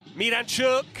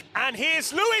Miranchuk, and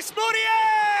here's Luis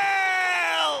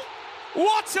Muriel!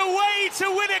 What a way to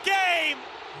win a game!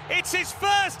 It's his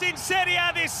first in Serie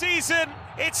A this season.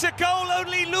 It's a goal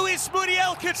only Luis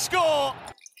Muriel could score.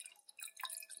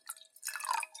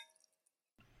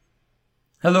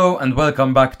 Hello and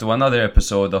welcome back to another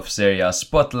episode of Serie A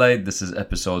Spotlight. This is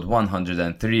episode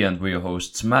 103 and we're your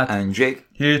hosts Matt and Jake,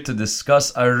 here to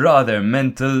discuss a rather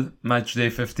mental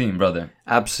Matchday 15, brother.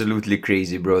 Absolutely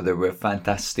crazy, bro. There were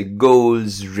fantastic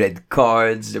goals, red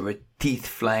cards, there were teeth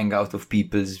flying out of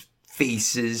people's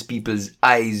faces, people's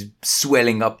eyes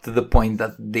swelling up to the point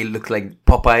that they look like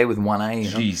Popeye with one eye. You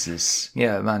know? Jesus.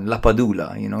 Yeah, man,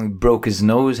 Lapadula, he broke his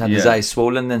nose, had his eyes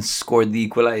swollen, then scored the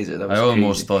equalizer. That was I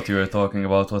almost crazy. thought you were talking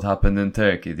about what happened in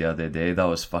Turkey the other day. That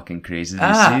was fucking crazy. Did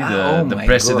you see the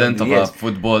president of a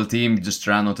football team just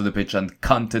ran onto the pitch and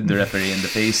cunted the referee in the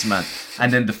face, man.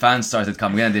 And then the fans started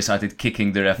coming in and they started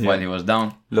kicking the ref while he was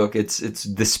down. Look, it's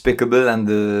despicable, and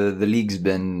the league's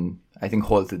been, I think,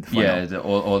 halted.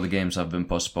 All the games have been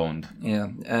postponed. Yeah.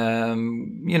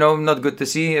 Not good to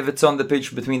see. If it's on the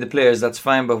pitch between the players, that's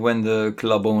fine. But when the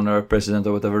club owner or president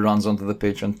or whatever runs onto the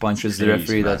pitch and punches the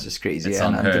referee, that's just crazy.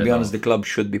 And to be honest, the club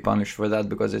should be punished for that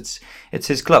because it's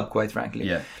his club, quite frankly.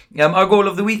 Yeah. Our goal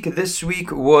of the week this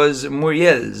week was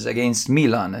Muriel's against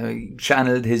Milan. He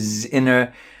channeled his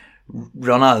inner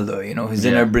Ronaldo, his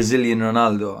inner Brazilian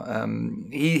Ronaldo.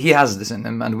 He has this in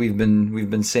him, and we've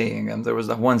been saying. There was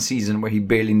that one season where he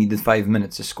barely needed 5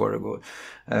 minutes to score a goal.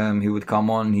 He would come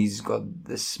on. He's got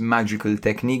this magical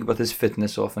technique, but his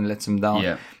fitness often lets him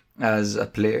down as a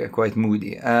player, quite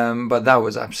moody. But that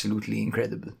was absolutely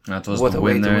incredible. That was the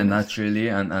winner, naturally,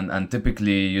 and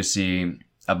typically you see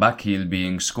a back heel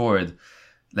being scored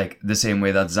like the same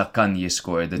way that Zaccagni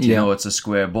scored. That it's a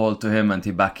square ball to him and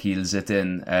he back heels it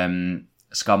in.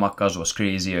 Scamacca's was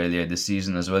crazy earlier this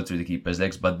season as well through the keeper's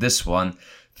legs, but this one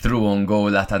through on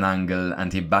goal at an angle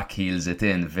and he back heels it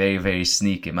in. Very, very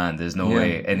sneaky, man. There's no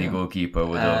way any goalkeeper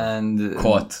would have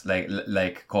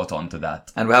caught onto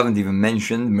that. And we haven't even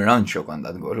mentioned Miranchuk on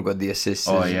that goal. Who got the assist.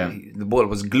 The ball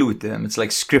was glued to him. It's like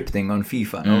scripting on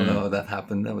FIFA. No, that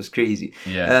happened. That was crazy.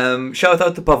 Shout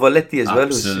out to Pavoletti as well.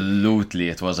 Absolutely.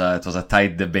 It was a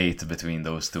tight debate between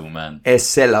those two, man.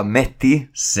 Esela Metti.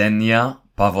 Segna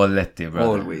Pavoletti,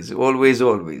 brother.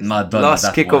 Always. Madonna,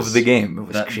 last kick of the game. It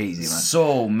was crazy, man.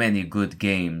 So many good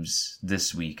games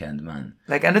this weekend, man.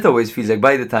 And it always feels like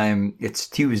by the time it's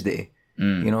Tuesday,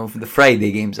 the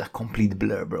Friday game's a complete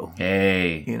blur, bro.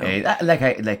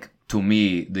 To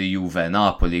me, the Juve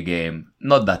Napoli game,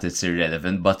 not that it's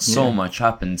irrelevant, but so much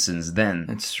happened since then.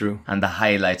 It's true. And the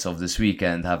highlights of this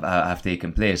weekend have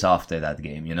taken place after that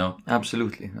game,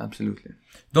 Absolutely.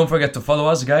 Don't forget to follow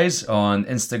us, guys, on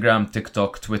Instagram,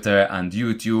 TikTok, Twitter, and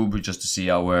YouTube, just to see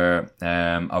our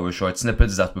short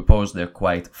snippets that we post. They're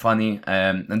quite funny.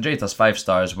 And rate us 5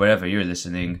 stars wherever you're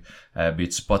listening, be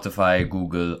it Spotify,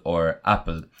 Google, or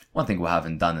Apple. One thing we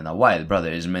haven't done in a while,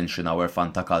 brother, is mention our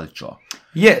Fantacalcio.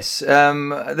 Yes,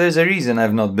 there's a reason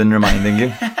I've not been reminding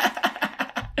you.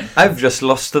 I've just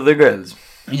lost to the girls.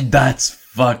 That's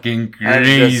fucking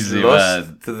crazy, I've just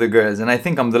lost to the girls, and I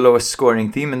think I'm the lowest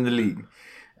scoring team in the league.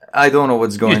 I don't know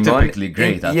what's going on. You're typically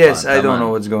great at Yes, I don't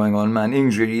know what's going on, man.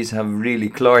 Injuries have really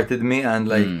clarted me,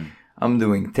 and I'm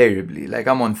doing terribly.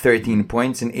 I'm on 13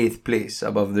 points in 8th place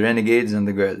above the Renegades and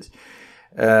the girls.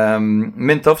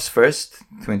 Mintov's first,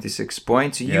 26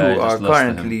 points. You are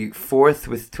currently 4th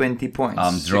with 20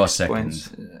 points. Draw second. Points.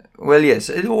 Well,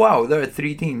 yes. Wow, there are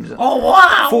 3 teams. Oh,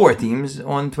 wow! 4 teams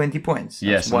on 20 points.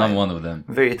 Yes, and I'm one of them.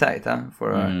 Very tight, huh?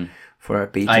 For our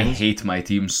patrons. I hate my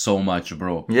team so much,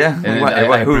 bro. Yeah?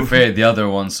 I prefer the other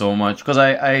one so much. Because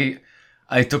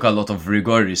I took a lot of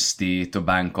rigoristi to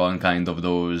bank on kind of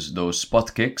those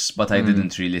spot kicks, but I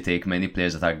didn't really take many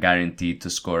players that are guaranteed to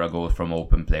score a goal from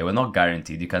open play. Well, not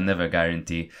guaranteed. You can never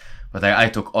guarantee. But I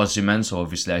took Osimhen, so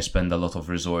obviously I spend a lot of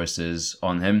resources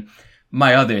on him.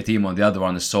 My other team on the other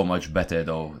one is so much better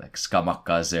though, like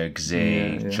Scamacca,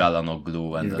 Zirkzee,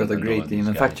 Çalhanoğlu, and you've got a great team.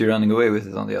 In fact, you're running away with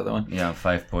it on the other one. Yeah,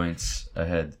 5 points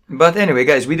ahead. But anyway,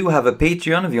 guys, we do have a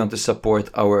Patreon if you want to support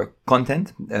our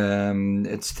content.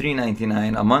 It's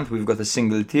 $3.99 a month. We've got a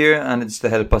single tier, and it's to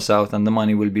help us out, and the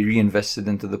money will be reinvested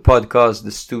into the podcast,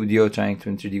 the studio, trying to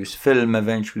introduce film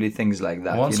eventually, things like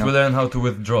that. Once we learn how to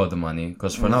withdraw the money,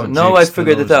 because for now, no, I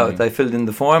figured it out. I filled in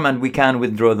the form, and we can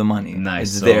withdraw the money.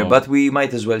 Nice, it's there, but we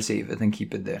might as well save it and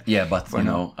keep it there. Yeah, but for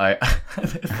now,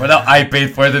 I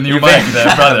paid for the new mic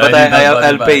there, brother. But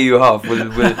I'll pay you half. We'll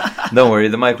don't worry,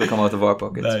 the mic will come out of our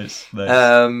pockets. Nice.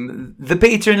 The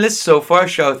Patreon list so far,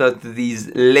 shout out to these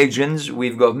legends.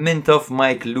 We've got Mintoff,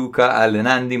 Mike, Luca, Alan,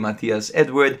 Andy, Matthias,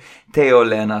 Edward, Theo,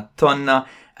 Lena, Tonna,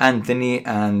 Anthony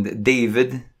and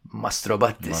David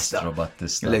Mastrobattista.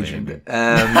 Legend.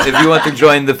 If you want to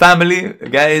join the family,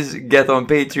 guys, get on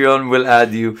Patreon. We'll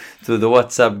add you to the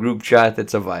WhatsApp group chat.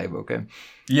 It's a vibe, okay?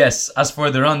 Yes, as for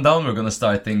the rundown, we're going to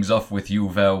start things off with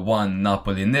Juve 1,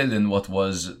 Napoli 0 in what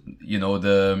was,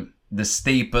 the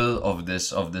staple of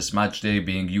this match day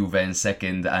being Juve in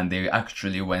second, and they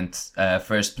actually went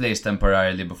first place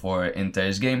temporarily before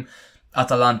Inter's game.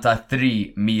 Atalanta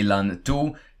 3, Milan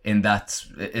 2. In that,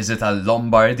 is it a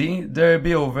Lombardy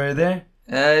derby over there?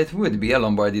 It would be a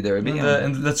Lombardy derby.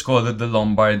 And let's call it the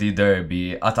Lombardy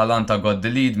derby. Atalanta got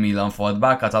the lead, Milan fought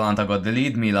back. Atalanta got the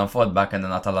lead, Milan fought back, and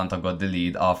then Atalanta got the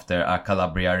lead after a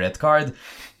Calabria red card.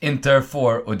 Inter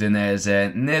 4,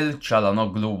 Udinese 0.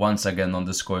 Çalhanoğlu once again on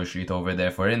the score sheet over there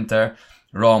for Inter.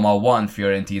 Roma 1,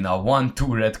 Fiorentina 1.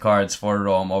 2 red cards for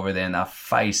Roma over there in a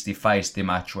feisty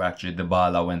match where actually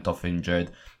Dybala went off injured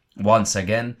once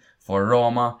again for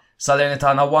Roma.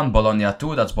 Salernitana 1, Bologna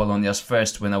 2. That's Bologna's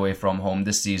first win away from home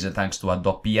this season thanks to a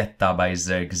doppietta by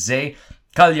Zirkzee.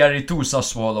 Cagliari 2,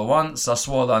 Sassuolo 1.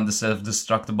 Sassuolo and the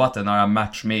self-destruct button are a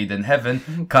match made in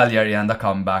heaven. Cagliari and a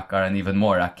comeback are an even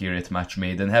more accurate match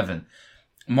made in heaven.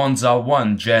 Monza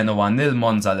 1, Genoa 0.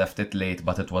 Monza left it late,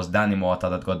 but it was Dani Mota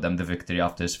that got them the victory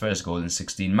after his first goal in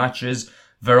 16 matches.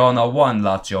 Verona 1,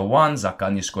 Lazio 1.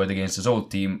 Zaccagni scored against his old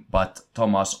team, but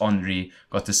Thomas Henry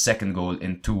got his second goal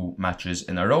in 2 matches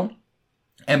in a row.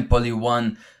 Empoli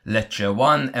 1, Lecce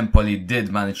 1. Empoli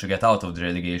did manage to get out of the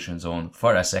relegation zone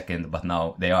for a second, but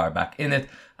now they are back in it.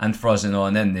 And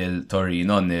Frosinone 0,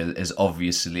 Torino 0 is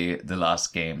obviously the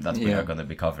last game that we are going to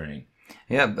be covering.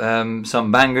 Yeah, some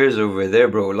bangers over there,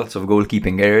 bro. Lots of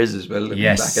goalkeeping errors as well. Looking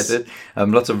back at it.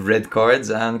 Lots of red cards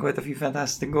and quite a few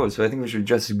fantastic goals. So I think we should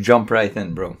just jump right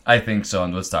in, bro. I think so,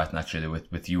 and we'll start naturally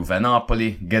with Juve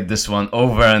Napoli. Get this one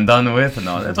over and done with.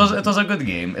 No, it was a good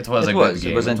game. It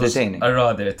was entertaining. A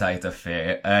rather tight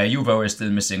affair. Juve were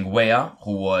still missing Weah,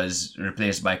 who was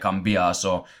replaced by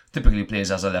Cambiaso. Typically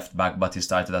plays as a left back, but he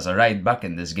started as a right back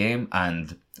in this game,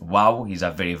 and wow, he's a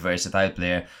very versatile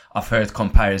player. I've heard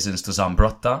comparisons to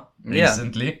Zambrotta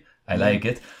recently. I like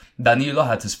it. Danilo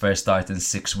had his first start in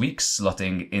 6 weeks,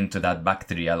 slotting into that back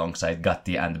three alongside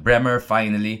Gatti and Bremer.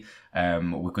 Finally,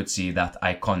 we could see that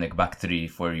iconic back three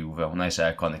for Juve. When I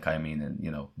say iconic, I mean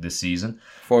this season.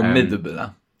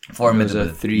 Formidable, Formidable.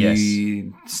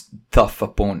 Three tough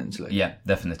opponents. Yeah,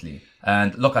 definitely.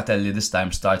 And Locatelli this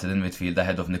time started in midfield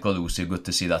ahead of Nicolosi. Good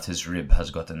to see that his rib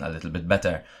has gotten a little bit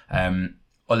better.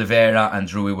 Oliveira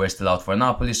and Rui were still out for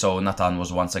Napoli, so Nathan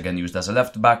was once again used as a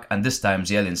left back, and this time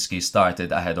Zielinski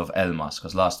started ahead of Elmas,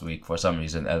 because last week for some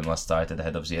reason Elmas started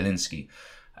ahead of Zielinski.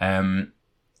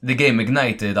 The game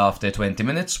ignited after 20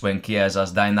 minutes when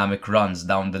Chiesa's dynamic runs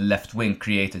down the left wing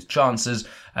created chances,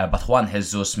 but Juan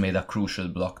Jesus made a crucial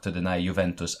block to deny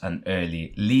Juventus an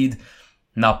early lead.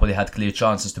 Napoli had clear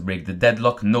chances to break the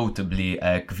deadlock, notably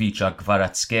Kvicha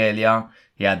Kvaratskhelia.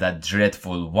 He had that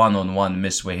dreadful one-on-one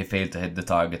miss where he failed to hit the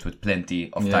target with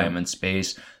plenty of time and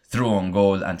space, threw on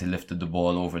goal, and he lifted the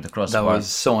ball over the crossbar. That was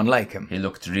so unlike him. He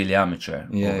looked really amateur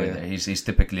over there. He's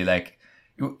typically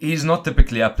he's not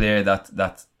typically a player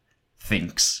that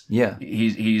thinks. Yeah.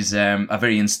 He's a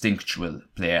very instinctual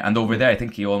player, and over there I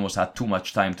think he almost had too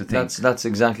much time to think. That's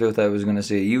exactly what I was going to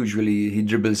say. Usually he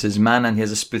dribbles his man and he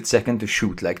has a split second to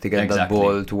shoot, to get that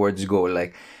ball towards goal.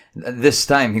 This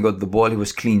time he got the ball, he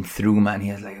was clean through, man. He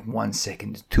had 1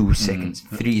 second, 2 seconds,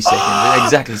 3 seconds.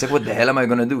 Exactly. It's what the hell am I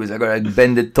going to do? It's I got to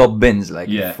bend it top bins.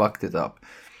 He fucked it up.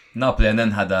 Napoli and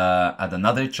then had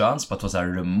another chance, but was a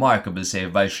remarkable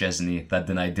save by Szczesny that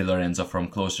denied Di Lorenzo from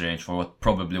close range for what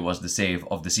probably was the save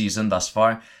of the season thus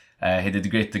far. He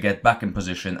did great to get back in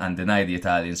position and deny the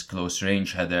Italians close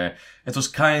range header. It was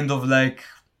kind of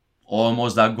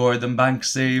almost a Gordon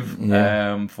Banks save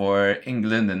for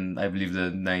England in, I believe,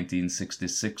 the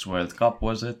 1966 World Cup,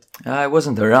 was it? I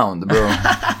wasn't around, bro,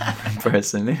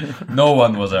 personally. No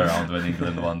one was around when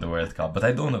England won the World Cup, but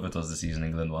I don't know if it was the season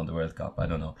England won the World Cup. I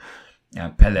don't know.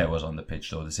 Pele was on the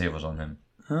pitch, though. The save was on him.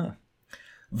 Huh.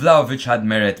 Vlahovic had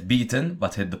Meret beaten,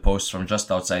 but hit the post from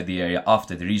just outside the area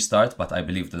after the restart, but I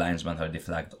believe the linesman heard the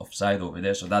flagged offside over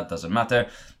there, so that doesn't matter.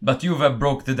 But Juve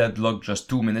broke the deadlock just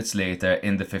 2 minutes later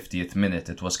in the 50th minute.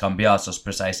 It was Cambiaso's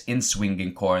precise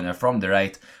in-swinging corner from the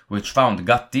right, which found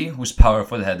Gatti, whose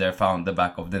powerful header found the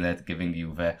back of the net, giving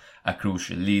Juve a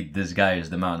crucial lead. This guy is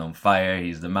the man on fire,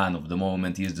 he's the man of the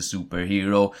moment, he's the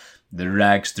superhero, the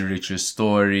rags to riches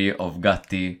story of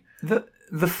Gatti.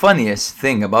 The funniest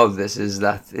thing about this is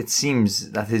that it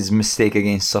seems that his mistake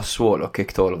against Sassuolo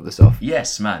kicked all of this off.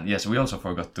 Yes, man. Yes, we also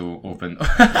forgot to open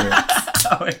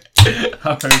our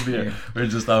beer. We're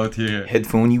just out here.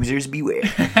 Headphone users beware.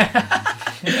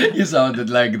 You sounded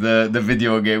like the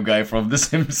video game guy from The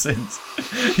Simpsons.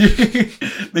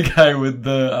 The guy with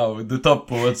the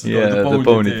top, what's it called?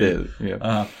 The ponytail.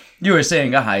 Yeah. You were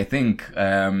saying, I think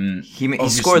he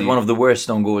scored one of the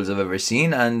worst own goals I've ever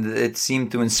seen, and it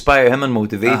seemed to inspire him and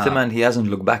motivate him, and he hasn't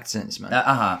looked back since, man.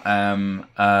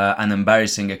 An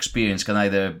embarrassing experience can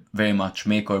either very much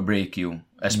make or break you,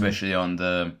 especially on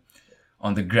the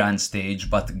grand stage.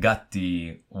 But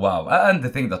Gatti, wow. And the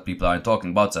thing that people aren't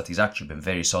talking about is that he's actually been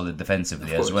very solid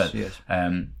defensively as well. Yes.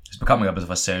 He's becoming a bit of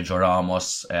a Sergio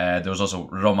Ramos. There was also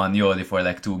Romagnoli for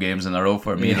like 2 games in a row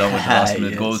for Milan with the last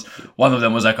minute goals. One of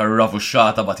them was like a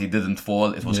Ravusciata, but he didn't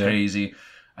fall. It was crazy.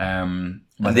 And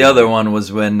the other one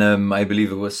was when I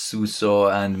believe it was Suso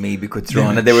and maybe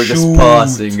Cotrone, and they were just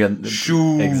passing and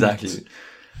exactly.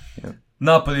 Yeah.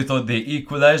 Napoli thought they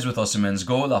equalised with Osimhen's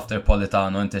goal after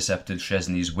Politano intercepted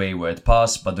Szczesny's wayward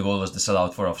pass, but the goal was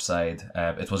disallowed for offside.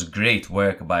 It was great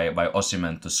work by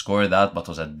Osimhen to score that, but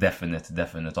was a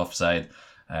definite offside.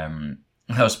 I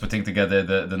was putting together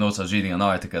the notes. I was reading an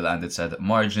article and it said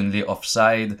marginally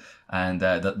offside, and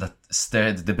that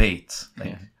stirred debate.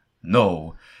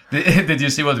 No. Did you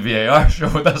see what VAR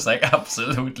showed us? Like,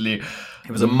 absolutely.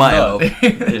 It was a mile. The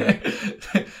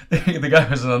guy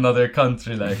was in another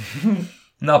country. Like,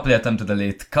 Napoli attempted a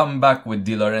late comeback with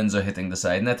Di Lorenzo hitting the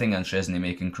side netting and Szczesny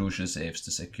making crucial saves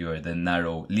to secure the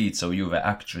narrow lead. So Juve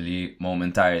actually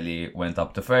momentarily went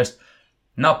up to first.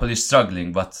 Napoli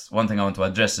struggling, but one thing I want to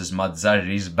address is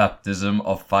Mazzarri's baptism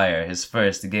of fire. His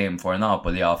first game for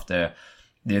Napoli after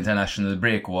the international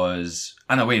break was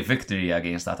an away victory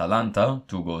against Atalanta,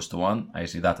 2-1. I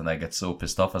see that and I get so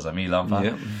pissed off as a Milan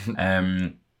fan. Yeah.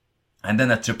 And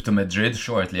then a trip to Madrid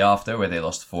shortly after where they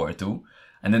lost 4-2.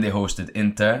 And then they hosted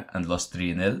Inter and lost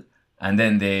 3-0. And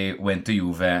then they went to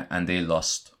Juve and they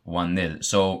lost 1-0.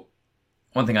 So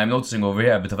one thing I'm noticing over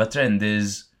here, a bit of a trend,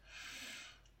 is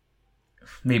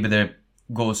maybe their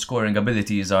goal scoring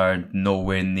abilities are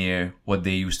nowhere near what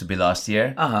they used to be last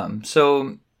year.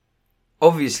 So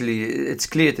obviously it's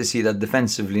clear to see that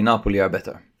defensively Napoli are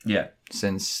better. Yeah.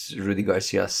 Since Rudi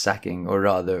Garcia's sacking, or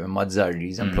rather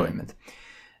Mazzarri's employment.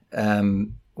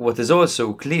 What is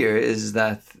also clear is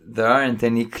that there aren't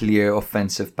any clear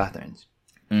offensive patterns.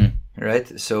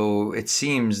 Right? So it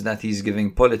seems that he's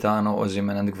giving Politano,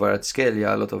 Osimhen and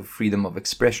Kvaratskhelia a lot of freedom of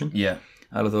expression. Yeah.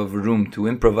 A lot of room to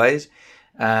improvise.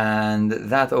 And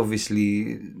that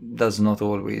obviously does not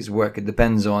always work. It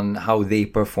depends on how they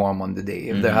perform on the day.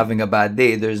 If they're having a bad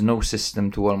day, there's no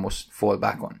system to almost fall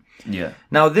back on. Yeah.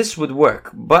 Now, this would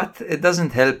work, but it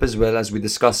doesn't help, as well as we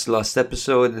discussed last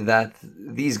episode, that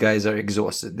these guys are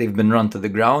exhausted. They've been run to the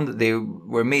ground. They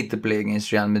were made to play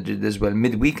against Real Madrid as well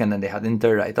midweek, and then they had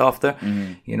Inter right after.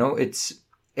 You know, it's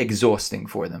exhausting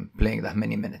for them playing that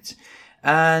many minutes.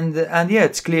 And yeah,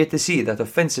 it's clear to see that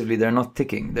offensively they're not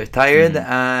ticking. They're tired,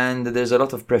 and there's a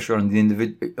lot of pressure on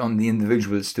the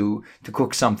individuals to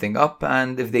cook something up.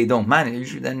 And if they don't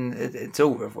manage, then it's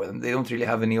over for them. They don't really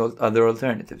have any other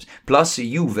alternatives. Plus,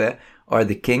 Juve are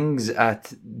the kings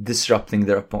at disrupting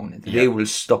their opponent. Yeah. They will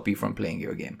stop you from playing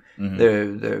your game.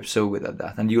 They're so good at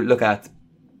that. And you look at,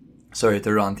 sorry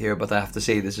to rant here, but I have to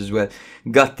say this as well.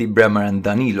 Gatti, Bremer, and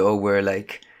Danilo were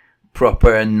like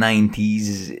proper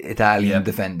 90s Italian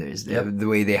defenders. The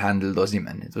way they handled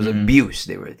Osimhen, it was abuse.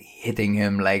 They were hitting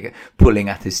him, like pulling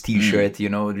at his t-shirt, you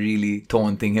know, really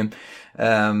taunting him.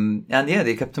 And yeah,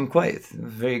 they kept him quiet.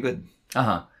 Very good.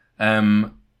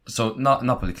 So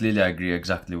Napoli, clearly I agree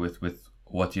exactly with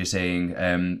what you're saying.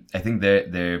 I think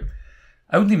they're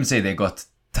I wouldn't even say they got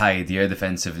tidier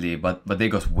defensively, but they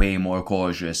got way more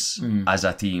cautious as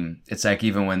a team. It's like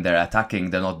even when they're attacking,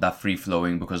 they're not that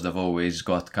free-flowing because they've always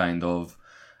got kind of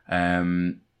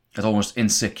almost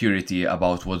insecurity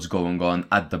about what's going on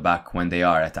at the back when they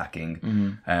are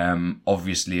attacking.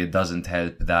 Obviously, it doesn't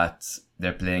help that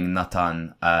they're playing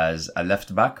Nathan as a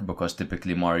left-back because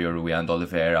typically Mario Rui and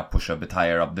Oliveira push a bit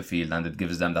higher up the field, and it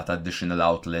gives them that additional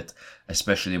outlet,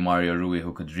 especially Mario Rui,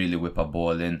 who could really whip a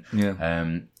ball in.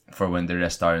 For when the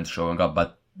rest aren't showing up.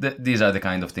 But these are the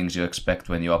kind of things you expect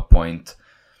when you appoint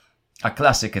a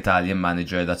classic Italian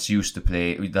manager that's used to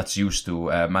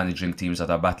managing teams that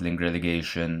are battling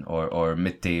relegation or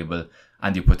mid-table,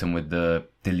 and you put him with the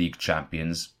league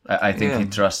champions. I think he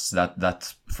trusts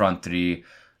that front three.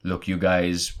 Look, you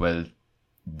guys, well,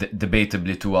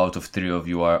 debatably 2 out of 3 of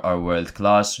you are world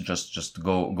class. Just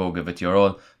go give it your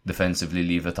all. Defensively,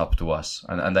 leave it up to us.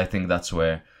 And I think that's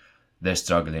where they're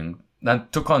struggling.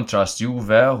 And to contrast,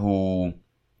 Juve, who,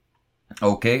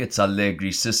 okay, it's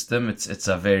Allegri's system. It's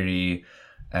a very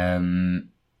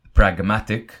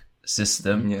pragmatic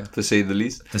system. Yeah, to say the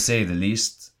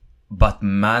least. But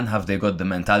man, have they got the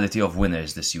mentality of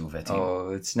winners, this Juve team.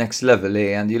 Oh, it's next level,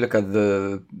 eh? And you look at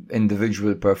the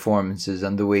individual performances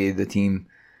and the way the team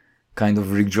kind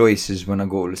of rejoices when a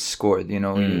goal is scored, you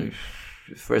know.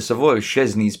 First of all,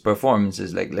 Szczesny's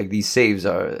performances, like these saves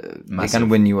are massive. They can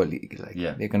win you a league.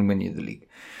 They can win you the league.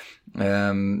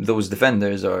 Those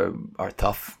defenders are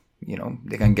tough, you know.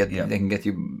 They can get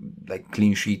you like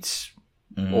clean sheets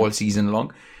all season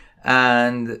long.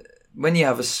 And when you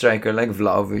have a striker like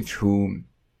Vlahovic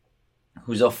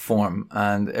who's off form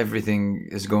and everything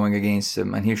is going against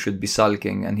him, and he should be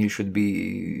sulking and he should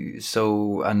be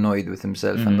so annoyed with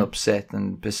himself and upset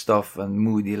and pissed off and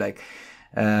moody, like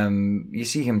you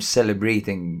see him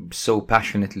celebrating so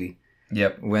passionately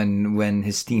when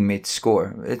his teammates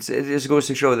score. It just goes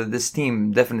to show that this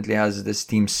team definitely has this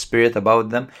team spirit about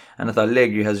them, and that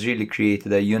Allegri has really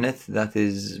created a unit that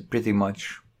is pretty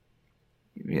much,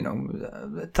 you know,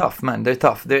 tough, man. They're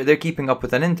tough. They're keeping up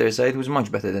with an Inter side who's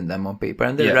much better than them on paper,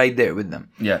 and they're right there with them.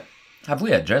 Yeah. Have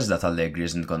we addressed that Allegri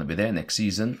isn't going to be there next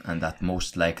season, and that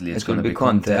most likely it's going to be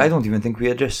Conte? I don't even think we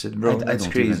addressed it, bro. That's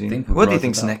crazy. What do you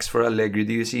think's next for Allegri?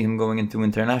 Do you see him going into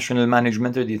international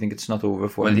management, or do you think it's not over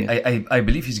for him? Well, I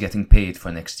believe he's getting paid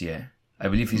for next year. I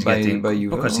believe he's getting by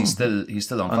because he's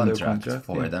still on contract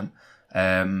for them.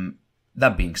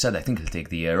 That being said, I think he'll take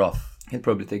the year off. He'll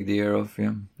probably take the year off,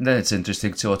 yeah. Then it's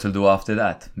interesting to see what he'll do after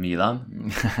that.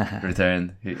 Milan,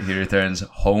 he returns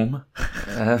home.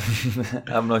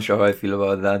 I'm not sure how I feel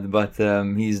about that, but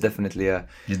he's definitely an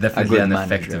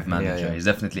effective manager. Yeah. He's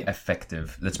definitely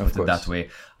effective. Let's put it that way.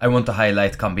 I want to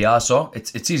highlight Cambiaso.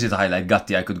 It's easy to highlight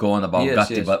Gatti. I could go on about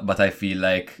Gatti, but I feel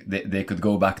like they could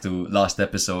go back to last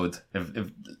episode.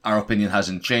 If our opinion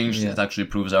hasn't changed, it actually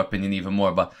proves our opinion even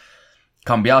more. But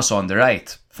Cambiaso on the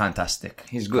right, fantastic.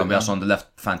 He's good. Cambiaso on the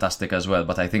left, fantastic as well.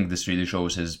 But I think this really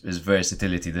shows his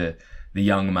versatility. The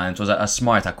young man. It was a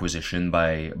smart acquisition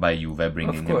by Juve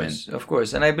bringing him in. Of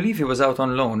course. And I believe he was out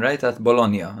on loan, right, at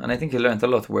Bologna. And I think he learned a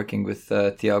lot working with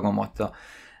Thiago Motta.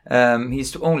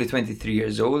 He's only 23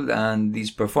 years old, and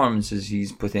these performances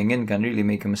he's putting in can really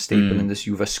make him a staple in this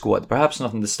Juve squad. Perhaps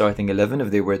not in the starting 11 if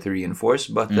they were to reinforce,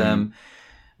 but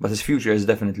his future is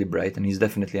definitely bright, and he's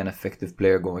definitely an effective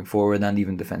player going forward and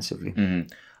even defensively.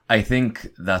 I think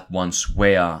that once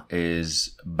Weah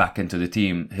is back into the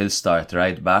team, he'll start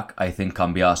right back. I think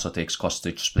Cambiaso takes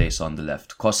Kostic's place on the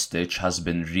left. Kostic has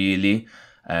been really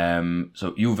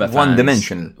so Juve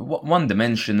fans,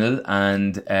 one-dimensional,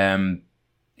 and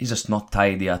he's just not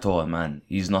tidy at all, man.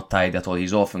 He's not tidy at all.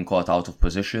 He's often caught out of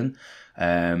position.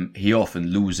 He often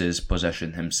loses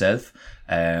possession himself,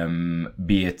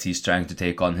 be it he's trying to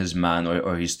take on his man,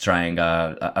 or he's trying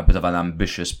a bit of an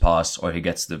ambitious pass, or he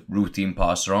gets the routine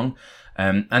pass wrong.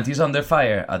 And he's under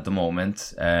fire at the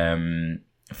moment,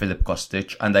 Filip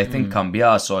Kostic. And I think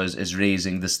Cambiaso is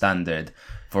raising the standard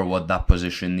for what that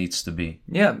position needs to be.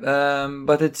 Yeah,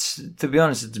 but it's, to be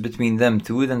honest, it's between them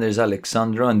two. Then there's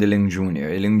Alexandro and Iling Jr.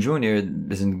 Iling Jr.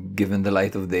 isn't given the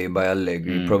light of day by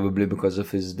Allegri, probably because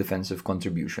of his defensive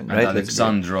contribution, right?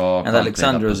 Alexandro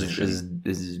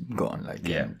is gone. Like,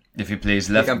 if he plays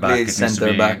left back, play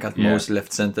centre back at most,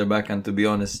 left centre back, and to be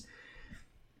honest,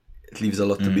 it leaves a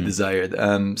lot to be desired.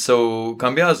 So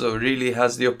Cambiaso really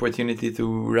has the opportunity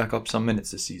to rack up some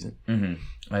minutes this season.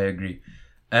 I agree.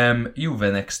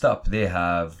 Juve next up, they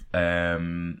have they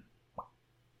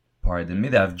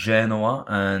have Genoa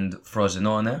and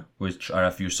Frosinone, which are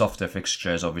a few softer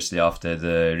fixtures, obviously, after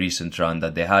the recent run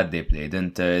that they had. They played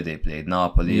Inter, they played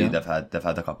Napoli, they've had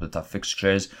a couple of tough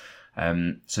fixtures,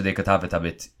 so they could have it a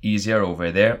bit easier over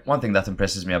there. One thing that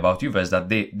impresses me about Juve is that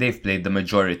they've played the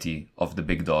majority of the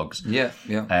big dogs.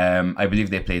 I believe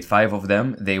they played 5 of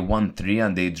them. They won 3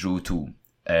 and they drew 2.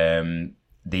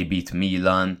 They beat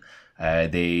Milan.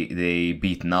 They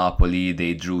beat Napoli,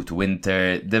 they drew to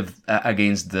Inter. They've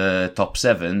against the top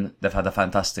 7, they've had a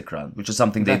fantastic run, which is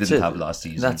something they didn't have last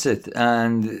season. That's it.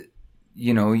 And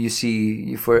you know, you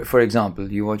see, for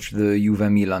example, you watch the Juve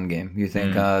Milan game, you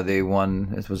think they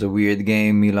won, it was a weird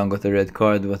game, Milan got a red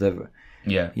card, whatever.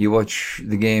 You watch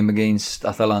the game against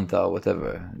Atalanta or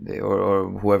whatever, or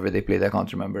whoever they played, I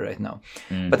can't remember right now.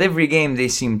 But every game they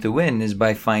seem to win is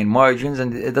by fine margins,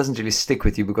 and it doesn't really stick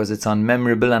with you because it's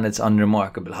unmemorable and it's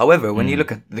unremarkable. However, when you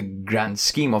look at the grand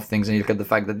scheme of things and you look at the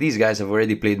fact that these guys have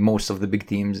already played most of the big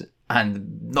teams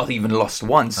and not even lost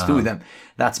once to them,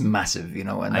 that's massive, you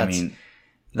know, and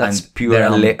that's pure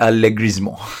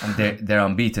allegrismo. And they're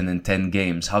unbeaten in 10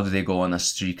 games. How do they go on a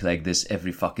streak like this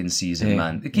every fucking season,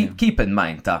 man? Keep in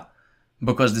mind that,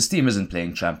 because this team isn't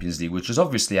playing Champions League, which is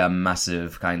obviously a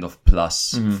massive kind of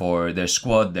plus for their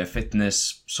squad, their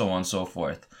fitness, so on and so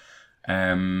forth.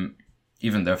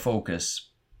 Even their focus.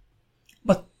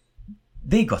 But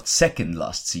they got second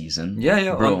last season.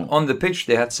 Yeah. Bro. On the pitch,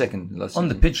 they had second last season. On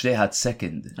the pitch, they had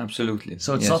second. Absolutely.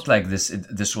 So it's not like this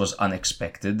was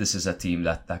unexpected. This is a team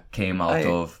that came out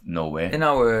of nowhere. In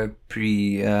our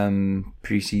pre-season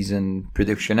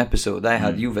prediction episode, I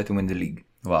had Juve to win the league.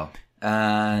 Wow.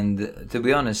 And to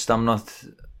be honest, I'm not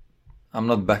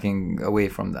backing away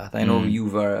from that. I know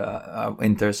Juve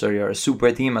are a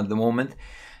super team at the moment,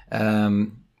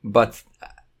 but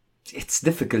it's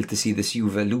difficult to see this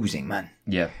Juve losing, man.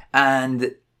 Yeah.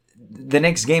 And the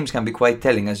next games can be quite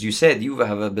telling. As you said, Juve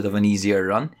have a bit of an easier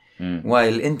run,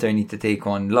 while Inter need to take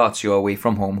on Lazio away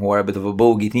from home, who are a bit of a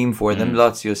bogey team for them.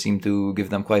 Lazio seem to give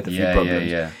them quite a few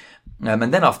problems. Yeah.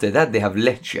 And then after that, they have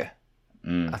Lecce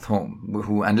at home,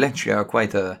 and Lecce are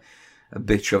quite a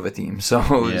bitch of a team.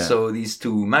 So these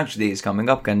two match days coming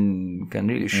up can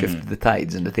really shift the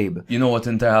tides in the table. You know what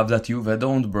Inter have that Juve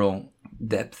don't, bro?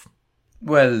 Depth.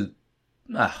 Well,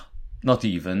 not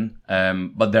even.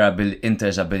 But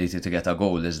Inter's ability to get a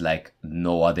goal is like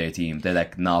no other team. They're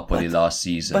like Napoli last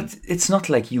season. But it's not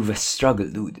like Juve struggle,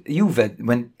 dude. Juve,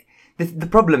 when the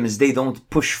problem is they don't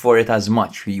push for it as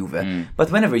much, Juve.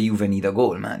 But whenever Juve need a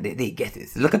goal, man, they get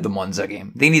it. Look at the Monza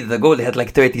game. They needed a goal. They had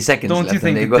like 30 seconds Don't left. You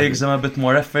think it takes them a bit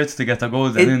more effort to get a goal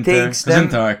than Inter? Because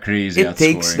Inter are crazy at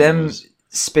scoring. It takes them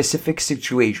specific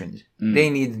situations. They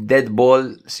need dead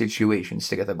ball situations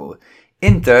to get a goal.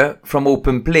 Inter, from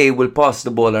open play, will pass the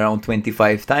ball around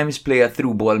 25 times, play a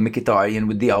through ball, Mkhitaryan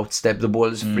with the outstep. The ball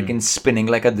is freaking spinning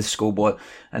like a disco ball.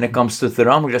 And it comes to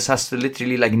Thuram, who just has to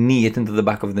literally like knee it into the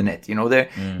back of the net. You know,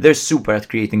 they're super at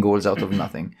creating goals out of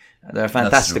nothing. They're a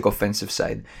fantastic offensive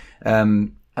side.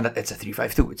 And it's a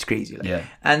 3-5-2. It's crazy.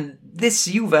 And this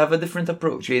Juve have a different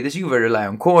approach. This Juve rely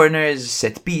on corners,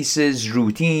 set pieces,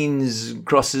 routines,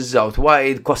 crosses out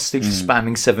wide, Kostic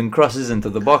spamming 7 crosses into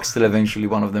the box till eventually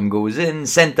one of them goes in.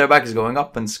 Centre backs going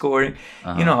up and scoring.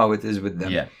 You know how it is with them.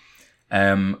 Yeah.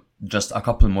 Just a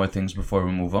couple more things before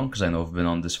we move on, because I know we've been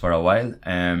on this for a while.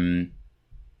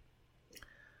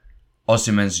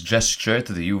 Osimhen's gesture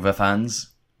to the Juve fans.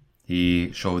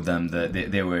 He showed them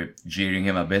they were jeering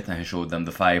him a bit, and he showed them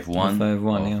the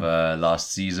 5-1 of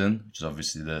last season, which is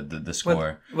obviously the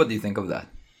score. What do you think of that?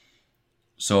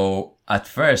 So at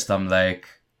first I'm like,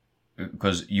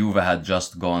 because Juve had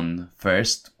just gone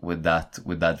first with that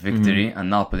victory, and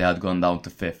Napoli had gone down to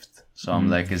 5th. So I'm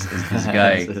like, is this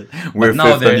guy? We're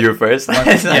 5th and you're first.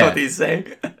 Is that what he's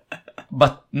saying?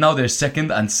 But now they're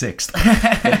 2nd and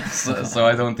 6th. so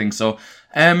I don't think so.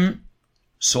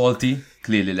 Salty,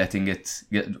 clearly letting it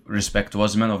get respect to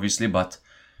Osimhen, obviously, but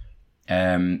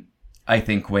I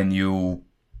think when you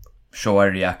show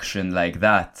a reaction like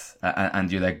that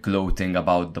and you're like gloating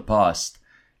about the past,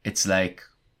 it's like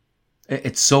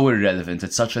it's so irrelevant.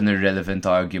 It's such an irrelevant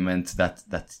argument that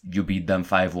you beat them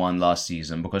 5-1 last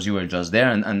season because you were just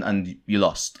there and you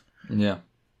lost. Yeah.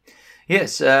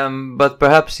 Yes, but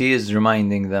perhaps he is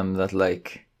reminding them that,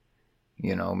 like,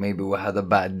 you know, maybe we had a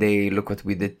bad day. Look what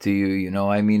we did to you. You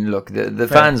know, I mean, look, the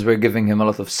fans were giving him a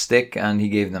lot of stick, and he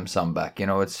gave them some back. You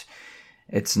know, it's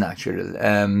natural.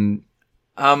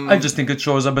 I just think it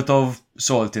shows a bit of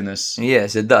saltiness.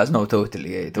 Yes, it does. No,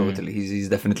 totally, totally. He's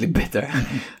definitely bitter.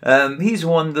 He's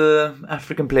won the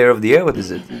African Player of the Year. What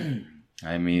is it?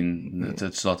 I mean,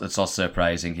 it's not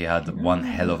surprising. He had one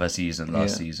hell of a season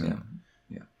last season.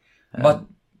 Yeah. But.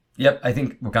 Yep, I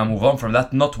think we can move on from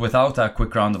that, not without a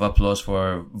quick round of applause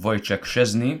for Wojciech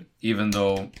Szczesny, even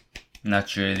though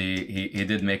naturally he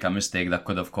did make a mistake that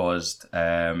could have caused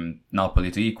Napoli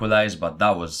to equalise, but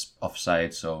that was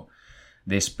offside, so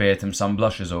they spared him some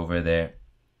blushes over there.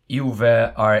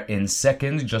 Juve are in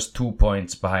 2nd, just 2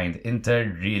 points behind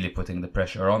Inter, really putting the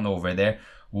pressure on over there.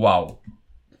 Wow,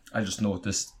 I just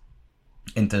noticed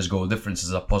Inter's goal difference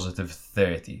is a positive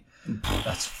 30.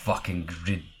 That's fucking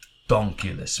ridiculous.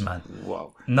 Donkulous, man.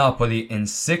 Wow. Napoli in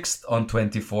 6th on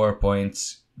 24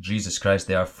 points. Jesus Christ,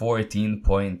 they are 14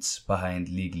 points behind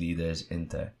league leaders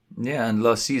Inter. Yeah, and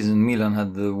last season Milan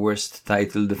had the worst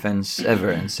title defense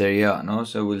ever in Serie A, no?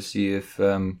 So we'll see if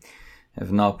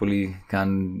Napoli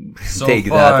can take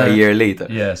that a year later.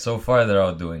 Yeah, so far they're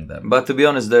outdoing them. But to be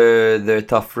honest, their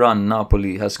tough run,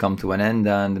 Napoli, has come to an end,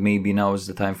 and maybe now is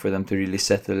the time for them to really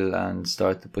settle and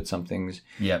start to put some things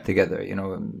together, you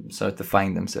know, start to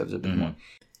find themselves a bit more.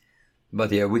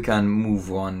 But yeah, we can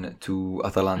move on to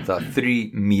Atalanta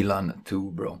 3, Milan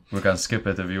 2, bro. We can skip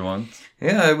it if you want.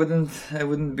 Yeah, I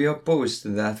wouldn't be opposed to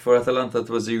that. For Atalanta, it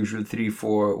was the usual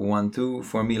 3-4-1-2.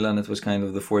 For Milan, it was kind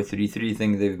of the 4-3-3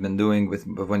 thing they've been doing.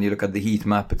 But when you look at the heat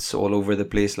map, it's all over the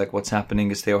place. Like, what's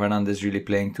happening is Theo Hernandez really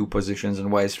playing 2 positions,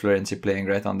 and why is Florenzi playing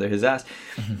right under his ass?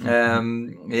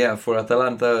 Yeah, for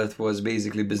Atalanta, it was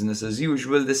basically business as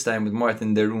usual. This time with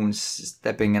Martin de Roon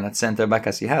stepping in at centre back,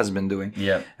 as he has been doing.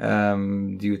 Yeah.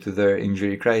 Due to their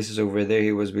injury crisis over there,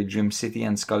 he was with Jim City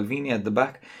and Scalvini at the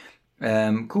back.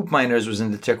 Coop Miners was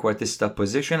in the trequartista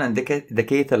position, and De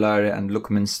Ketelare and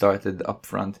Lookman started up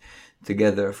front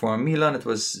together. For Milan, it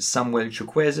was Samuel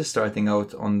Chukwueze starting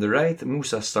out on the right,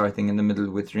 Musa starting in the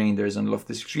middle with Reinders and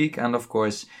Loftus-Cheek, and of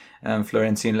course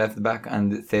Florenzi in left back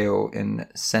and Theo in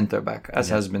centre back, as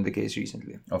has been the case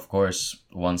recently. Of course,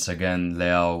 once again,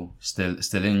 Leao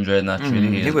still injured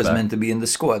naturally. He was meant to be in the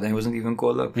squad and he wasn't even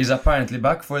called up. He's apparently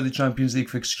back for the Champions League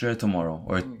fixture tomorrow,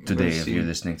 or today if you're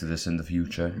listening to this in the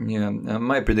future. Yeah,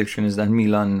 my prediction is that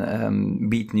Milan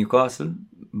beat Newcastle,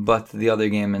 but the other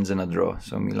game ends in a draw,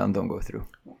 so Milan don't go through.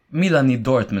 Milan need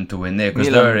Dortmund to win there because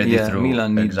they're already through.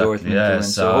 Milan need Dortmund to win,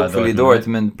 so hopefully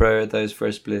Dortmund prioritize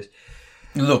first place.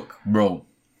 Look, bro,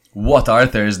 what are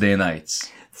Thursday nights?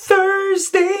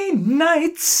 Thursday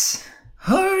nights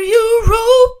are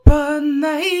Europa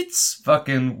nights.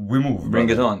 Fucking, we move. Bring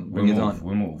it on. We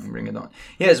move. Bring it on.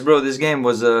 Yes, bro, this game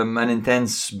was an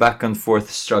intense back and forth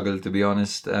struggle, to be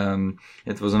honest.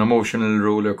 It was an emotional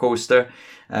roller coaster,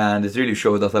 and it really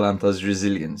showed Atalanta's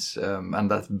resilience.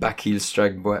 And that backheel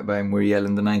strike by Muriel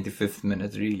in the 95th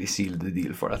minute really sealed the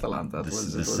deal for Atalanta. The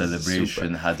celebration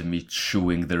super. Had me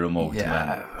chewing the remote,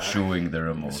 man. Chewing the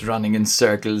remote. He's running in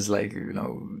circles, like,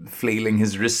 flailing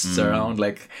his wrists around,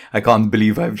 like, I can't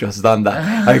believe I've just done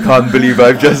that. I can't believe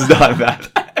I've just done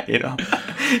that. He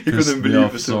couldn't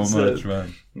believe it so much,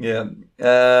 man. Yeah.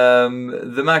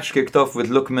 The match kicked off with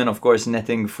Lookman, of course,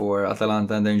 netting for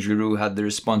Atalanta, and then Giroud had the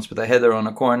response with a header on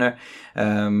a corner.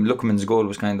 Lookman's goal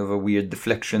was kind of a weird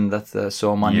deflection that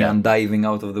saw Manyan diving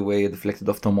out of the way, deflected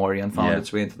off Tomori and found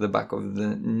its way into the back of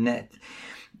the net.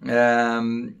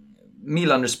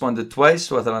 Milan responded twice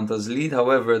to Atalanta's lead.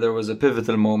 However, there was a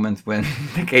pivotal moment when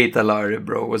De Ketelare,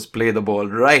 bro, was played the ball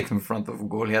right in front of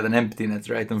goal. He had an empty net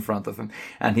right in front of him,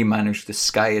 and he managed to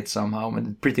sky it somehow, and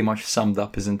it pretty much summed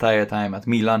up his entire time at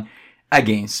Milan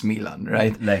against Milan,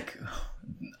 right? Like,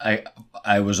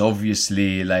 I was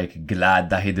obviously like glad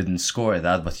that he didn't score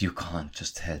that, but you can't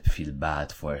just help feel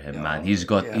bad for him, man. He's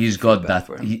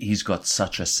got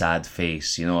such a sad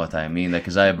face, you know what I mean? Like,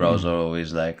 his eyebrows are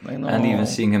always like no. And even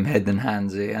seeing him head in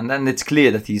hands, and then it's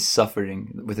clear that he's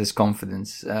suffering with his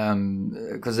confidence,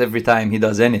 because every time he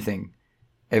does anything,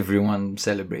 everyone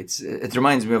celebrates. It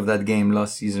reminds me of that game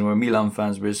last season where Milan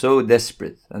fans were so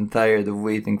desperate and tired of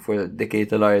waiting for De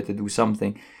Ketelare to do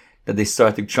something that they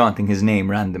started chanting his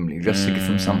name randomly just to give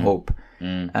him some hope.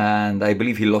 And I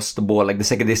believe he lost the ball. Like, the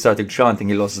second they started chanting,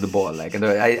 he lost the ball. Like, and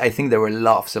I think there were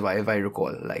laughs, if I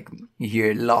recall. Like, you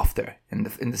hear laughter in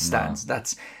the stands.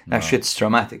 That shit's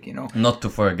traumatic, Not to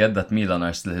forget that Milan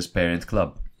are still his parent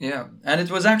club. Yeah, and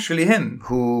it was actually him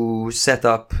who set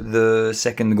up the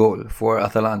second goal for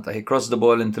Atalanta. He crossed the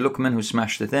ball into Lookman, who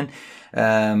smashed it in,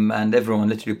 and everyone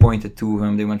literally pointed to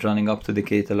him. They went running up to De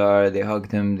Ketelare, they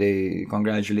hugged him, they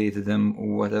congratulated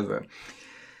him, whatever.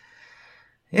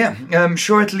 Yeah,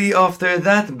 shortly after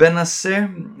that,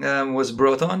 Benasser was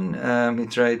brought on. He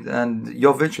tried, and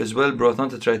Jovic as well brought on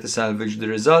to try to salvage the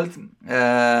result.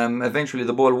 Eventually,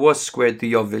 the ball was squared to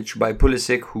Jovic by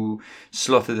Pulisic, who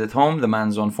slotted it home. The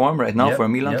man's on form right now for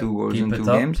Milan, 2 goals in 2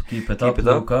 games. Keep it up,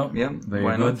 Luca. Yeah, very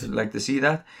why good. not? Like to see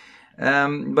that.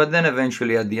 But then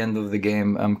eventually, at the end of the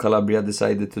game, Calabria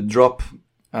decided to drop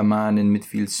a man in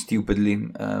midfield stupidly.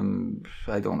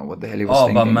 I don't know what the hell he was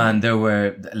thinking. Oh, but man,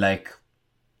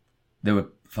 there were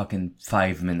fucking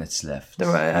 5 minutes left. There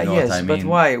were, yes, but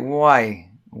why?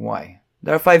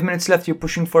 There are 5 minutes left. You're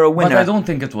pushing for a winner. But I don't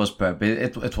think it was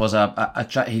purpose. It was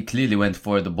he clearly went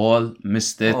for the ball,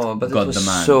 missed it, but got it was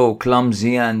the man. So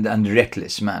clumsy and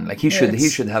reckless, man. Like, he should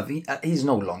have. He's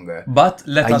no longer. But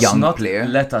let player.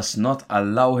 Let us not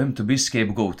allow him to be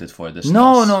scapegoated for this.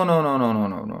 No.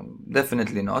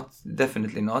 Definitely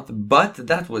not. But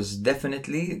that was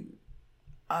definitely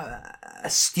a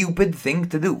stupid thing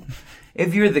to do.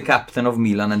 If you're the captain of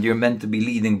Milan and you're meant to be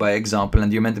leading by example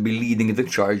and you're meant to be leading the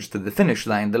charge to the finish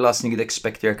line, the last thing you'd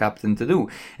expect your captain to do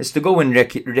is to go in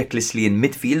recklessly in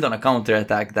midfield on a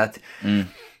counter-attack that,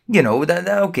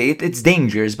 okay, it's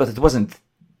dangerous, but it wasn't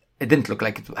it didn't look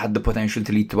like it had the potential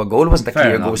to lead to a goal. It wasn't a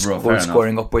clear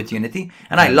goal-scoring opportunity.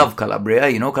 And I love Calabria.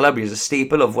 You know, Calabria is a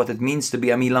staple of what it means to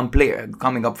be a Milan player,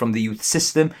 coming up from the youth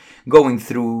system, going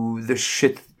through the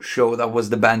shit show that was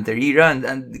the banter era,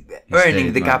 and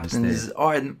earning the captain's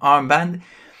armband,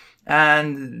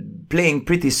 and playing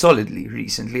pretty solidly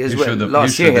recently as well.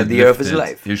 Last year he had the year of his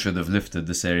life. He should have lifted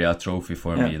the Serie A trophy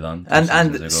for Milan.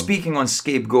 And speaking on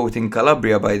scapegoating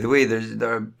Calabria, by the way,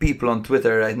 there are people on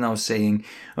Twitter right now saying,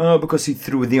 oh, because he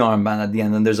threw the armband at the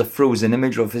end, and there's a frozen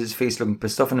image of his face looking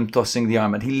pissed off and him tossing the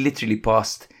armband. He literally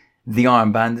passed the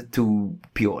armband to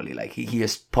Pioli. Like, he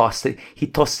just passed it. He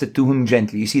tossed it to him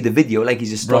gently. You see the video, like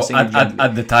he's just tossing it gently.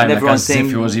 At the time, like, as if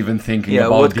he was even thinking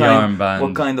about the armband.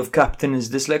 What kind of captain is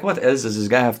this? Like, what else does this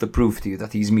guy have to prove to you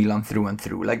that he's Milan through and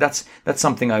through? Like, that's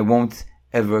something I won't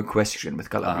ever question with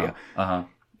Calabria.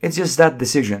 It's just that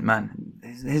decision, man.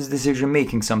 His decision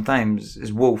making sometimes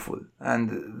is woeful,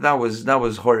 and that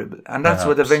was horrible. And that's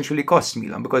what eventually cost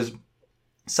Milan, because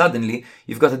suddenly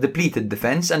you've got a depleted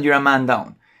defense and you're a man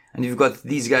down. And you've got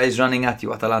these guys running at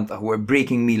you, Atalanta, who are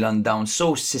breaking Milan down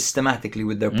so systematically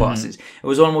with their passes. It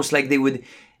was almost like they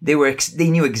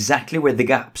knew exactly where the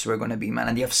gaps were going to be, man.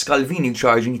 And you have Scalvini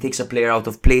charging, he takes a player out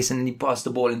of place and then he passes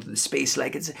the ball into the space.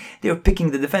 Like, they were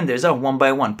picking the defenders out one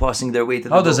by one, passing their way to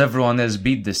the How does everyone else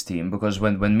beat this team? Because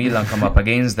when Milan come up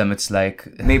against them, it's like...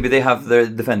 Maybe they have their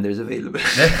defenders available.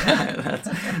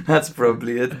 That's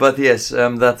probably it. But yes,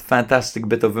 that fantastic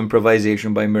bit of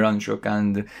improvisation by Miranchuk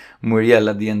and Muriel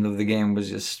at the end of the game was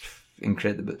just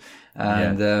incredible.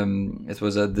 And it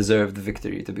was a deserved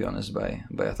victory, to be honest, by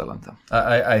Atalanta.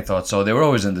 I thought so. They were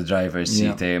always in the driver's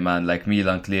seat, man. Like,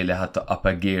 Milan clearly had to up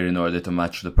a gear in order to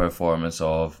match the performance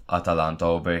of Atalanta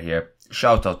over here.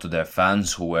 Shout out to their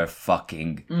fans who were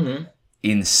fucking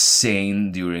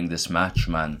insane during this match,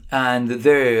 man. And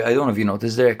I don't know if you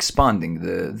noticed, they're expanding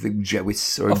the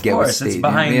Gewis or of Gewis course, Stadium.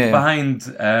 It's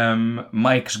behind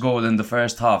Mike's goal in the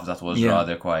first half. That was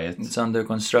rather quiet. It's under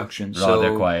construction.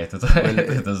 Rather quiet.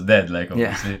 It was dead, like,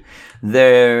 obviously.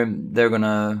 They're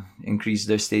gonna increase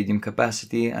their stadium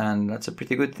capacity, and that's a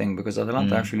pretty good thing, because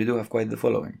Atalanta actually do have quite the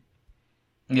following.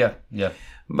 Yeah.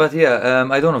 But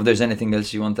I don't know if there's anything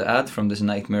else you want to add from this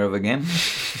nightmare of a game.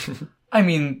 I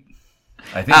mean,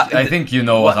 I think you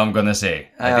know what I'm gonna say.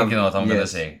 I think you know what I'm gonna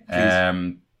say.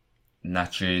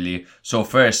 Naturally. So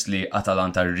firstly,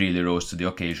 Atalanta really rose to the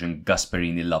occasion.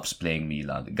 Gasperini loves playing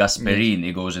Milan.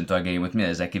 Gasperini goes into a game with Milan.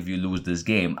 It's like, if you lose this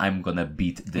game, I'm gonna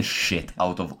beat the shit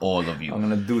out of all of you. I'm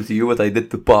gonna do to you what I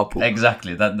did to Papu.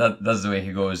 Exactly. That's the way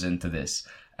he goes into this.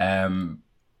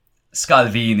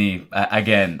 Scalvini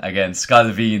again.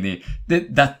 Scalvini.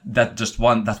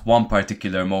 That one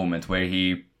particular moment where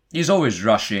he's always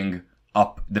rushing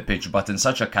up the pitch, but in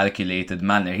such a calculated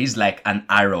manner. He's like an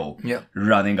arrow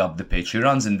running up the pitch. He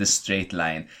runs in this straight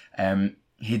line.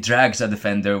 He drags a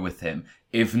defender with him.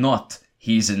 If not,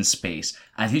 he's in space.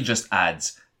 And he just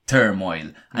adds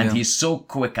turmoil. And he's so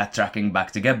quick at tracking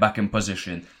back to get back in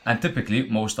position. And typically,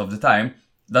 most of the time,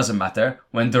 doesn't matter,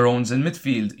 when Daron's in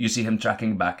midfield, you see him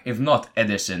tracking back. If not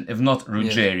Ederson, if not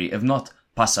Ruggeri, if not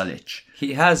Pasalic.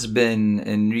 He has been,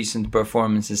 in recent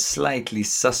performances, slightly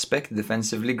suspect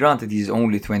defensively. Granted, he's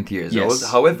only 20 years old.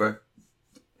 However,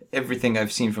 everything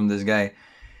I've seen from this guy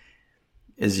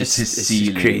is just his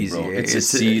ceiling, crazy. Bro. It's his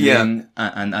ceiling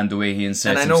and the way he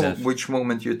inserts himself. And I know which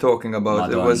moment you're talking about.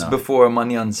 Madonna. It was before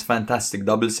Manyan's fantastic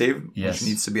double save, which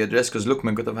needs to be addressed, because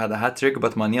Lookman could have had a hat-trick,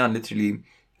 but Manyan literally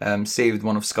saved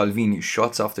one of Scalvini's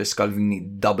shots after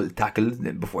Scalvini double tackled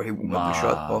before he got the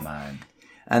shot off. Man.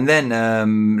 And then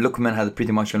Lookman had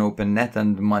pretty much an open net,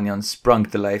 and Manyan sprung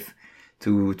to life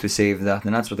to save that.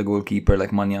 And that's what a goalkeeper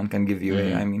like Manyan can give you.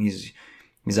 I mean, he's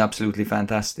absolutely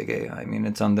fantastic. I mean,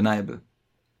 it's undeniable.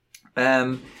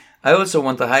 I also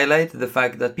want to highlight the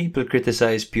fact that people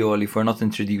criticize Pioli for not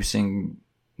introducing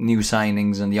new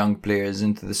signings and young players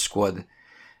into the squad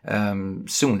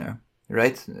sooner,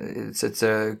 right? It's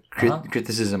a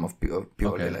criticism of Pioli.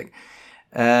 Okay.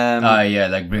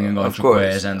 Like bringing on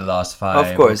Chukwueze and the last 5.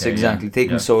 Of course, exactly.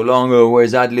 Taking so long. Oh,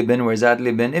 where's Adli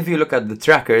been? If you look at the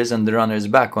trackers and the runners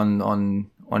back on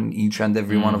each and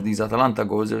every one of these Atalanta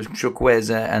goals,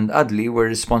 Chukwueze and Adli were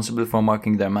responsible for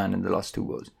marking their man in the last 2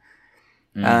 goals.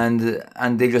 And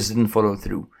they just didn't follow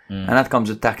through. And that comes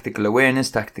with tactical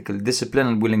awareness, tactical discipline,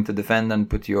 and willing to defend and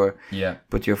put your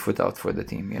foot out for the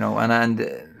team, you know. And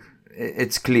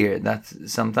it's clear that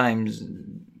sometimes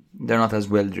they're not as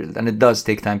well drilled, and it does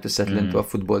take time to settle into a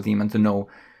football team and to know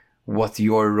what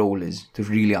your role is, to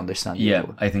really understand your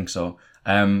role. I think so.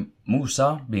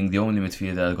 Musa being the only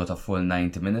midfielder that got a full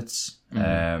 90 minutes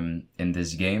in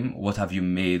this game. What have you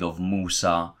made of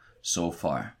Musa so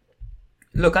far?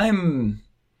 Look, I'm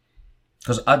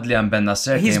Because Adli and Ben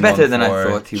Nasser He's came better on than I for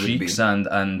thought he would be. Cheeks and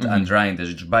Reinders,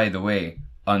 which, by the way,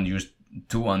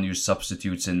 two unused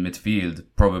substitutes in midfield,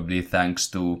 probably thanks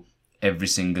to every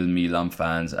single Milan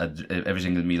fan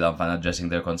addressing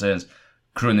their concerns.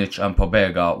 Krunic and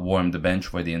Pobega warmed the bench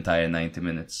for the entire 90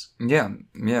 minutes. Yeah,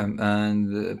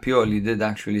 and Pioli did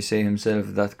actually say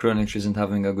himself that Krunic isn't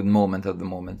having a good moment at the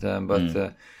moment, and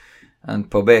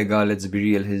Pobega, let's be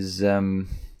real, he's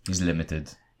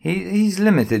limited. He's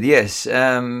limited, yes.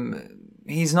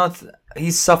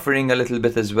 He's suffering a little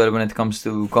bit as well when it comes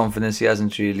to confidence. He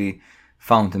hasn't really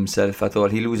found himself at all.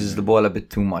 He loses the ball a bit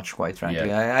too much, quite frankly.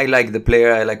 Yeah. I like the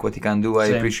player. I like what he can do. I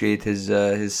Same. appreciate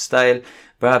his style.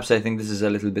 Perhaps I think this is a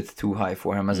little bit too high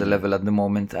for him as a level at the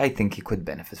moment. I think he could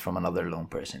benefit from another loan,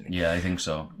 personally. Yeah, I think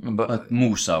so. But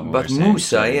Musa,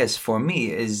 yes, for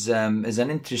me is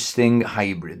an interesting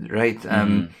hybrid, right?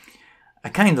 I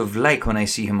kind of like when I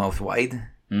see him out wide.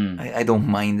 I don't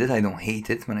mind it. I don't hate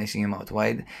it when I see him out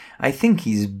wide. I think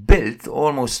he's built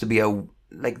almost to be a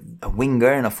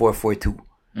winger in a 4-4-2.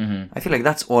 I feel like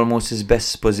that's almost his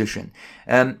best position.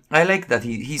 I like that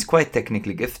he's quite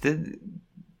technically gifted.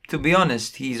 To be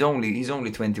honest, he's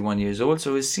only 21 years old,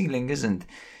 so his ceiling isn't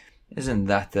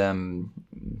that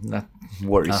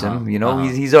worrisome.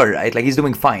 He's all right. Like, he's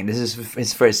doing fine. This is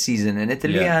his first season in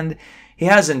Italy, and he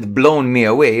hasn't blown me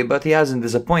away, but he hasn't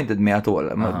disappointed me at all.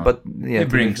 But yeah, he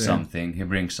brings something.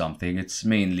 It's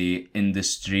mainly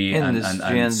industry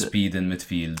and speed in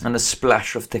midfield and a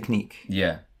splash of technique.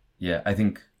 Yeah. I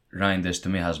think Reinders to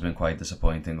me has been quite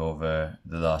disappointing over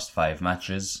the last 5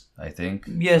 matches, I think.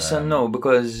 Yes and no,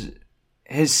 because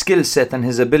his skill set and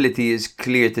his ability is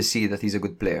clear to see that he's a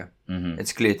good player.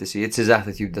 It's clear to see. It's his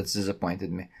attitude that's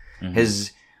disappointed me.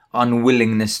 His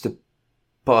unwillingness to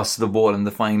pass the ball in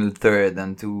the final third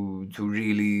and to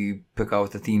really pick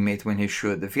out a teammate when he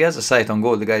should. If he has a sight on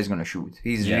goal, the guy's going to shoot.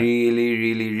 He's really,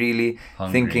 really, really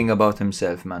hungry, thinking about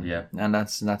himself, man. Yeah. And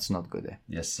that's not good.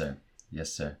 Yes, sir.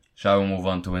 Shall we move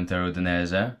on to Inter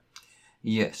Udinese?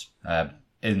 Yes.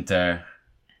 Inter,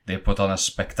 they put on a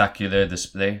spectacular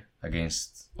display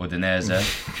against Udinese.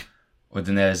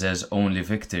 Udinese's only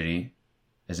victory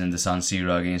is in the San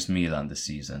Siro against Milan this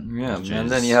season. Yeah, and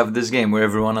then you have this game where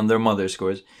everyone and their mother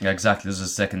scores. Exactly. This is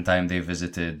the second time they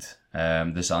visited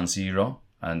the San Siro,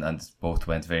 and both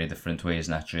went very different ways,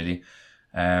 naturally.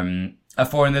 A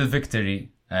 4-0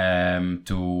 victory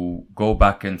to go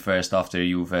back in first after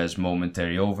Juve's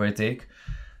momentary overtake.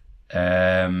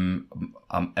 I'm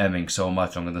emming so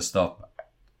much, I'm going to stop.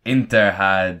 Inter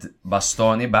had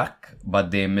Bastoni back,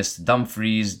 but they missed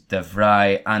Dumfries, De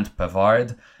Vrij and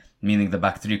Pavard, meaning the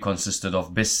back three consisted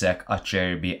of Bissek,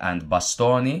 Acerbi and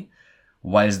Bastoni,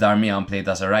 whilst Darmian played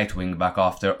as a right wing back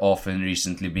after often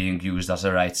recently being used as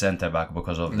a right centre back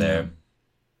because of their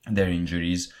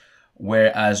injuries.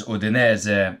 Whereas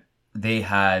Udinese,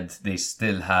 they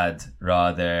still had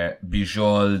rather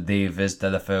Bijol, Davis,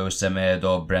 Delafeu,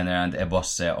 Semedo, Brenner and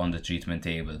Ebosse on the treatment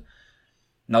table.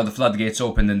 Now the floodgates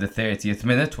opened in the 30th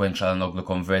minute when Çalhanoğlu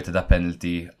converted a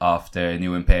penalty after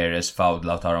Newman Perez fouled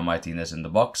Lautaro Martinez in the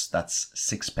box. That's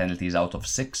 6 penalties out of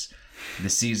 6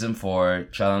 this season for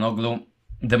Çalhanoğlu.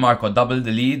 DeMarco doubled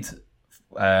the lead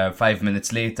 5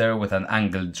 minutes later with an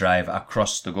angled drive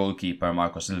across the goalkeeper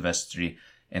Marco Silvestri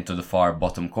into the far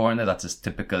bottom corner. That's his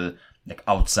typical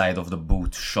outside of the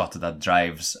boot shot that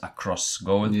drives across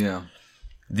goal. Yeah.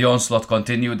 The onslaught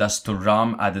continued as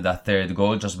Thuram added a third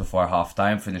goal just before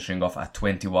half-time, finishing off a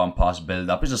 21-pass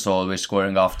build-up. He's just always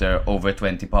scoring after over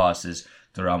 20 passes.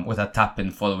 Thuram with a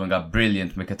tap-in following a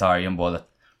brilliant Mkhitaryan ball that,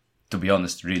 to be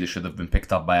honest, really should have been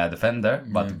picked up by a defender,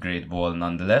 but great ball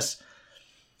nonetheless.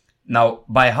 Now,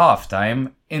 by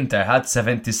half-time, Inter had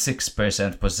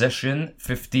 76% possession,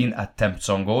 15 attempts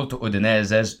on goal to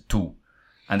Udinese's 2,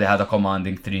 and they had a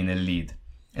commanding 3-0 lead.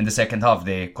 In the second half,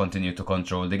 they continued to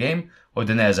control the game.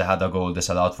 Udinese had a goal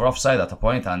disallowed for offside at a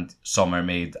point, and Sommer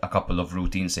made a couple of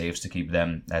routine saves to keep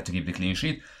the clean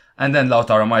sheet. And then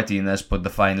Lautaro Martinez put the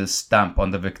final stamp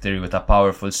on the victory with a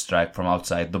powerful strike from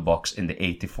outside the box in the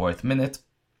 84th minute,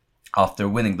 after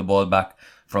winning the ball back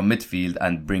from midfield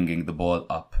and bringing the ball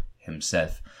up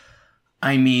himself.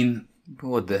 I mean,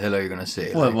 what the hell are you gonna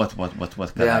say?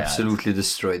 What They absolutely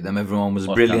destroyed them. Everyone was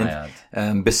brilliant.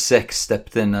 Bissek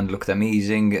stepped in and looked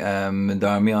amazing.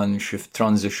 Darmian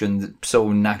transitioned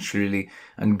so naturally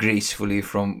and gracefully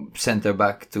from centre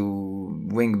back to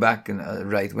wing back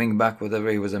and right wing back, whatever.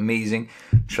 He was amazing.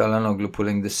 Çalhanoğlu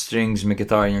pulling the strings.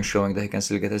 Mkhitaryan showing that he can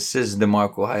still get assists.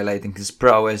 DeMarco highlighting his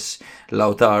prowess.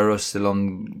 Lautaro still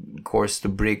on course to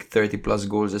break 30 plus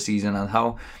goals a season, and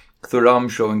how Thuram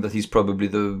showing that he's probably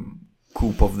the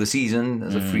coup of the season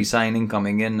as a free signing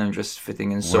coming in and just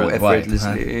fitting in so Worldwide,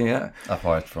 effortlessly. Yeah.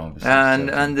 Apart from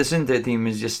And this Inter team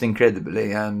is just incredible.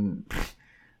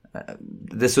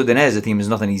 The Udinese team is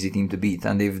not an easy team to beat,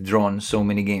 and they've drawn so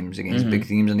many games against big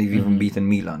teams, and they've even beaten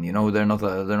Milan. You know, they're not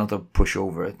a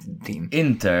pushover team.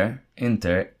 Inter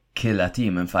kill a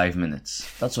team in 5 minutes.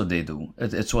 That's what they do.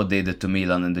 It's what they did to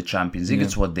Milan in the Champions League.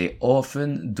 It's what they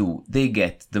often do. They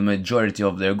get the majority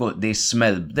of their goal. They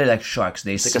smell. They're like sharks.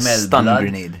 They smell like a stun blood.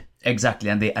 grenade. Exactly,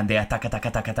 and they attack.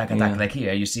 Like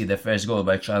here, you see the first goal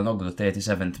by Çalhanoğlu,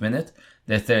 37th minute.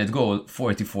 Their third goal,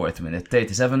 44th minute.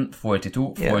 37,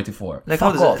 42, 44. Like,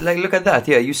 how does it, like, look at that.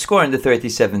 Yeah, you score in the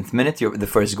 37th minute, the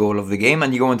first goal of the game,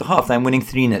 and you go into halftime winning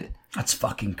 3-0. That's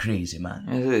fucking crazy, man.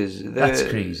 It is. That's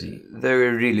crazy.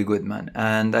 They're really good, man.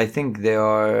 And I think they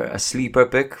are a sleeper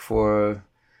pick for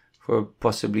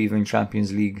possibly even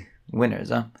Champions League winners,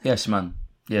 huh? Yes, man.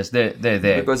 Yes, they're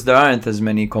there. Because there aren't as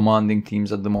many commanding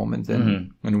teams at the moment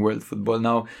in world football.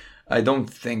 Now, I don't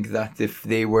think that if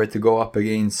they were to go up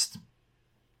against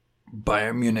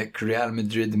Bayern Munich, Real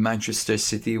Madrid, Manchester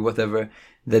City, whatever,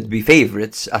 they'd be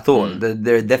favourites at all.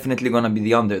 They're definitely going to be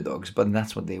the underdogs, but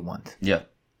that's what they want. Yeah.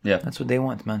 That's what they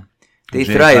want, man. They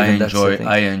thrive in that setting.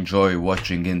 I enjoy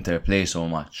watching Inter play so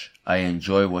much. I can't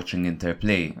say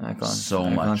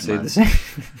the same.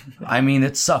 I mean,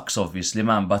 it sucks, obviously,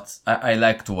 man, but I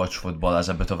like to watch football as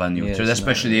a bit of a neutral,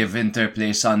 especially if Inter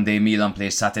plays Sunday, Milan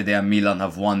plays Saturday, and Milan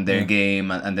have won their game,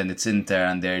 and then it's Inter,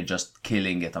 and they're just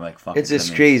killing it. I'm like, fuck. It's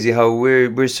just crazy how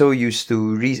we're so used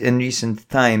to, in recent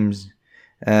times,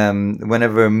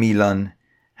 whenever Milan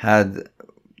had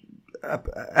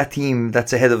a team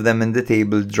that's ahead of them in the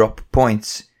table drop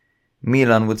points,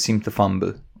 Milan would seem to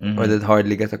fumble or they'd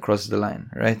hardly get across the line,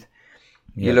 right?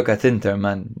 You look at Inter,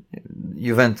 man.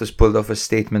 Juventus pulled off a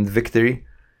statement victory.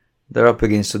 They're up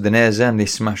against Udinese and they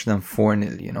smashed them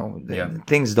 4-0, you know.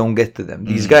 Things don't get to them.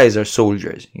 These guys are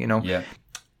soldiers, you know. Yeah.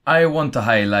 I want to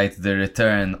highlight the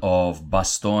return of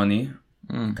Bastoni.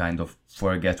 Kind of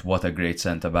forget what a great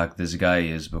centre-back this guy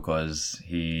is, because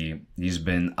he's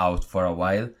been out for a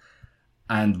while.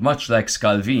 And much like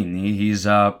Scalvini, he's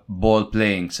a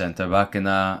ball-playing centre-back in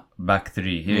a back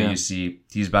three. Here you see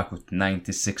he's back with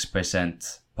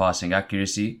 96% passing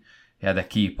accuracy. He had a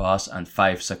key pass and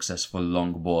 5 successful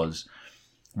long balls.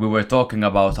 We were talking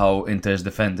about how Inter's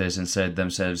defenders insert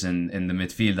themselves in the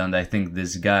midfield, and I think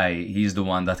this guy, he's the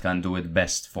one that can do it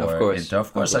best for Inter.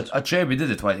 Of course. Acerbi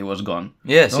did it while he was gone.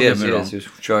 Yes. He was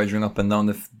charging up and down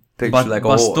the pitch like a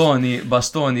horse.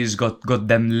 Bastoni's got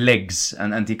them legs,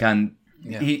 and he can...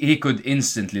 He could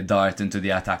instantly dart into the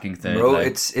attacking third. Bro,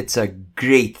 it's a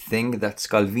great thing that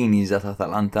Scalvini's at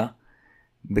Atalanta,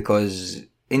 because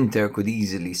Inter could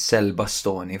easily sell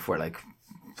Bastoni for like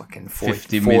fucking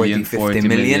 50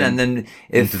 million, and then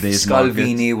if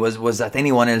Scalvini was at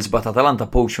anyone else but Atalanta,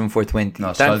 poach him for 20. No,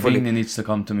 Scalvini needs to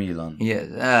come to Milan.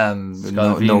 Yeah,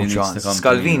 no chance.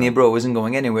 Scalvini, bro, isn't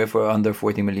going anywhere for under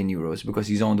 40 million euros because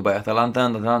he's owned by Atalanta,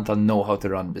 and Atalanta know how to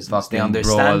run business. They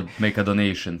understand. Bro, I'll make a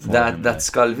donation for him. That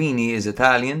Scalvini is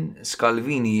Italian,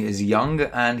 Scalvini is young,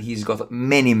 and he's got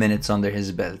many minutes under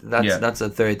his belt. That's a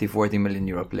 30-40 million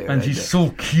euro player. And he's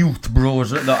so cute, bro.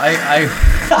 No,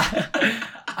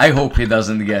 I hope he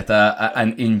doesn't get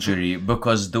an injury,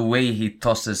 because the way he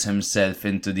tosses himself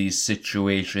into these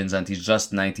situations, and he's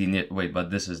just 19 years... Wait, but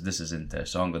this is Inter,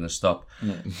 so I'm going to stop.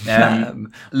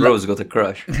 Bro's got a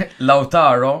crush.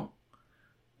 Lautaro,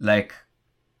 like,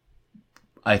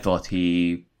 I thought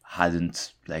he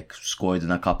hadn't, like, scored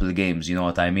in a couple of games, you know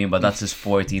what I mean? But that's his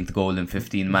 14th goal in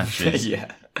 15 matches.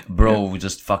 Bro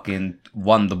just fucking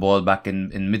won the ball back in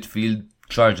midfield,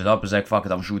 charged it up, he's like, fuck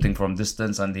it, I'm shooting from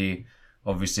distance, and he...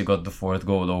 obviously got the 4th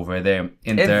goal over there.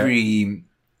 Every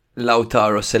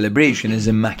Lautaro celebration is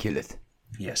immaculate.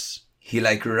 Yes. He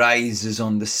like rises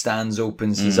on the stands,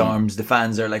 opens his arms. The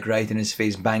fans are like right in his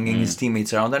face, banging his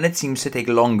teammates around. And it seems to take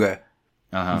longer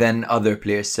than other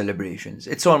players' celebrations.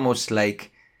 It's almost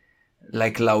like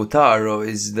Lautaro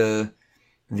is the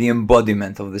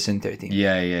embodiment of this Inter team.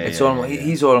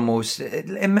 He's almost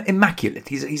immaculate.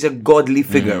 He's a godly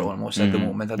figure almost at the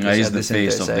moment. He's the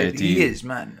face of their team. He is,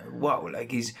 man. Wow,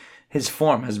 like his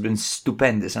form has been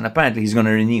stupendous, and apparently he's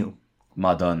gonna renew.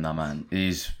 Madonna, man.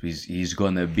 He's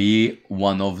gonna be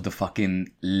one of the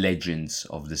fucking legends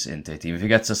of this Inter team. If he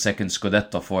gets a second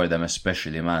Scudetto for them,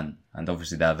 especially, man. And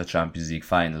obviously they have the Champions League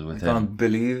final with him. I can't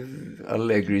believe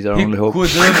Allegri's our only hope.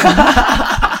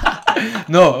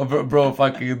 No, bro,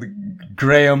 fucking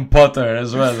Graham Potter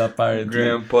as well, apparently.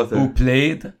 Graham Potter. Who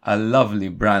played a lovely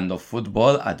brand of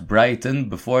football at Brighton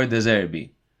before De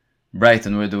Zerbi.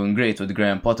 Brighton were doing great with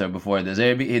Graham Potter before De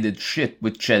Zerbi. He did shit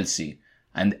with Chelsea.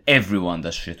 And everyone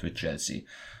does shit with Chelsea.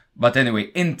 But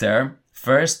anyway, Inter,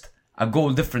 first, a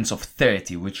goal difference of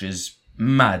 30, which is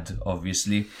mad,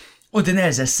 obviously.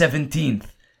 Udinese 17th,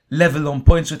 level on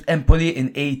points with Empoli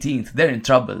in 18th. They're in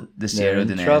trouble this year,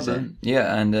 Udinese.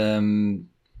 Yeah, and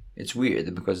it's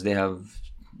weird because they have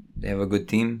a good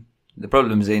team. The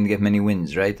problem is they didn't get many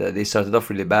wins, right? They started off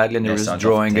really badly and they were just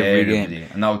drawing every game.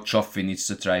 And now Cioffi needs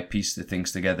to try piece the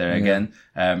things together again.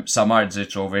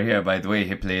 Samardzic over here, by the way,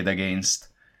 he played against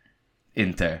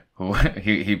Inter, who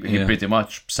he pretty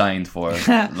much signed for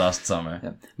last summer.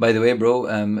 Yeah. By the way, bro,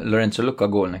 Lorenzo Lucca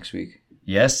goal next week.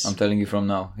 Yes. I'm telling you from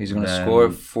now. He's going to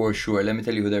score for sure. Let me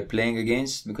tell you who they're playing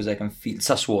against because I can feel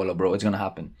Sassuolo, bro. It's going to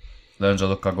happen. Lorenzo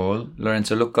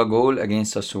Lucca goal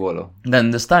against Sassuolo. Then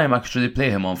this time actually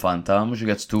play him on Fanta. Mush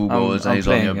gets 2 goals and he's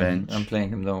on your bench. I'm playing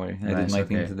him, don't worry. I did my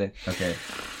thing today. Okay.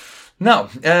 Now,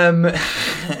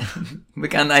 we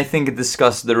can, I think,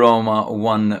 discuss the Roma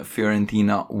 1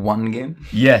 Fiorentina 1 game.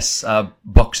 Yes, a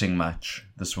boxing match.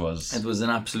 This was. It was an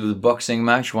absolute boxing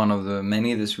match, one of the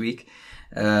many this week.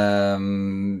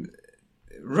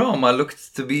 Roma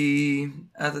looked to be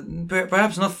at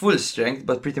perhaps not full strength,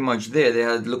 but pretty much there. They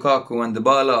had Lukaku and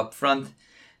Dybala up front.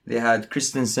 They had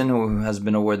Christensen, who has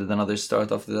been awarded another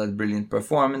start after that brilliant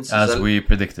performance. As we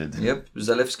predicted. Yep.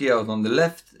 Zalewski out on the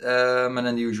left, and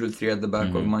then the usual 3 at the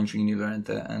back of Mancini,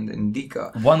 Llorente, and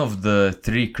Indica. One of the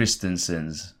 3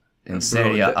 Christensens in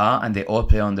Serie A, and they all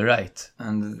play on the right.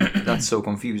 And that's so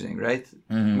confusing, right?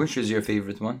 Which is your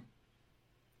favorite one?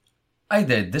 I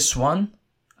did this one.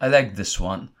 I like this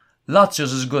one.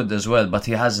 Lazio's is good as well, but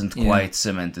he hasn't quite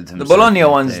cemented himself. The Bologna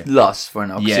one's lost for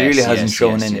now because he really hasn't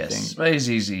shown anything. Yes. But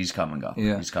he's coming up.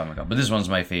 Yeah. He's coming up. But this one's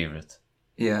my favorite.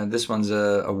 Yeah, this one's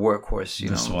a workhorse.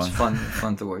 It's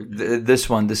fun to work.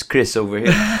 This Chris over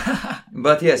here.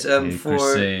 But yes, for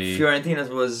Fiorentina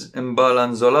it was Mbala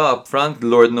and Zola up front.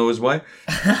 Lord knows why.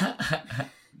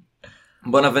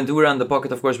 Bonaventura in the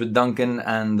pocket, of course, with Duncan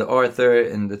and Arthur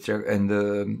in the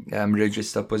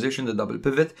regista position, the double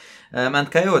pivot.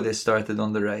 And Coyote started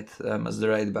on the right as the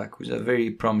right back, who's a very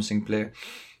promising player.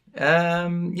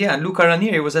 Luca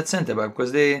Ranieri was at centre back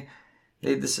because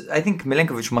I think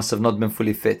Milenkovic must have not been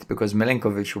fully fit because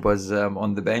Milenkovic was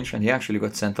on the bench and he actually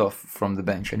got sent off from the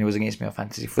bench and he was against me on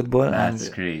fantasy football. That's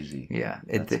crazy. Yeah,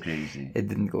 crazy. It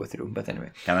didn't go through, but anyway.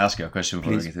 Can I ask you a question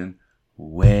before we get in?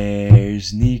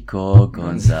 Where's Nico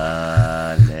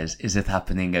Gonzalez? Is it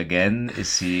happening again?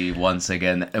 Is he once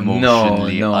again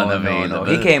emotionally unavailable?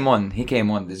 No. He came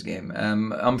on this game.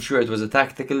 I'm sure it was a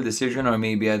tactical decision, or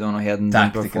maybe I don't know. He hadn't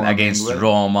been performing against well.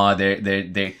 Roma.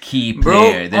 Their key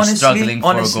player. They're struggling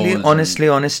for goals.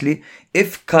 Honestly,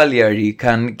 if Cagliari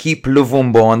can keep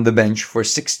Luvumbo on the bench for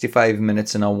 65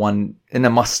 minutes in a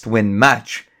must-win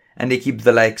match, and they keep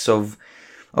the likes of.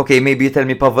 Okay, maybe you tell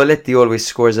me Pavoletti always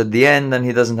scores at the end and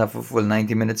he doesn't have a full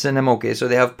 90 minutes in him. Okay, so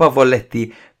they have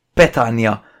Pavoletti,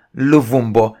 Petagna,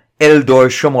 Luvumbo, Eldor,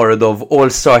 Shomorodov all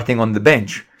starting on the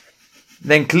bench.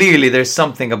 Then clearly there's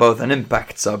something about an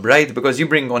impact sub, right? Because you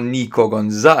bring on Nico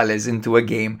Gonzalez into a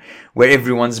game where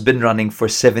everyone's been running for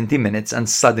 70 minutes and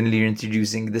suddenly you're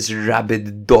introducing this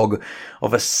rabid dog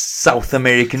of a South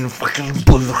American fucking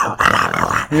bull.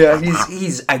 Yeah,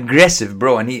 he's aggressive,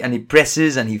 bro, and he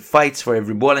presses and he fights for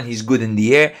every ball and he's good in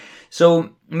the air.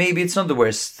 So maybe it's not the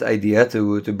worst idea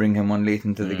to bring him on late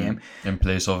into the game. In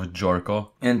place of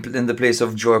Djorko. In the place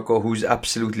of Djorko, who's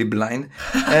absolutely blind.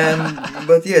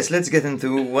 But yes, let's get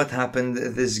into what happened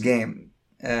this game.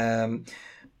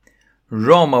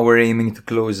 Roma were aiming to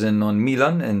close in on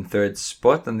Milan in 3rd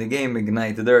spot, and the game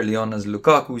ignited early on as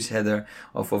Lukaku's header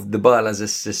off of Dybala's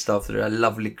assist after a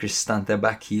lovely Cristante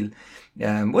back heel.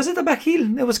 Was it a back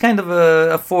heel? It was kind of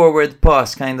a forward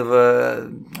pass, I'm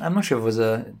not sure if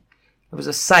it was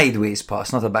a sideways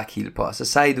pass, not a back heel pass. A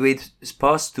sideways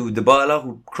pass to Dybala,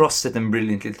 who crossed it in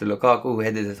brilliantly to Lukaku, who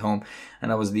headed it home.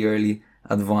 And that was the early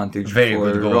advantage Very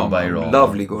for good goal Roma. by Roma.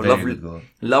 Lovely goal.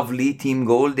 Lovely team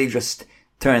goal. They just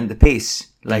turn the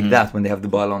pace like that when they have the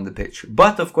ball on the pitch.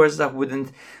 But, of course, that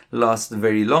wouldn't last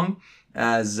very long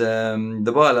as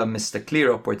Dybala missed a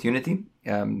clear opportunity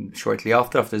shortly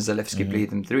after Zalewski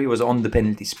played him through. He was on the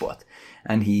penalty spot.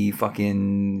 And he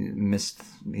fucking missed.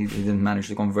 He didn't manage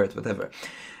to convert, whatever.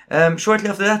 Shortly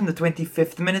after that, in the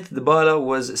 25th minute, Dybala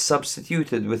was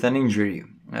substituted with an injury.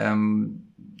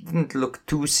 Didn't look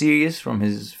too serious from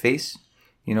his face,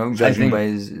 judging by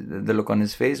the look on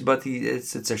his face. But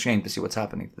it's a shame to see what's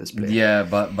happening to this player. Yeah,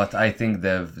 but I think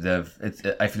I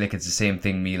feel like it's the same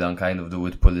thing Milan kind of do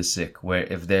with Pulisic, where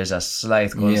if there's a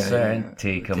slight concern,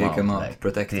 take him out.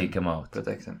 Protect him. Take him out.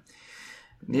 Protect him.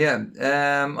 Yeah.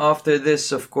 After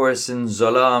this, of course,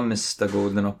 Zola missed a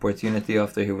golden opportunity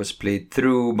after he was played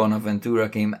through. Bonaventura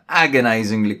came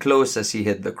agonizingly close as he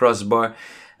hit the crossbar.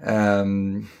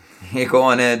 He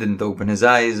didn't open his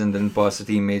eyes and didn't pass to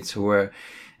teammates who were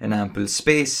in ample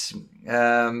space.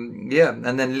 And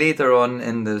then later on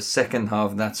in the second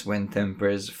half, that's when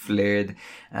tempers flared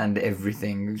and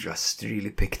everything just really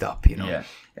picked up, Yeah.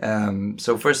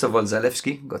 So first of all,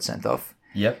 Zalewski got sent off.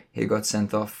 Yep. He got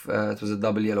sent off. It was a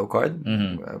double yellow card.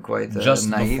 Quite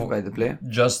naive by the player.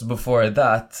 Just before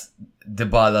that,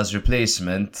 Dybala's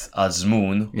replacement,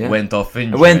 Azmoun, went off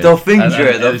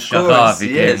injured. Of course,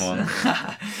 yes. Came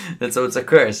on. So it's a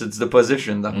curse. It's the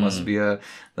position that must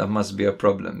be a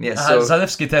problem. Yes. So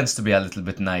Zalewski tends to be a little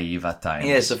bit naive at times.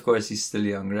 Yes, of course, he's still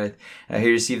young, right? He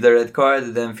received a red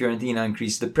card. Then Fiorentina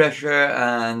increased the pressure,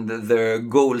 and their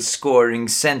goal-scoring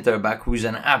centre back, who's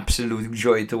an absolute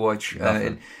joy to watch.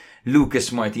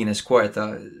 Lucas Martinez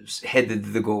Quarta headed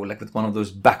the goal like with one of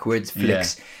those backwards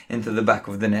flicks into the back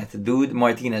of the net. Dude,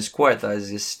 Martinez Quarta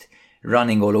is just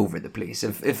running all over the place.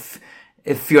 If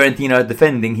Fiorentina are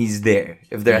defending, he's there.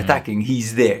 If they're attacking,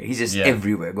 he's there. He's just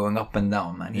everywhere, going up and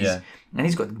down, man. And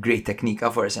he's got great technique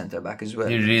for a centre back as well.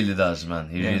 He really does, man.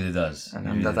 He really does.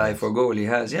 And that eye for goal he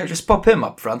has. Yeah, just pop him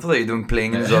up front. What are you doing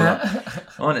playing in Zola?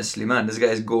 Honestly, man, this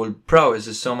guy's goal prowess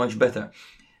is so much better.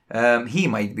 He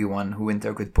might be one who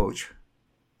Inter could poach.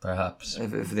 Perhaps.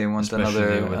 If they want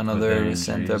another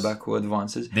centre back who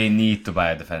advances. They need to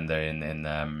buy a defender in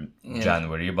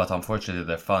January, but unfortunately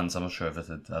their funds, I'm not sure if it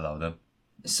would allow them.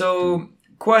 So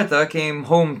Quarta came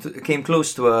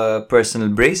close to a personal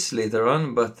brace later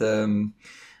on, but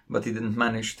he didn't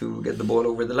manage to get the ball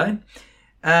over the line.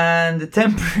 And the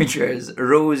temperatures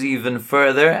rose even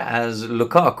further as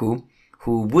Lukaku,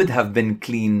 who would have been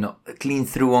clean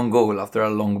through on goal after a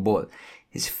long ball,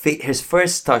 his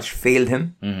first touch failed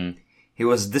him. Mm-hmm. He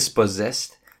was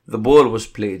dispossessed. The ball was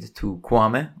played to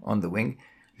Kwame on the wing.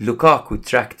 Lukaku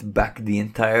tracked back the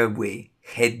entire way,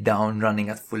 head down, running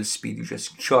at full speed,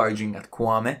 just charging at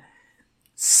Kwame.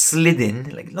 Slid in,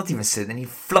 not even slid in, he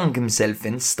flung himself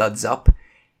in, studs up,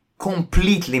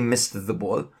 completely missed the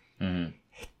ball,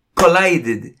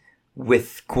 collided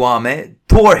with Kwame,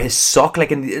 tore his sock,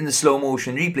 in the slow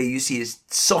motion replay, you see his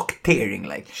sock tearing,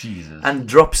 Jesus. And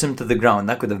drops him to the ground.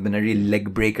 That could have been a real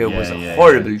leg breaker. It was a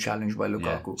horrible challenge by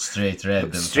Lukaku. Straight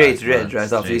red. Straight red,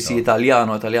 right after you see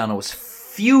Italiano was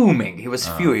fuming. He was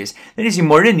furious. Then you see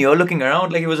Mourinho looking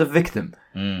around like he was a victim.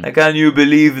 Can you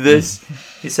believe this?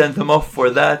 He sent him off for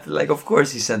that. Of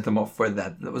course he sent him off for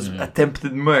that. That was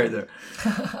attempted murder.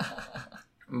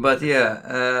 But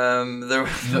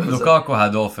Lukaku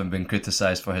had often been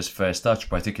criticised for his first touch,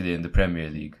 particularly in the Premier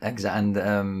League. Exactly,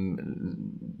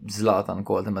 and Zlatan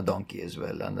called him a donkey as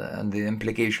well. And the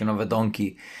implication of a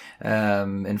donkey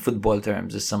in football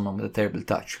terms is someone with a terrible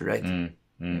touch, right?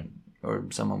 Or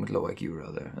someone with low IQ,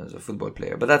 rather, as a football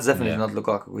player. But that's definitely not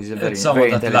Lukaku. He's a very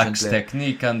intelligent that lacks player.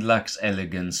 Technique and lacks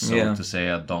elegance, so to say,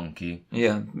 a donkey.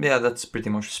 Yeah, that's pretty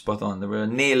much spot on. There were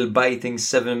nail-biting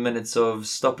 7 minutes of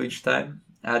stoppage time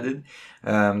added.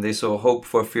 They saw hope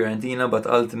for Fiorentina, but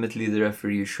ultimately the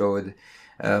referee showed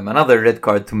another red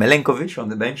card to Milenkovic on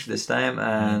the bench this time,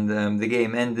 and the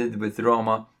game ended with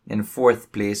Roma in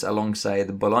 4th place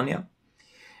alongside Bologna.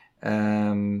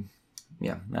 And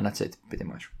that's it, pretty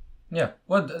much. Yeah,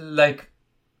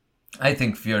 I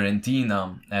think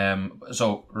Fiorentina,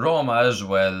 so Roma as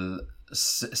well,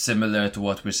 similar to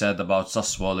what we said about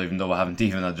Sassuolo, even though I haven't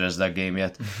even addressed that game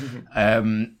yet.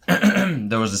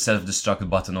 There was a self-destruct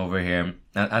button over here,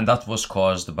 and that was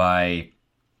caused by,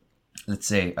 let's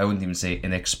say, I wouldn't even say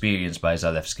inexperience by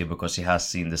Zalewski, because he has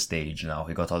seen the stage now.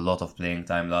 He got a lot of playing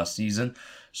time last season,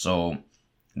 so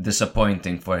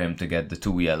disappointing for him to get the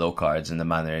 2 yellow cards in the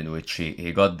manner in which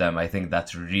he got them. I think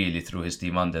that really threw his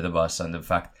team under the bus, and in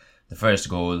fact, the first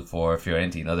goal for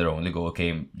Fiorentina, their only goal,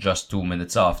 came just 2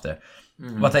 minutes after.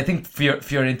 But I think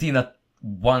Fiorentina,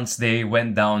 once they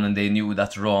went down and they knew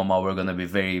that Roma were going to be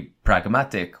very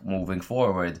pragmatic moving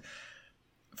forward,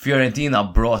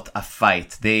 Fiorentina brought a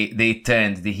fight. They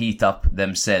turned the heat up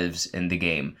themselves in the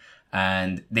game,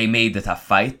 and they made it a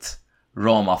fight.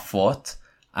 Roma fought,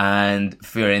 and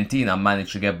Fiorentina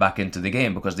managed to get back into the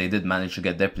game because they did manage to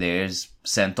get their players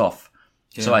sent off.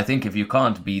 Yeah. So I think if you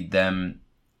can't beat them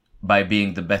by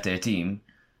being the better team,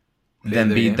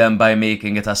 then beat them by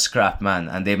making it a scrap, man.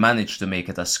 And they managed to make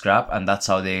it a scrap, and that's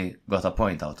how they got a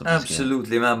point out of this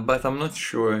Absolutely, game. Man. But I'm not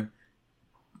sure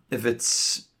if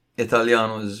it's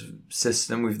Italiano's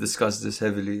system. We've discussed this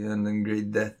heavily and in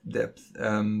great depth.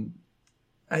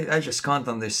 I just can't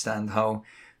understand how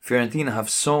Fiorentina have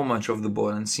so much of the ball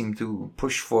and seem to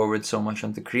push forward so much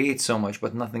and to create so much,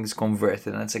 but nothing's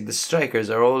converted. And it's like the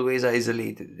strikers are always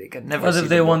isolated. They can never. But see if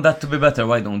they the want ball. that to be better,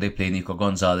 why don't they play Nico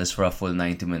Gonzalez for a full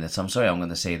 90 minutes? I'm sorry I'm going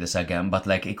to say this again, but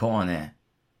like Icone,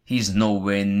 he's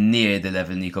nowhere near the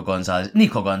level Nico Gonzalez.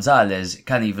 Nico Gonzalez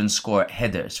can even score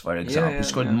headers, for example. He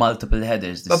scored multiple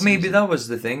headers this maybe season. that was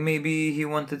the thing. Maybe he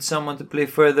wanted someone to play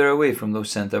further away from those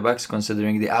centre-backs,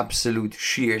 considering the absolute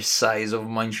sheer size of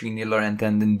Mancini, Llorente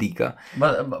and Ndika.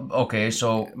 But okay,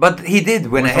 so... But he did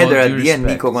win a With header all at due the end,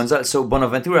 respect. Nico Gonzalez. So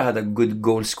Bonaventura had a good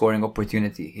goal-scoring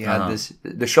opportunity. He had this...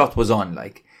 The shot was on,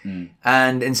 like...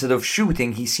 And instead of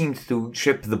shooting, he seemed to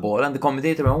chip the ball. And the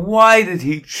commentator went, why did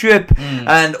he chip?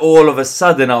 And all of a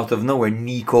sudden, out of nowhere,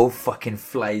 Nico fucking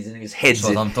flies and his heads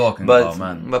That's what I'm talking about,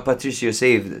 man. But Patricio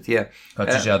saved it, yeah.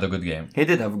 Patricio had a good game. He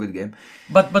did have a good game.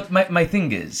 But my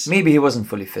thing is... Maybe he wasn't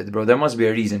fully fit, bro. There must be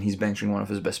a reason he's benching one of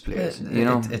his best players. You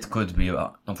know? It could be.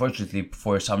 Unfortunately,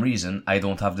 for some reason, I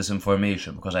don't have this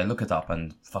information because I look it up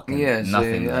and fucking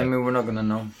nothing. I mean, we're not going to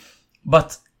know.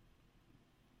 But...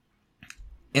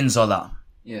 Inzola.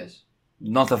 Yes.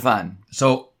 Not a fan.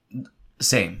 So,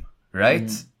 same,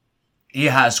 right? He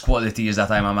has qualities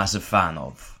that I'm a massive fan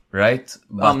of, right?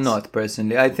 But I'm not,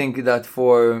 personally. I think that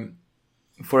for a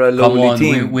come lowly on,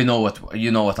 team... we know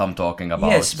what I'm talking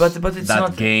about. Yes, but it's that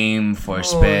not... game for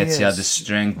Spezia, yes. the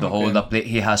strength, the hold up play.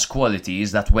 He has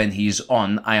qualities that when he's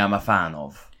on, I am a fan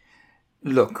of.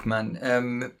 Look,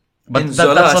 man... But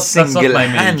Inzola that's not my major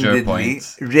single-handedly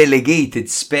point. relegated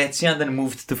Spezia and then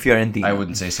moved to Fiorentina. I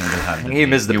wouldn't say single-handedly. He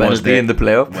missed the was penalty in the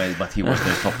playoff. Well, but he was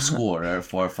their top scorer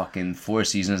for fucking 4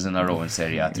 seasons in a row in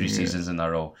Serie A, 3 seasons in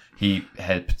a row. He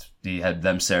helped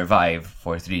them survive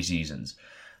for 3 seasons.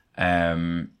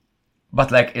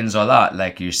 But like Inzola,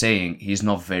 like you're saying, he's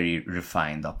not very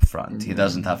refined up front. He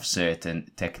doesn't have certain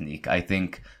technique. I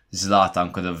think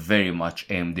Zlatan could have very much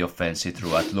aimed the offense he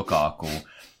threw at Lukaku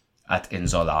at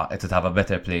Inzola. It would have a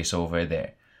better place over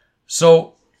there.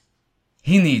 So,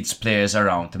 he needs players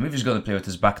around him. If he's going to play with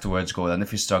his back towards goal and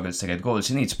if he struggles to get goals,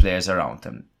 he needs players around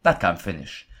him that can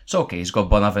finish. So, okay, he's got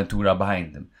Bonaventura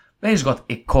behind him. Then he's got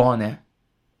Icone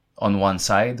on one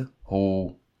side,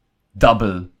 who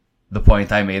double the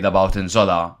point I made about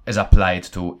Inzola is applied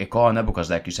to Icone because,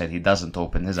 like you said, he doesn't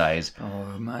open his eyes.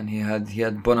 Oh man, he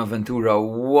had Bonaventura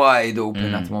wide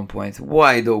open at one point,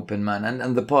 wide open, man,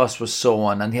 and the pass was so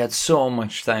on, and he had so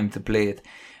much time to play it,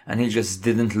 and he just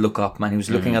didn't look up, man. He was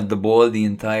looking at the ball the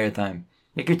entire time.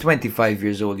 Like, you're 25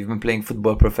 years old, you've been playing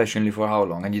football professionally for how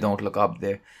long, and you don't look up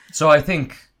there? So I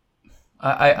think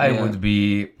I would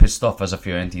be pissed off as a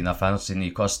Fiorentina fan to see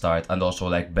Nico start, and also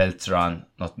like Beltran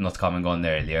not coming on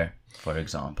earlier, for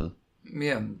example.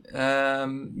 Yeah.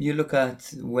 You look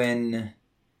at when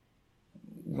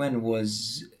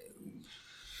was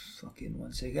fucking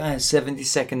 1 second.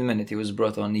 72nd minute he was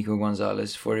brought on, Nico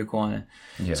Gonzalez for Icone.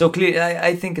 Yeah. So clearly,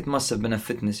 I think it must have been a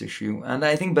fitness issue, and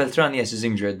I think Beltran, yes, is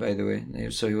injured, by the way,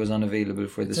 so he was unavailable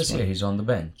for this one. Yeah, he's on the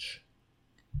bench.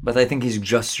 But I think he's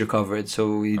just recovered,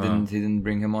 so he didn't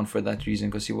bring him on for that reason,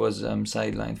 because he was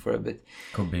sidelined for a bit.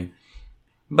 Could be.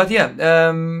 But yeah,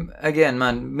 again,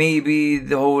 man, maybe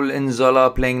the whole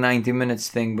Inzola playing 90 minutes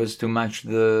thing was to match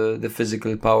the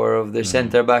physical power of their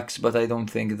centre-backs, but I don't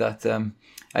think that...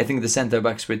 I think the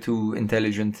centre-backs were too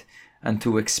intelligent and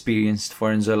too experienced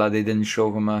for Inzola. They didn't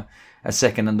show him a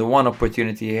second, and the one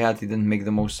opportunity he had, he didn't make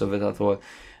the most of it at all.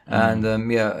 And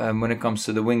when it comes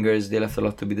to the wingers, they left a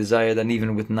lot to be desired, and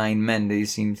even with 9 men, they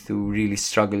seemed to really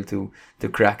struggle to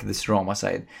crack this Roma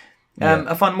side.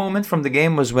 A fun moment from the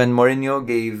game was when Mourinho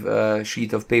gave a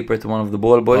sheet of paper to one of the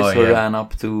ball boys who ran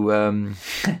up to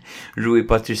Rui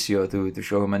Patricio to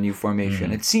show him a new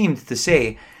formation. It seemed to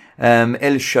say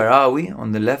El Shaarawy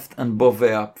on the left and Bove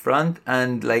up front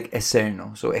and like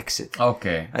Eserno, so exit.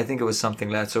 Okay. I think it was something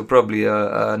like that. So probably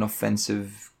an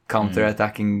offensive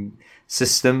counter-attacking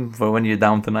system for when you're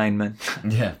down to 9 men.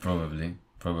 Yeah, probably.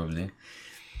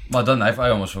 Well done. I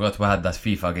almost forgot we had that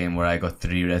FIFA game where I got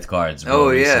 3 red cards. Bro,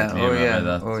 recently.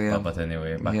 Remember that? But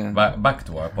anyway, back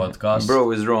to our podcast.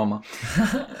 Bro is Roma.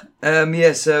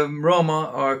 Yes, Roma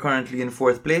are currently in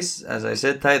 4th place, as I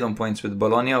said, tied on points with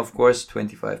Bologna, of course,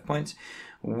 25 points,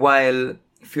 while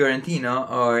Fiorentina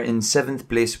are in 7th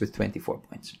place with 24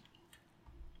 points.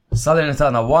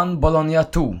 Salernitana 1, Bologna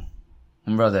 2.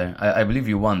 Brother, I believe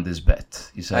you won this bet.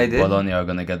 You said Bologna are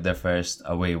going to get their first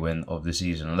away win of the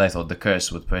season. And I thought the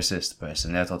curse would persist,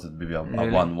 personally. I thought it would be a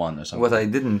 1-1 or something. What I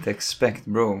didn't expect,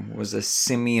 bro, was a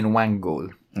Simeon Wank goal.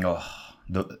 Oh,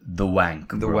 the wank,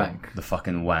 bro. The wank. The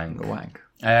fucking wank. The wank.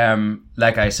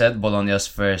 Like I said, Bologna's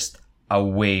first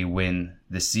away win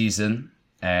this season.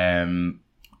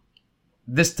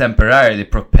 this temporarily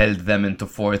propelled them into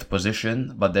 4th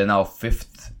position, but they're now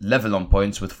 5th, level on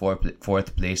points with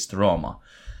 4th placed Roma.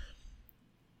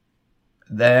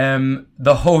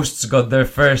 The hosts got their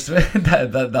first.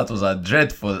 that was a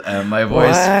dreadful. My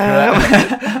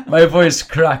voice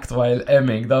cracked while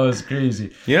emming. That was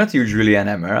crazy. You're not usually an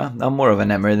emmer. Huh? I'm more of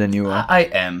an emmer than you are. I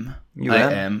am. I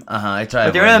am. I try.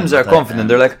 But your M's are confident.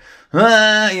 They're like,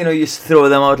 you just throw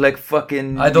them out like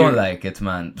fucking. I don't like it,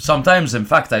 man. Sometimes, in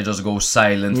fact, I just go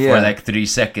silent for like 3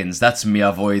 seconds. That's me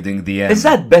avoiding the M. Is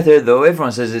that better though?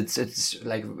 Everyone says it's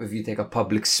like if you take a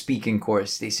public speaking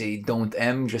course, they say don't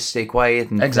M, just stay quiet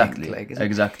and exactly, think,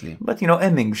 exactly. But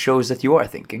Emming shows that you are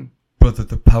thinking. But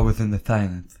the power in the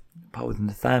silence. Power in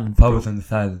the silence. Power in the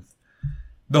silence.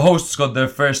 The hosts got their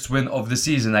first win of the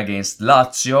season against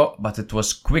Lazio, but it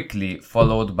was quickly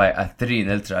followed by a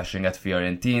 3-0 thrashing at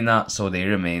Fiorentina, so they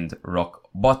remained rock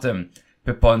bottom.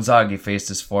 Pippo Inzaghi faced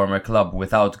his former club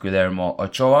without Guillermo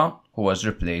Ochoa, who was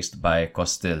replaced by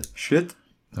Costil. Shit.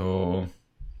 Oh,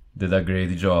 did a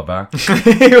great job, huh?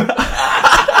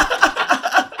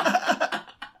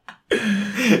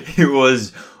 He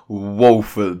was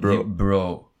woeful, bro.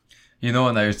 Bro. You know,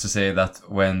 when I used to say that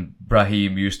when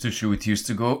Brahim used to shoot, he used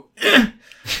to go...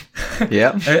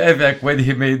 Yeah. And like when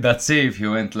he made that save, he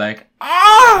went like...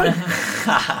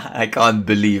 Ah! I can't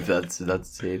believe that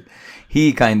save.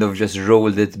 He kind of just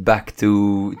rolled it back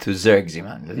to Zirkzee,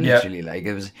 man. Literally, like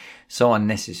it was so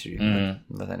unnecessary.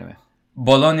 But anyway.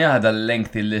 Bologna had a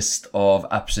lengthy list of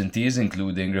absentees,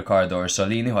 including Riccardo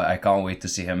Orsolini, who I can't wait to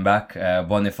see him back,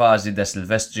 Bonifazi, De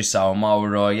Silvestri, Sao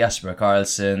Mauro, Jasper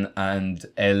Carlsen, and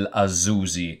El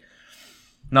Azzuzzi.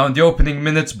 Now, in the opening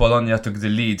minutes, Bologna took the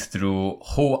lead through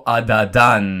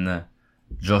Adadan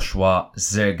Joshua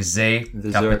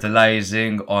Zirkzee,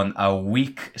 capitalizing on a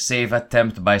weak save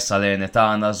attempt by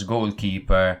Salernitana's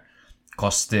goalkeeper,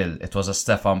 Costil. It was a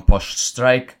Stefan Posch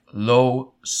strike,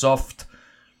 low, soft.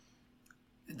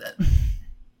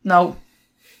 Now,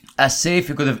 a save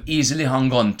he could have easily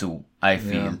hung on to, I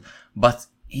feel. But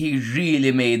he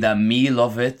really made a meal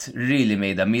of it.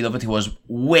 He was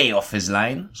way off his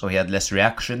line, so he had less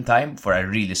reaction time for a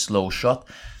really slow shot.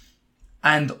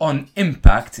 And on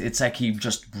impact, it's like he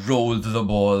just rolled the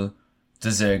ball to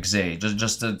Zirkzee.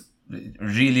 Just a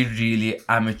really, really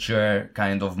amateur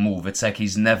kind of move. It's like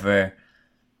he's never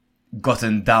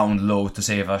gotten down low to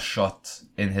save a shot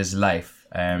in his life.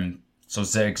 So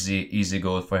Zirkzee, easy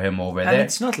goal for him over there. And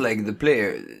it's not like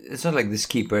this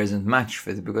keeper isn't match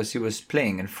fit, because he was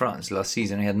playing in France last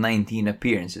season. He had 19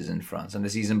 appearances in France. And the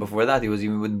season before that, he was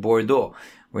even with Bordeaux,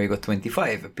 where he got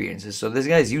 25 appearances. So this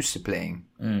guy's used to playing.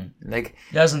 Like,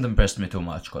 he hasn't impressed me too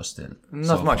much, Costil.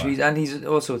 Not so much. He's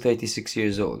also 36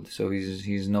 years old, so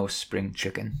he's no spring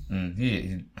chicken.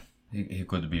 He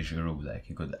could be Giroud, like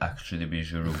he could actually be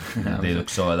Giroud. They look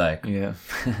so alike. Yeah.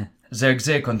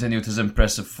 Zirkzee continued his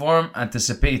impressive form,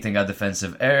 anticipating a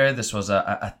defensive error. This was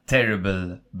a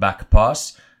terrible back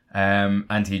pass,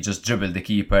 and he just dribbled the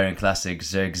keeper in classic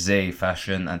Zirkzee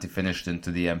fashion, and he finished into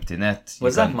the empty net.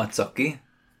 Was that Mazzocchi?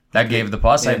 That gave the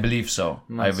pass? Yeah. I believe so.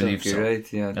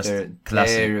 Right? Yeah, classic.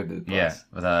 Terrible pass. Yeah,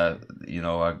 but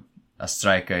a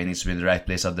striker, he needs to be in the right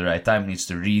place at the right time. He needs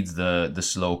to read the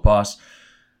slow pass.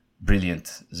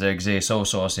 Brilliant. Zirkzee, so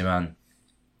saucy, man.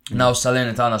 Now,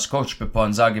 Salernitana's coach Pippo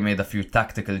Inzaghi made a few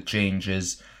tactical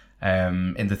changes.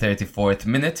 In the 34th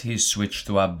minute, he switched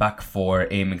to a back four,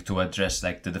 aiming to address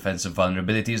like the defensive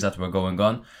vulnerabilities that were going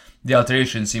on. The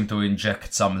alterations seemed to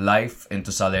inject some life into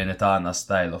Salernitana's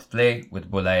style of play, with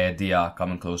Boulaye Dia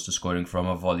coming close to scoring from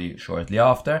a volley shortly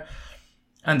after.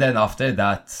 And then after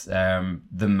that,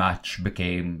 the match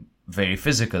became very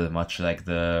physical, much like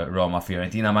the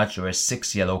Roma-Fiorentina match. There were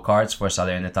 6 yellow cards for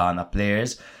Salernitana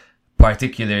players,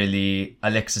 particularly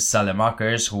Alexis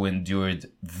Salemakers, who endured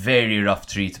very rough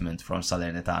treatment from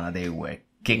Salernitana. They were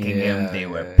kicking him, they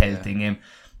were pelting him,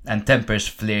 and tempers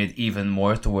flared even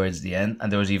more towards the end, and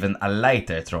there was even a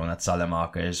lighter thrown at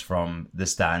Salemakers from the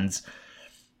stands.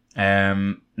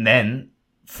 Then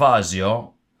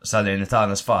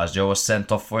Salernitana's Fazio was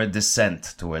sent off for a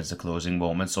dissent towards the closing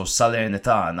moment. So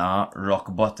Salernitana,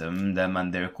 rock bottom, them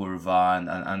and their curva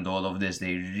and all of this,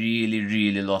 they really,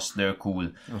 really lost their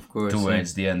cool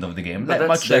towards the end of the game.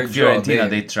 Much like Fiorentina,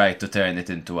 they tried to turn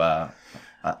it into a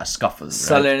scuffle.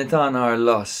 Salernitana are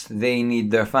lost. They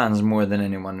need their fans more than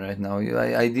anyone right now.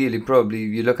 Ideally, probably,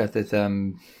 you look at it,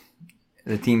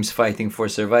 the teams fighting for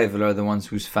survival are the ones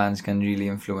whose fans can really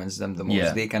influence them the most.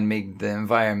 Yeah. They can make the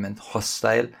environment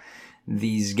hostile.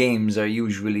 These games are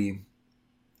usually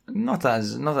not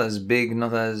as big,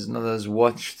 not as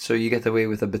watched, so you get away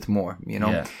with a bit more, you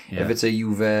know. If it's a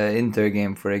Juve Inter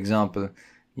game, for example,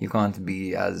 You can't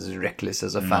be as reckless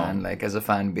as a fan, like as a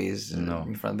fan base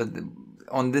in front. But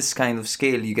on this kind of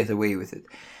scale, you get away with it.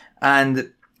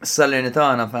 And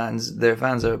Salernitana fans, their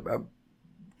fans are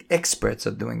experts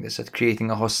at doing this, at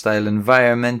creating a hostile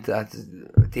environment, at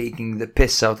taking the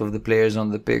piss out of the players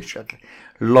on the pitch, at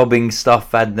lobbing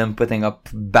stuff at them, putting up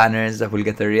banners that will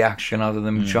get a reaction out of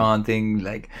them, chanting,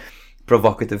 like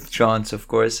provocative chants, of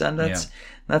course. And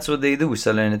that's what they do,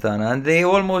 Salernitana. And they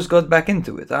almost got back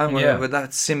into it with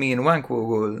that Simi and Wankwo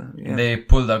goal. Yeah. They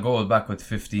pulled a goal back with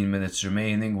 15 minutes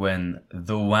remaining when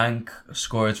the Wank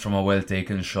scored from a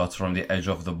well-taken shot from the edge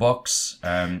of the box.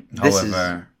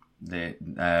 However, they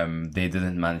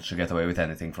didn't manage to get away with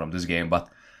anything from this game, but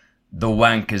the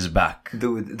Wank is back.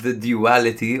 Dude, the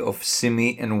duality of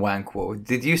Simi and Wankwo.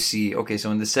 Did you see? Okay,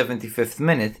 so in the 75th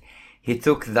minute, he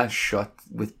took that shot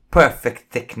with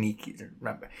perfect technique.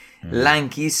 Remember,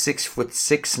 lanky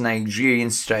 6'6"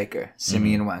 Nigerian striker,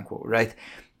 Simeon Wankwo, right?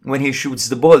 When he shoots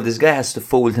the ball, this guy has to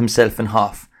fold himself in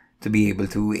half to be able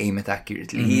to aim it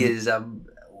accurately. He is a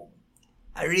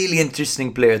really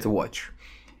interesting player to watch.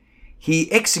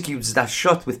 He executes that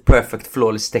shot with perfect,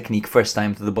 flawless technique first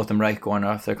time to the bottom right corner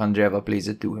after Kandreva plays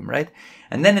it to him, right?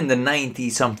 And then in the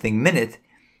 90-something minute,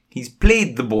 he's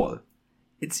played the ball.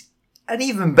 It's an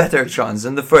even better chance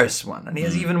than the first one, and he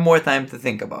has even more time to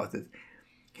think about it.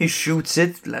 He shoots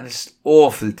it, and it's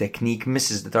awful technique,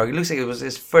 misses the target. It looks like it was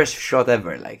his first shot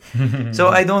ever, like. So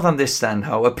I don't understand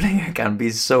how a player can be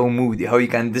so moody, how he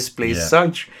can display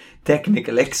such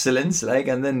technical excellence, like,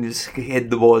 and then just hit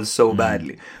the ball so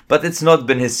badly. But it's not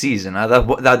been his season.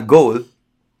 That goal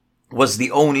was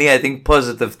the only, I think,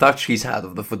 positive touch he's had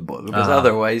of the football, because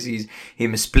otherwise he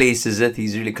misplaces it.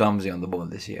 He's really clumsy on the ball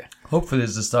this year. Hopefully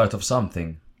it's the start of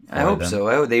something. I hope so.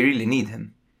 I hope they really need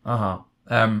him.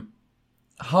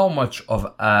 How much of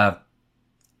a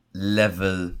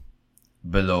level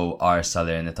below are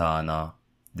Salernitana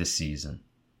this season?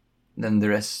 Than the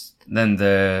rest? Than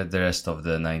the rest of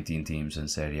the 19 teams in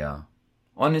Serie A.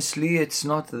 Honestly, it's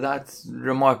not that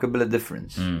remarkable a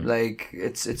difference. Like,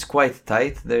 it's quite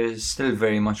tight. They're still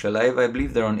very much alive. I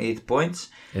believe they're on 8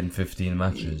 points. In 15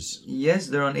 matches. Yes,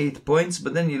 they're on 8 points.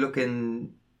 But then you look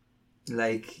in,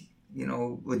 like, you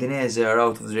know, Udinese are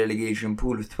out of the relegation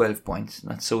pool with 12 points.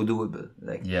 Not so doable.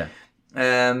 Like,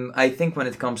 I think when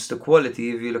it comes to quality,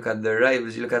 if you look at their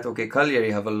rivals, you look at, okay,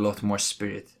 Cagliari have a lot more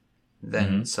spirit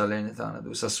than Salernitana do.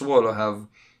 Sassuolo have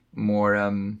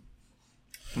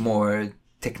more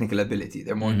technical ability.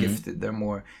 They're more gifted. They're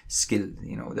more skilled.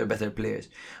 You know, they're better players.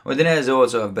 Udinese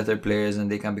also have better players,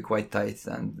 and they can be quite tight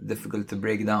and difficult to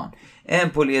break down.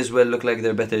 Empoli as well look like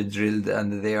they're better drilled,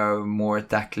 and they are more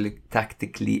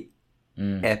tactically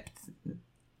apt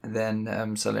than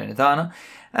Salernitana.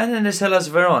 And then there's Hellas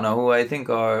Verona, who I think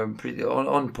are pretty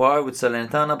on par with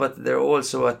Salernitana, but they're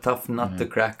also a tough nut to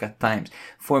crack at times.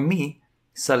 For me,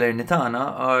 Salernitana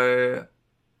are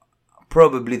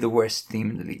probably the worst team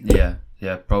in the league.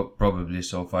 Yeah, probably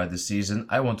so far this season.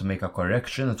 I want to make a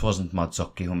correction. It wasn't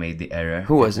Mazzocchi who made the error.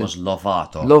 Who was it? It was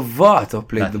Lovato. Lovato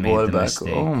played the ball back.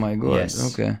 Mistake. Oh my god.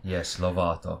 Yes. Okay. Yes,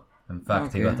 Lovato. In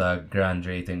fact, he got a grand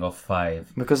rating of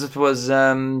 5. Because it was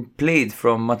played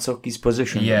from Mazzocchi's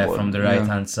position. Yeah, from the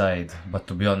right-hand side. But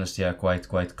to be honest,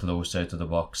 quite closer to the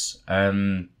box.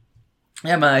 Man,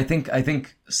 I think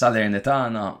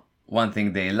Salernitana, one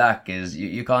thing they lack is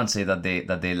you can't say that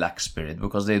they lack spirit,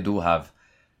 because they do have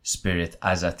spirit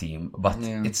as a team. But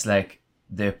it's like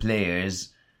their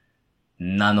players,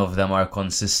 none of them are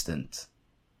consistent.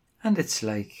 And it's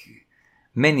like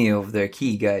many of their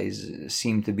key guys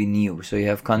seem to be new. So you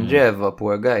have Kandreva,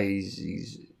 poor guy,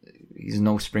 he's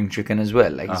no spring chicken as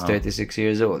well. Like, he's 36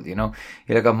 years old, you know.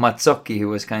 You look at Mazzocchi, who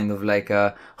was kind of like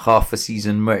a half a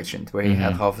season merchant, where he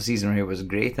had half a season where he was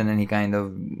great, and then he kind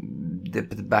of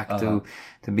dipped back to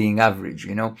being average,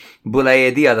 you know.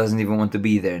 Bulayedia doesn't even want to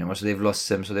be there anymore, so they've lost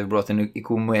him. So they've brought in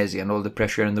Ikumwezi, and all the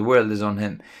pressure in the world is on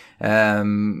him.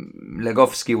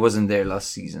 Legovsky wasn't there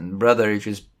last season. Bradaric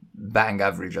is bang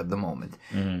average at the moment.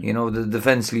 You know, the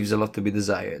defense leaves a lot to be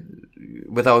desired.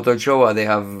 Without Ochoa, they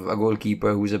have a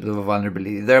goalkeeper who's a bit of a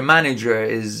vulnerability. Their manager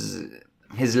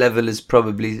his level is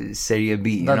probably Serie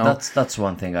B. That's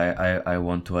one thing I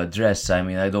want to address. I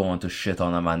mean, I don't want to shit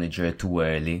on a manager too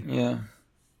early. Yeah.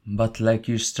 But like,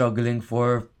 you're struggling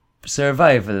for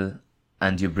survival,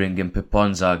 and you bring in Pippo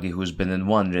Inzaghi, who's been in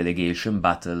one relegation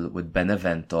battle with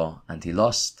Benevento, and he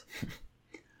lost.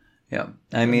 Yeah,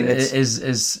 I mean, is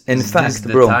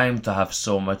the time to have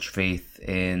so much faith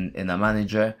in a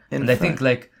manager. I think,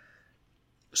 like,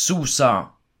 Sousa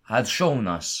had shown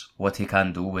us what he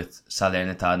can do with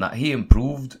Salernitana. He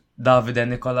improved Davide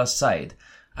Nicola's side,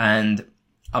 and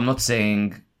I'm not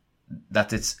saying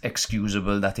that it's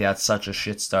excusable that he had such a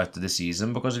shit start to the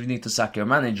season, because if you need to sack your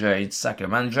manager, you'd sack your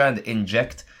manager and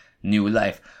inject new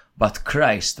life. But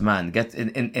Christ, man, get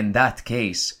in that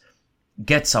case,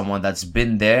 get someone that's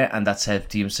been there and that's helped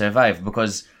teams survive.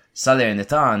 Because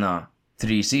Salernitana,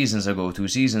 2 seasons ago,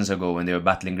 when they were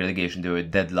battling relegation, they were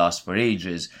dead last for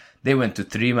ages. They went to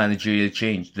 2 managerial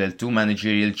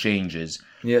changes.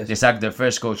 Yes. They sacked their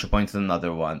first coach, appointed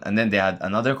another one. And then they had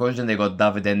another coach, and they got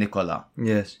Davide Nicola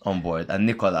on board. And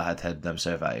Nicola had helped them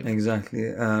survive. Exactly.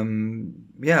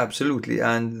 Yeah, absolutely.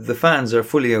 And the fans are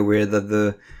fully aware that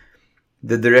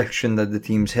the direction that the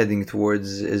team's heading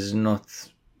towards is not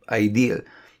ideal.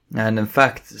 And in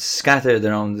fact, scattered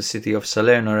around the city of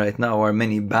Salerno right now are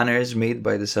many banners made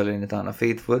by the Salernitana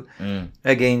faithful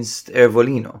against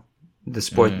Ervolino,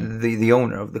 the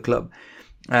owner of the club.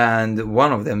 And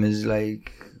one of them is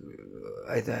like,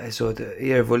 I saw it,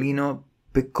 Ervolino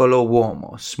piccolo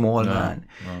uomo, small man.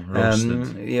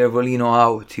 Ervolino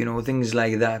out, things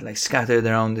like that, like scattered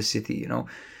around the city,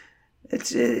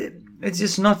 It's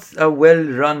just not a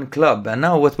well-run club. And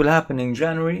now what will happen in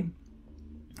January,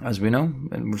 as we know,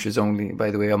 which is only,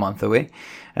 by the way, a month away,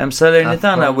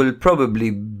 Salernitana will probably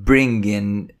bring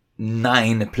in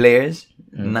 9 players.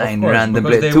 9 random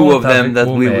players. 2 of them that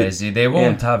we would... They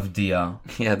won't have Dia.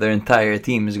 Yeah, their entire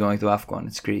team is going to AFCON.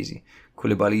 It's crazy.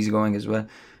 Koulibaly is going as well.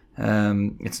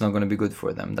 It's not going to be good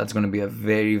for them. That's going to be a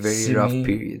very, very rough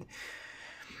period.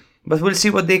 But we'll see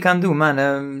what they can do,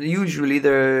 man. Usually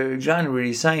their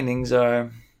January signings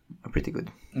are pretty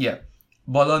good. Yeah.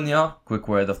 Bologna, quick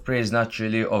word of praise,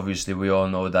 naturally. Obviously, we all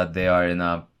know that they are in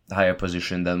a higher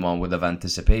position than one would have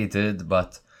anticipated,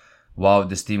 but wow,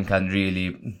 this team can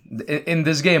really... In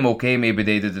this game, okay, maybe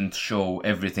they didn't show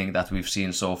everything that we've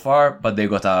seen so far, but they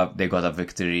got a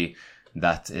victory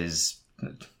that is...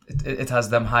 It has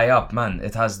them high up, man.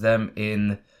 It has them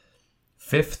in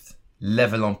 5th,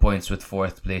 level on points with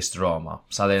 4th placed Roma.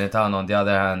 Salernitana, on the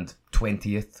other hand,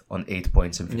 20th on 8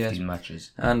 points in 15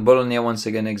 matches. And Bologna once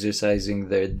again exercising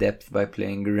their depth by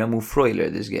playing Remu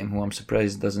Freuler this game, who I'm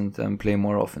surprised doesn't play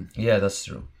more often. Yeah, that's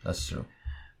true.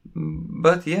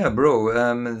 But yeah, bro,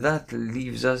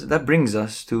 that brings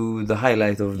us to the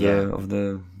highlight of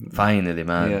the finally,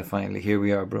 man. Yeah, finally, here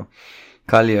we are, bro.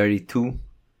 Cagliari 2,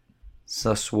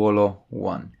 Sassuolo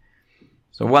 1.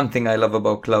 So one thing I love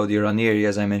about Claudio Ranieri,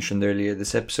 as I mentioned earlier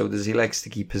this episode, is he likes to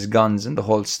keep his guns in the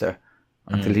holster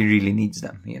until he really needs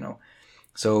them,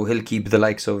 So he'll keep the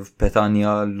likes of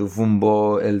Petagna,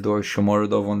 Luvumbo, Eldor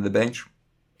Shomorodov on the bench.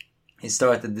 He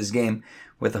started this game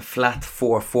with a flat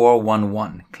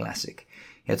 4-4-1-1 classic.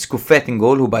 He had Scuffet in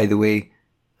goal, who, by the way,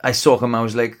 I saw him, I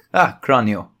was like,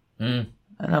 Cranio.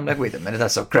 And I'm like, wait a minute,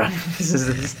 that's not Cranio.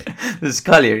 This is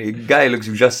Cagliari. Guy looks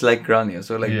just like Cranio.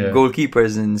 So,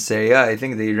 goalkeepers in Serie A, I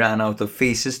think they ran out of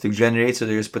faces to generate, so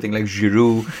they're just putting,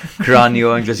 Giroud,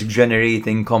 Cranio, and just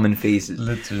generating common faces.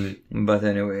 Literally. But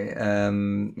anyway,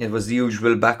 it was the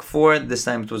usual back four. This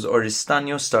time it was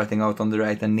Oristano starting out on the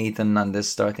right and Nathan Nandes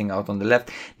starting out on the left.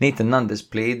 Nathan Nandes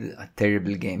played a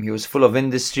terrible game. He was full of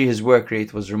industry. His work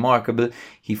rate was remarkable.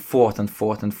 He fought,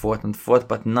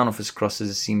 but none of his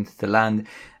crosses seemed to land,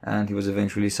 and he was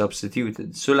eventually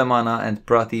substituted. Sulemana and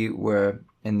Prati were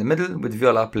in the middle, with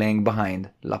Viola playing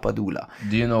behind Lapadula.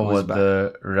 Do you know what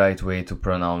the right way to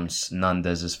pronounce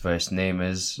Nandes' first name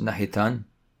is? Nahitan?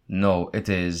 No,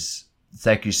 it's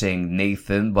like you're saying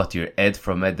Nathan, but you're Ed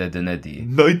from Ed, Ed and Eddie.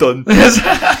 Nathan!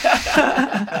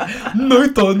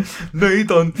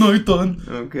 Nathan!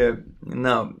 Okay.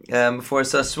 Now, for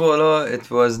Sassuolo, it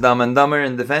was Dam and Dummer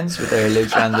in defense with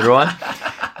Erlich and Rowan.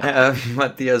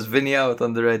 Mattias Vinia out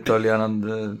on the right,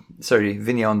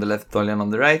 Vinia on the left, Toljan on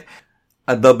the right.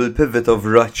 A double pivot of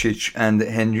Racic and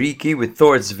Henrique with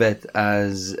Thorsvet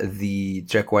as the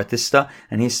trequartista,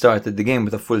 and he started the game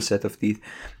with a full set of teeth.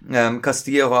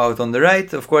 Castillejo out on the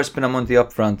right, of course Pinamonti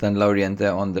up front and Lauriente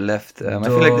on the left. I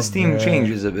feel like this team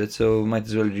changes a bit, so might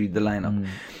as well read the lineup.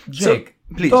 Jake,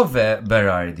 so, please. Dove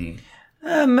Berardi?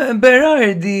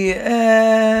 Berardi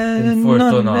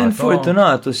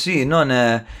infortunato, sì, non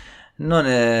è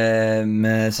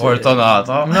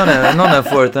fortunato. Non è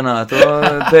fortunato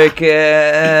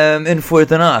perché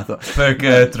infortunato.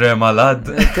 Perché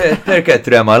tremalad. Perché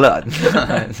tremalad.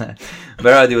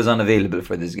 Berardi was unavailable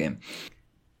for this game.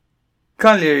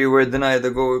 Cagliari were denied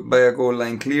by a goal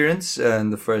line clearance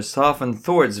in the first half, and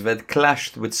Thorsvet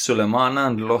clashed with Sulemana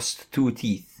and lost 2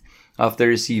 teeth. After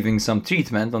receiving some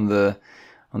treatment on the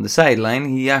sideline,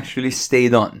 he actually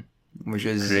stayed on. which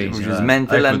is Crazy,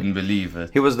 mental. I couldn't believe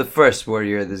it. He was the first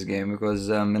warrior of this game because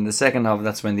in the second half,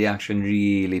 that's when the action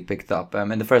really picked up.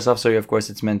 In the first half, sorry, of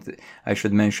course, I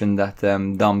should mention that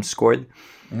Dom scored.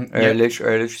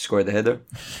 Ehrlich scored the header.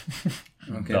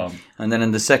 Okay. Dumb. And then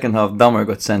in the second half, Dahmer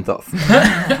got sent off.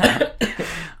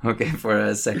 Okay, for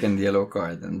a second yellow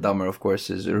card. And Dahmer, of course,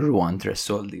 is Ruan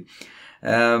Tresoldi.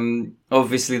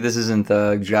 Obviously, this isn't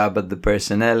a jab at the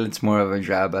personnel. It's more of a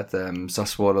jab at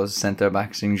Sassuolo's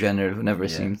centre-backs in general, who never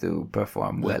seem to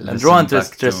perform well. And Ruan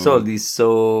Tresoldi is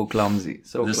so clumsy.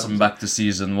 Listen back to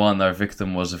season 1, our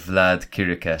victim was Vlad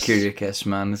Kirikes. Kirikes,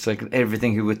 man. It's like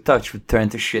everything he would touch would turn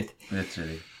to shit.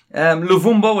 Literally.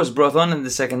 Luvumbo was brought on in the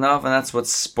second half, and that's what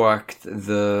sparked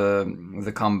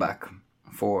the comeback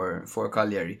for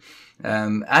Cagliari.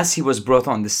 As he was brought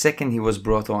on, the second he was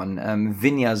brought on,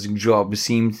 Vigna's job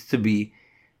seemed to be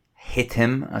hit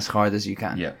him as hard as you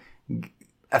can. Yeah.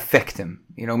 Affect him.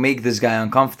 Make this guy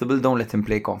uncomfortable. Don't let him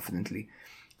play confidently.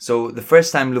 So the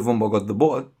first time Luvumbo got the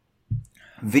ball,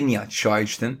 Vigna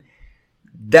charged him,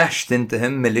 dashed into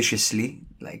him maliciously,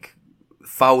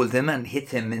 fouled him and hit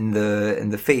him in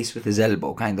the face with his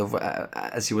elbow, kind of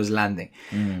as he was landing.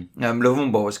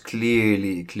 Luvumbo was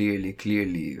clearly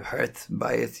hurt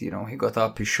by it. He got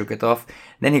up, he shook it off.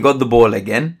 Then he got the ball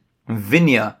again.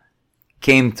 Vigna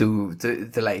came to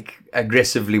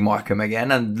aggressively mark him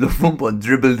again, and Luvumbo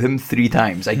dribbled him 3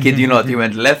 times. I kid you not. He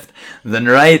went left, then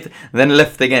right, then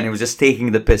left again. He was just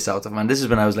taking the piss out of him. And this is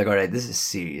when I was like, all right, this is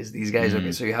serious. These guys,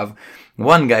 okay. So you have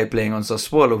one guy playing on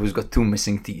Sassuolo who's got 2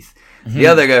 missing teeth. The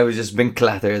other guy who's just been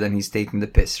clattered and he's taking the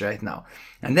piss right now.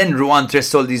 And then Ruan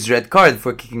Tresoldi's red card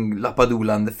for kicking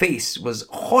Lapadula in the face was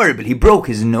horrible. He broke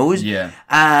his nose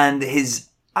and his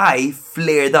eye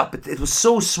flared up. It was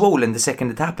so swollen the second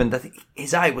it happened that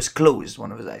his eye was closed,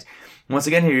 one of his eyes. Once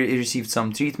again, he received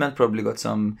some treatment, probably got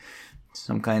some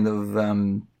kind of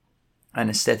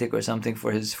anesthetic or something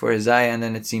for his eye, and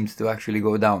then it seemed to actually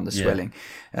go down, the swelling.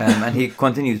 And he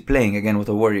continued playing again with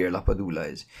a warrior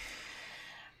Lapadula is.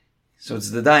 So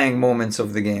it's the dying moments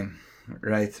of the game,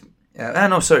 right?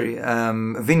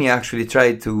 Vigna actually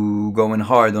tried to go in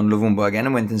hard on Luvumbo again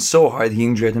and went in so hard he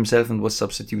injured himself and was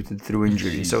substituted through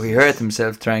injury. Jesus. So he hurt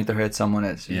himself trying to hurt someone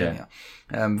else. Yeah.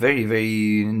 Very,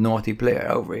 very naughty player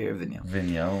over here,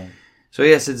 Vigna. Oh. So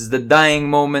yes, it's the dying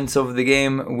moments of the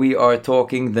game. We are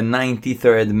talking the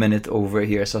 93rd minute over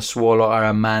here. Sassuolo are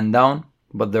a man down,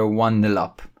 but they're 1-0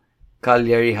 up.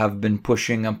 Cagliari have been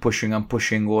pushing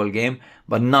all game,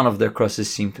 but none of their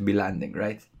crosses seem to be landing,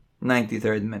 right?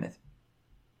 93rd minute.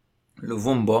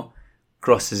 Luvumbo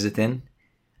crosses it in.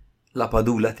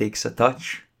 Lapadula takes a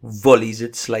touch, volleys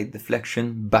it, slight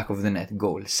deflection, back of the net,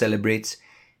 goal. Celebrates.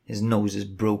 His nose is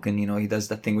broken, he does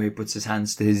that thing where he puts his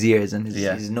hands to his ears and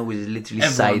his nose is literally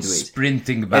sideways.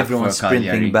 Sprinting back. Everyone's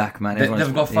sprinting back, man.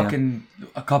 They've got fucking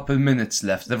a couple minutes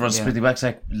left. Everyone's sprinting back. It's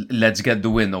like, let's get the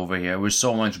win over here. We're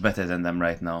so much better than them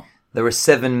right now. There were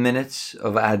 7 minutes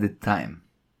of added time,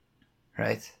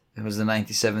 right? It was the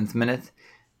 97th minute.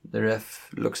 The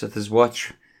ref looks at his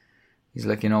watch. He's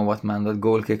like, you know what, man? That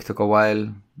goal kick took a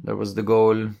while. There was the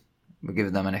goal. We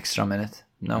give them an extra minute.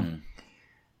 No.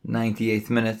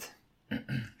 98th minute,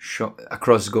 a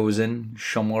cross goes in,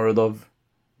 Shomorodov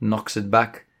knocks it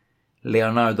back,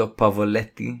 Leonardo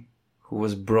Pavoletti, who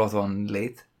was brought on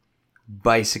late,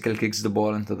 bicycle kicks the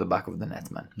ball into the back of the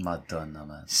net, man. Madonna,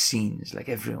 man. Scenes,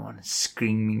 everyone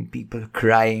screaming, people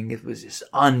crying. It was just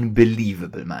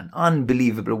unbelievable, man.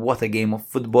 Unbelievable. What a game of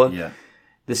football. Yeah.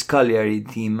 This Cagliari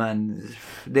team, man,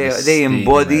 they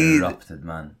embody... erupted,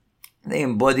 man. They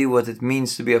embody what it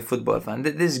means to be a football fan.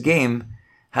 This game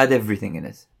had everything in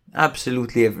it.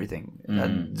 Absolutely everything. It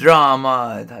had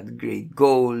drama, it had great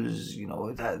goals,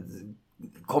 it had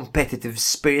competitive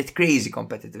spirit, crazy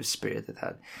competitive spirit it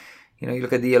had. You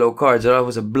look at the yellow cards, that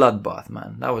was a bloodbath,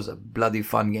 man. That was a bloody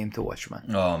fun game to watch, man.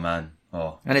 Oh, man.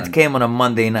 Oh. And it came on a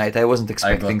Monday night. I wasn't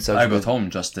expecting such I got home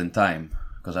just in time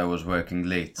because I was working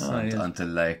late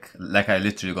until I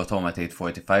literally got home at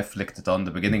 8:45, flicked it on.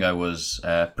 The beginning I was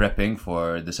prepping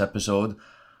for this episode.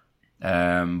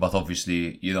 But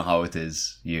obviously, you know how it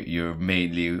is. You're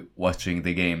mainly watching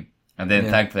the game. And then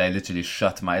thankfully I literally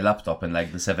shut my laptop in the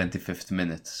 75th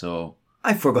minute. So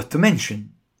I forgot to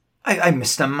mention, I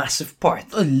missed a massive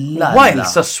part. While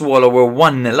Sassuolo were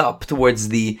 1-0 up towards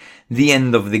the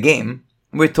end of the game,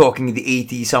 we're talking the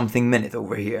 80-something minute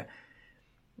over here.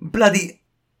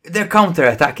 They're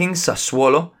counter-attacking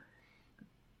Sassuolo.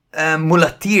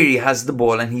 Mulatiri has the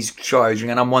ball and he's charging,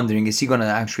 and I'm wondering, is he going to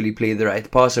actually play the right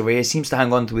pass over here? He seems to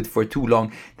hang on to it for too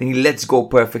long. Then he lets go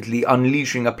perfectly,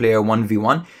 unleashing a player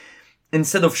 1v1.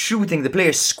 Instead of shooting, the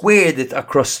player squared it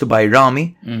across to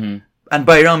Bayrami. and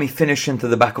Bayrami finished into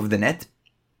the back of the net.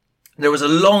 There was a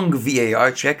long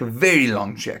VAR check, very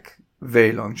long check,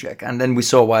 and then we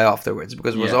saw why afterwards,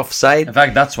 because it was offside. In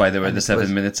fact, that's why there were the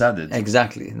 7 minutes added.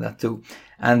 Exactly, that too.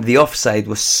 And the offside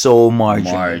was so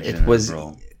marginal. It was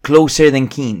closer than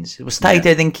Keane's. It was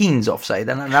tighter than Keane's offside,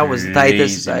 and that was the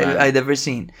tightest I'd ever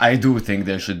seen. I do think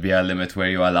there should be a limit where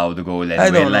you allow the goal anyway. I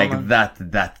don't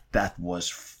know, that was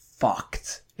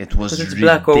fucked. It was it's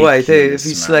black or white. Hey, if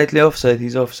he's slightly offside,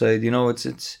 he's offside. You know,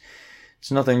 it's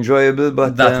not enjoyable,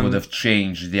 but that would have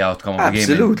changed the outcome of the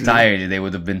game entirely. They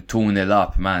would have been 2-0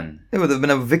 up, man. It would have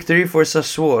been a victory for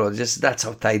Sassuolo. Just that's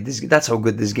how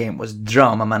good this game was.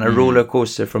 Drama, man, a roller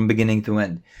coaster from beginning to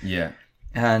end. Yeah,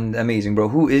 and amazing, bro.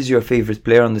 Who is your favorite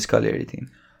player on this Cagliari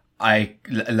team? How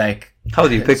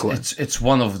do you pick one? It's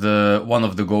one of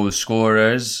the goal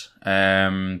scorers.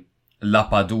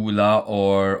 Lapadula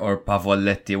or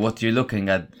Pavoletti. What you're looking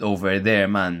at over there,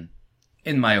 man.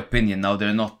 In my opinion, now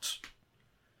they're not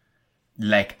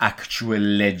like actual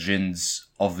legends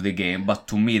of the game, but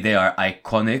to me they are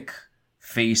iconic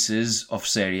faces of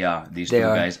Serie A, these two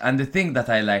guys. And the thing that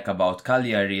I like about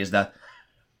Cagliari is that,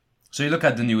 so you look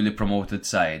at the newly promoted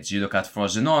sides, you look at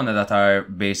Frosinone, that are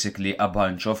basically a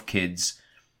bunch of kids,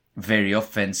 very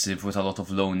offensive with a lot of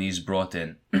loanies brought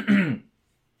in.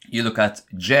 You look at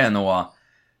Genoa,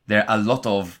 there are a lot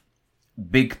of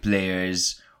big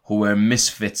players who were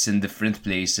misfits in different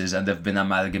places and have been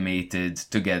amalgamated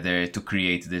together to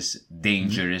create this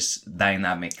dangerous,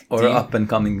 dynamic or team.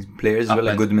 Up-and-coming players as well,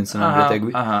 like Goodmanson and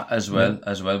Retegui.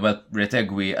 As well. But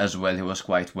Retegui as well, he was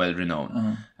quite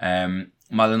well-renowned.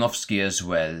 Malinovsky as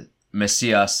well.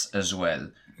 Messias as well.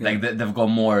 Yeah. Like, they've got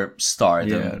more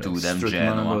stardom to them,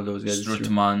 Genoa.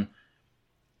 Strutman.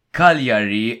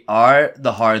 Cagliari are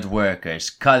the hard workers.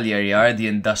 Cagliari are the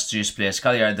industrious players.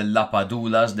 Cagliari are the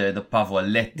Lapadulas, they're the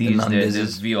Pavolettis, they're the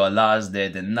Violas, they're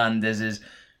the Nandezes.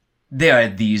 They are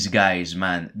these guys,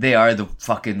 man. They are the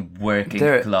fucking working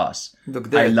class.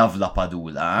 I love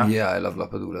Lapadula. Yeah, I love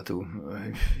Lapadula too.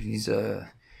 He's a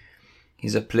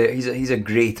player. He's a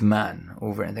great man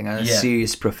over anything, and a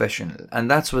serious professional.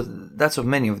 And that's what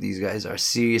many of these guys are.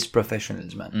 Serious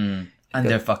professionals, man. And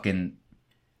they're fucking.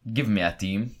 Give me a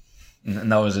team.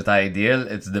 Now, is it ideal?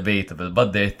 It's debatable.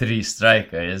 But they're 3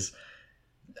 strikers.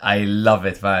 I love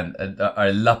it, man.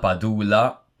 Are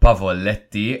Lapadula,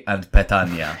 Pavoletti, and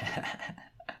Petagna.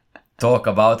 Talk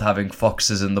about having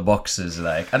foxes in the boxes,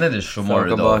 like. And then there's Shumorodov.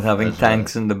 Talk about having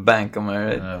tanks in the bank, am I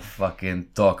right? Fucking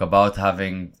talk about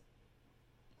having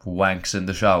wanks in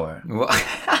the shower.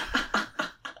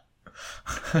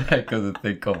 I couldn't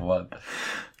think of one.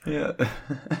 Yeah.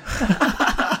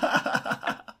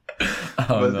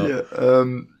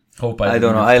 I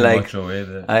don't know.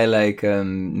 I like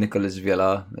Nicolas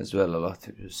Viola as well a lot.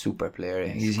 Super player.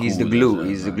 He's cool, the glue. Well,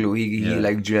 he's the glue. He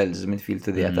like gels midfield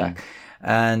to the attack.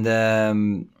 And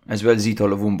as well, Zito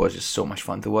Lovumbo is just so much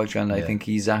fun to watch. And I think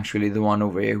he's actually the one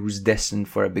over here who's destined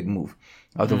for a big move.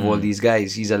 Out of all these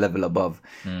guys, he's a level above.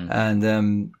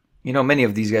 And many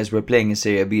of these guys were playing in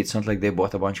Serie B. It's not like they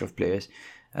bought a bunch of players.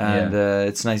 And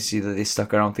it's nice to see that they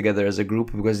stuck around together as a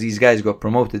group, because these guys got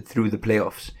promoted through the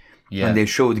playoffs. Yeah. And they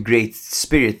showed great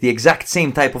spirit, the exact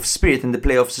same type of spirit in the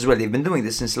playoffs as well. They've been doing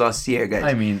this since last year, guys.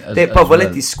 I mean,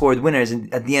 Pavoletti scored winners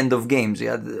at the end of games. You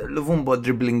had Lovumbo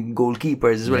dribbling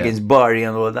goalkeepers as well against Bari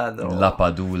and all that.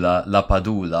 Lapadula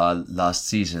last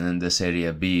season in the Serie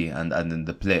B and in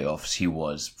the playoffs, he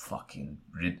was fucking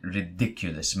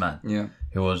ridiculous, man. Yeah.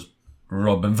 He was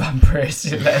Robin van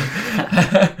Persie,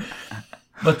 like.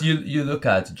 But you look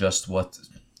at just what,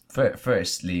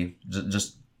 firstly,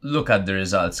 just look at the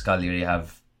results Cagliari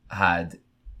have had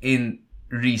in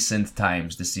recent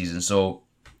times this season. So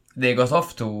they got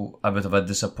off to a bit of a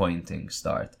disappointing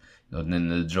start. Then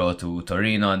they'll draw to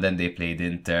Torino, and then they played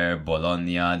Inter,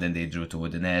 Bologna, then they drew to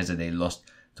Udinese, they lost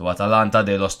to Atalanta,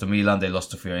 they lost to Milan, they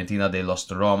lost to Fiorentina, they lost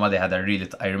to Roma. They had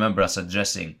I remember us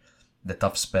addressing the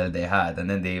tough spell they had, and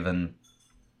then they even...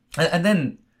 And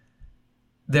then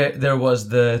there was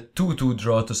the 2-2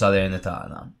 draw to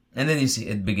Salernitana. And then you see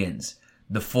it begins.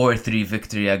 The 4-3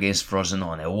 victory against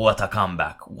Frosinone. What a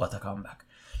comeback.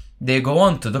 They go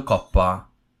on to the Coppa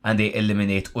and they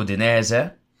eliminate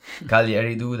Udinese.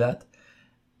 Cagliari do that.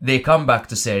 They come back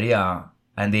to Serie A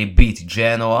and they beat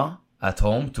Genoa at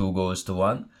home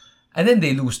 2-1. And then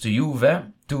they lose to Juve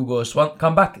 2-1.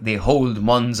 Come back. They hold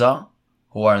Monza,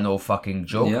 who are no fucking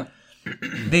joke. Yeah.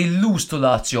 They lose to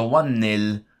Lazio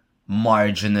 1-0,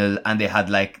 marginal, and they had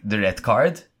like the red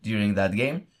card during that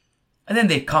game. And then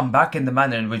they come back in the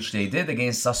manner in which they did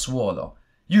against Sassuolo.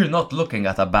 you're not looking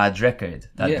at a bad record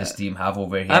that this team have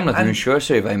over here. I'm not even sure,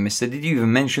 sorry if I missed it. Did you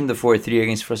even mention the 4-3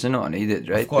 against Frosinone? You did,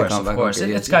 right? Of course.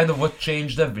 Okay, it's kind of what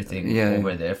changed everything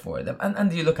over there for them.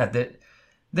 And you look at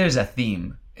there's a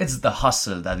theme. It's the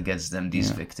hustle that gets them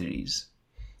these victories.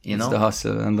 You know? It's the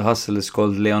hustle, and the hustle is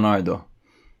called Leonardo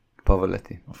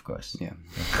Pavoletti. Of course. Yeah.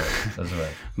 Of course. That's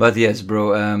right. But yes,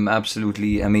 bro,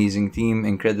 absolutely amazing team,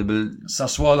 incredible.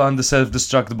 Sassuolo on the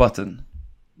self-destruct button.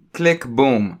 Click,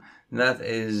 boom. That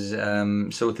is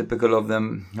so typical of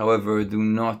them. However, do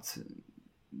not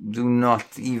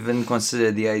even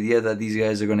consider the idea that these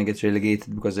guys are going to get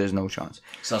relegated, because there's no chance.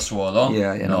 Sassuolo?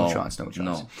 Yeah, no chance.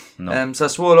 No.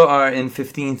 Sassuolo are in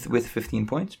 15th with 15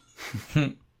 points.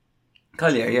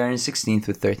 Cagliari are in 16th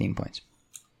with 13 points.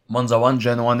 Monza 1,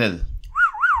 Genoa 0.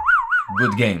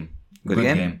 Good game. Good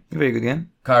game. Very good game.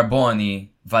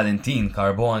 Valentin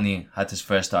Carboni had his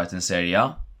first start in Serie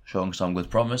A, showing some good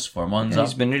promise for Monza. Yeah,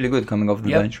 he's been really good coming off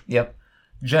the bench. Yep.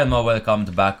 Genoa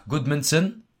welcomed back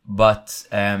Goodmanson, but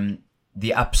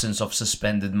the absence of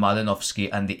suspended Malinovsky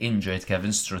and the injured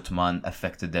Kevin Strootman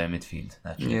affected their midfield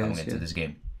naturally coming into this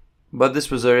game. But this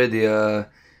was already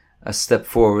a step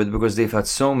forward, because they've had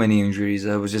so many injuries.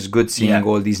 It was just good seeing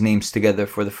all these names together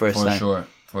for the first time.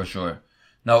 For sure.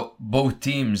 Now, both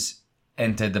teams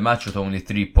entered the match with only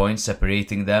 3 points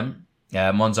separating them.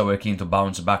 Monza were keen to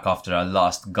bounce back after a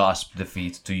last gasp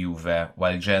defeat to Juve,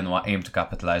 while Genoa aimed to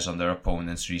capitalise on their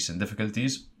opponent's recent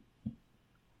difficulties.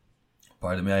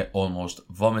 Pardon me, I almost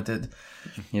vomited.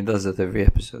 He does that every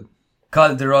episode.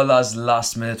 Calderola's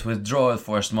last-minute withdrawal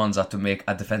forced Monza to make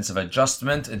a defensive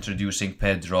adjustment, introducing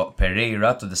Pedro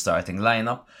Pereira to the starting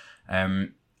lineup.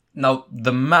 Now,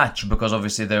 the match, because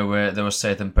obviously there was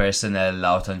certain personnel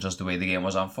out and just the way the game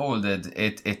was unfolded,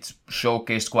 it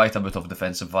showcased quite a bit of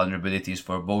defensive vulnerabilities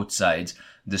for both sides,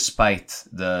 despite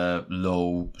the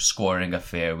low-scoring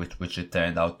affair which it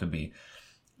turned out to be.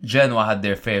 Genoa had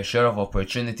their fair share of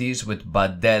opportunities, with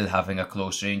Baddel having a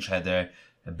close-range header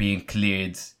being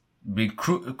cleared, being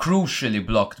crucially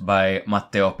blocked by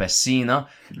Matteo Pessina,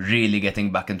 really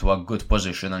getting back into a good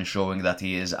position and showing that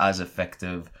he is as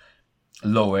effective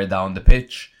lower down the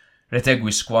pitch.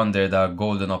 Retegui squandered a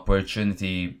golden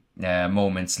opportunity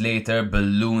moments later,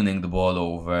 ballooning the ball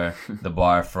over the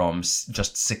bar from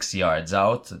just 6 yards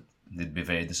out. They'd be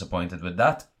very disappointed with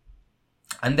that.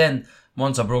 And then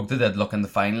Monza broke the deadlock in the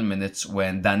final minutes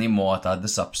when Danny Mota, the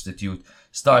substitute,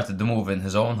 started the move in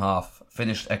his own half,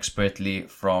 finished expertly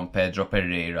from Pedro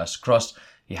Pereira's cross.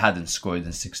 He hadn't scored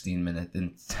in 16 minutes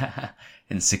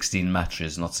in 16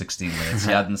 matches, not 16 minutes.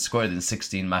 He hadn't scored in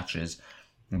 16 matches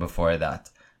before that.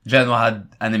 Genoa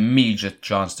had an immediate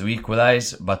chance to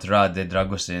equalise, but Rade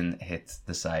Dragusin hit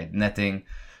the side netting.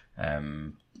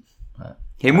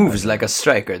 He moves like a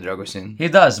striker, Dragusin. He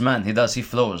does, man. He does. He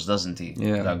flows, doesn't he?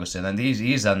 Yeah. Dragusin, and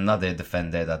he's another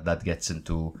defender that gets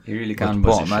into. He really can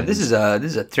bomb, man. This is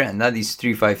a trend. Now these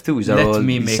 3-5-2s are all. Let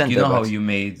me make. You know how you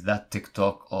made that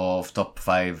TikTok of top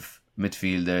 5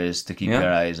 midfielders to keep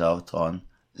your eyes out on.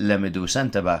 Let me do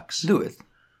centre backs. Do it,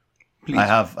 please.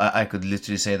 I could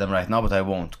literally say them right now, but I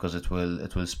won't because it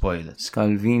will spoil it.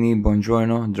 Scalvini,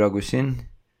 Buongiorno, Dragusin.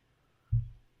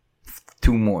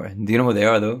 2 more. Do you know who they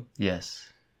are though? Yes.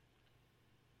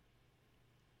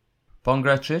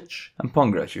 Pongracic? And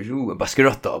Pongracic. Ooh,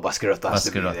 Baschirotto.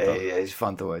 Yeah, he's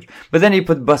fun to watch. But then you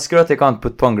put Baschirotto, you can't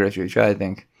put Pongracic, I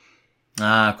think.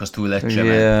 Because too late,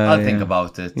 man. I'll think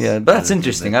about it. Yeah, but that's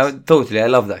interesting. I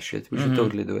love that shit. We should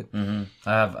totally do it. Mm-hmm.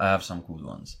 I have some cool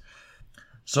ones.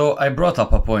 So I brought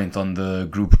up a point on the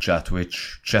group chat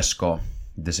which Cesco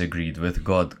disagreed with.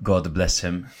 God bless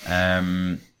him.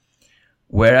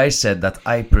 Where I said that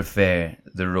I prefer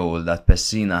the role that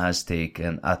Pessina has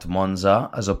taken at Monza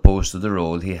as opposed to the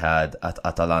role he had at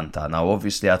Atalanta. Now,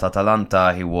 obviously, at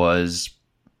Atalanta, he was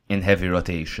in heavy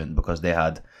rotation because they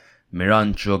had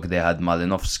Miranchuk, they had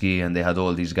Malinovsky, and they had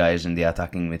all these guys in the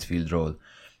attacking midfield role.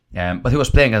 But he was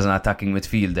playing as an attacking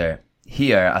midfielder.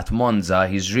 Here at Monza,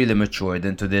 he's really matured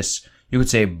into this, you could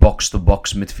say,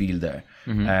 box-to-box midfielder.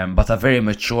 Mm-hmm. But a very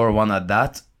mature one at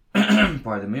that.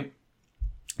 Pardon me.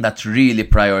 That really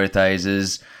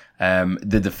prioritizes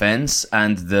the defense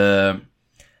and the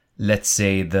balance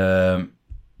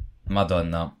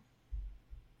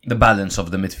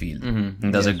of the midfield. Mm-hmm.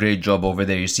 He does a great job over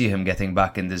there. You see him getting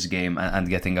back in this game and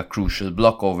getting a crucial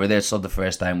block over there. It's not the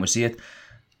first time we see it.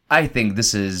 I think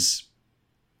this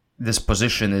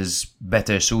position is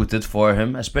better suited for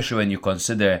him, especially when you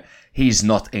consider he's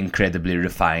not incredibly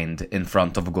refined in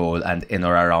front of goal and in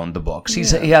or around the box.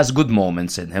 He has good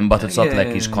moments in him, but it's not like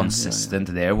he's consistent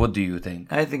there. What do you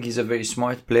think? I think he's a very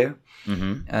smart player.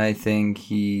 Mm-hmm. I think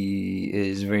he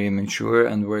is very mature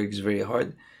and works very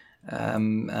hard.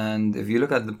 And if you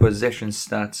look at the possession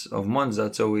stats of Monza,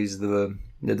 it's always the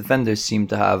defenders seem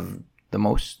to have the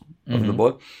most of the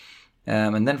ball.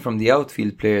 And then from the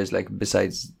outfield players, like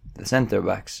besides the centre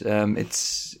backs,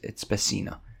 it's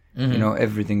Pessina.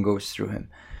 Everything goes through him.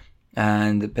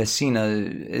 And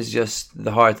Pessina is just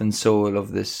the heart and soul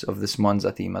of this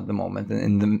Monza team at the moment.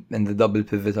 In the double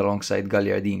pivot alongside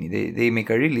Gagliardini, they make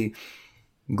a really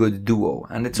good duo,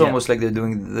 and it's almost like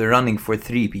they're running for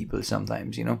three people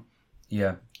sometimes.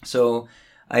 Yeah. So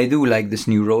I do like this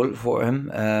new role for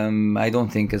him. I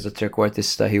don't think as a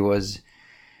trequartista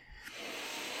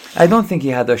I don't think he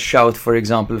had a shout, for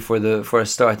example, for a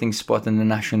starting spot in the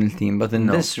national team. But in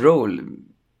this role,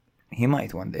 he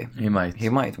might one day. He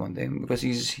might one day, because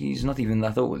he's not even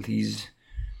that old. He's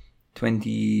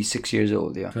 26 years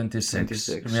old. Yeah, 26.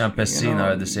 Me and Pessina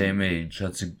are the same age.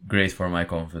 That's great for my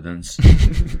confidence.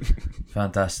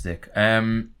 Fantastic.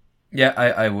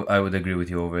 I would agree with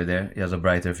you over there. He has a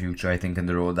brighter future, I think, in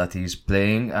the role that he's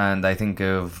playing. And I think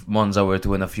if Monza were to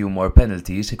win a few more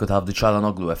penalties, he could have the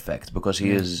Çalhanoğlu effect, because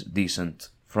he is decent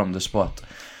from the spot.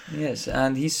 Yes,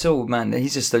 and he's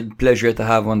just a pleasure to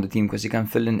have on the team, because he can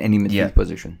fill in any midfield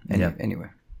position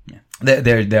anywhere. Yeah.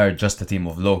 They are just a team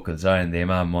of locals, aren't they,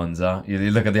 man? Monza.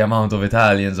 You look at the amount of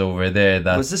Italians over there.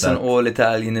 Was this an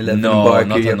all-Italian 11? No,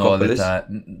 not an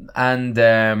all-Italian. And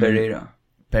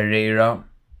Pereira.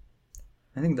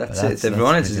 I think that's it.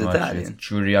 Everyone else is Italian.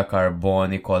 Ciuria,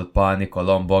 Carboni, Colpani,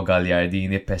 Colombo,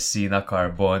 Gagliardini, Pessina,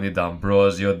 Carboni,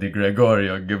 D'Ambrosio, Di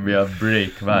Gregorio. Give me a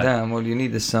break, man. Damn, all you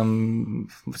need is some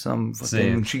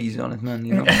fucking cheese on it,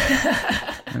 man.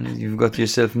 And you've got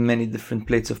yourself many different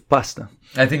plates of pasta.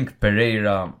 I think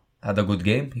Pereira had a good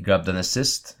game. He grabbed an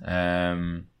assist.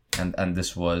 And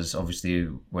this was, obviously,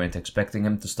 weren't expecting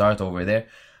him to start over there.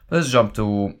 But let's jump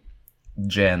to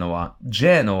Genoa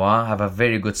have a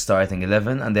very good starting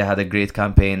 11, and they had a great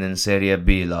campaign in Serie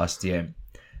B last year.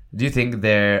 Do you think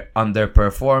they're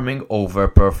underperforming,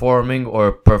 overperforming,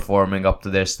 or performing up to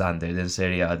their standard in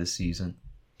Serie A this season?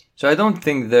 So I don't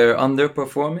think they're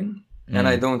underperforming, and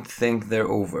I don't think they're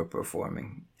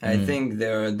overperforming. I think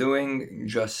they're doing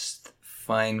just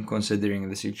fine considering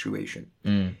the situation.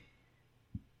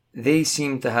 They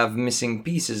seem to have missing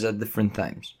pieces at different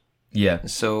times. Yeah.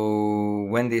 So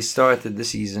when they started the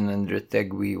season and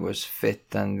Retegui was fit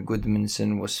and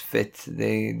Gudmundsson was fit,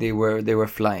 they were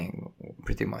flying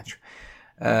pretty much.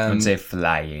 I wouldn't say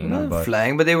flying,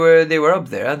 but they were up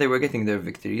there. They were getting their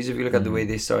victories. If you look at the way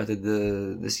they started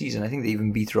the season, I think they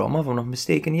even beat Roma, if I'm not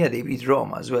mistaken. Yeah, they beat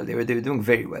Roma as well. They were doing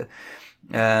very well.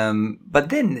 But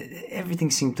then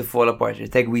everything seemed to fall apart.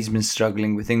 Retegui's been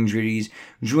struggling with injuries.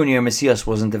 Junior Messias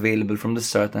wasn't available from the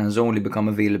start and has only become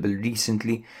available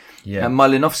recently. Yeah. And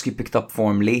Malinovsky picked up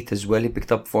form late as well. He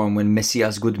picked up form when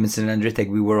Messias, Gudmundsson and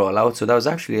Retegui were all out. So that was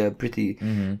actually a pretty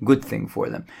good thing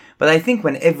for them. But I think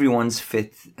when everyone's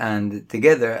fit and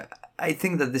together, I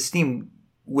think that this team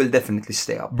will definitely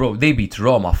stay up. Bro, they beat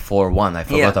Roma 4-1. I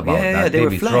forgot about that. Yeah, they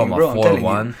beat flying, Roma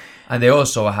 4-1. And they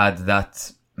also had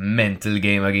that mental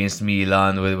game against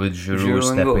Milan with Giroud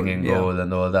stepping in goal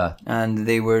and all that. And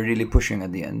they were really pushing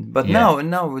at the end. But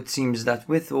now it seems that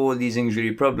with all these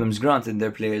injury problems, granted their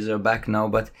players are back now,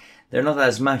 but they're not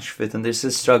as match fit and they're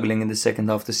still struggling in the second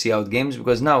half to see out games,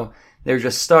 because now they're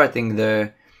just starting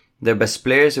their best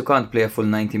players who can't play a full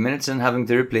 90 minutes and having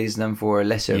to replace them for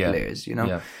lesser players,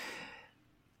 Yeah.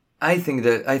 I think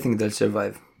they'll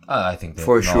survive. I think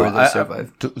sure they'll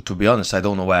survive. To be honest, I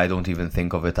don't know why I don't even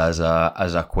think of it as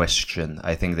a question.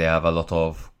 I think they have a lot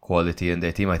of quality in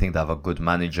their team. I think they have a good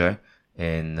manager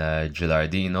in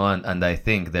Gilardino, and I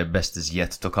think their best is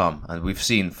yet to come. And we've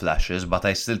seen flashes, but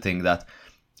I still think that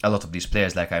a lot of these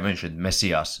players, like I mentioned,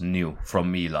 Messias, new from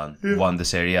Milan, won the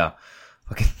Serie A.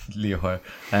 Fucking Leo.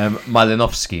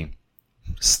 Malinovsky,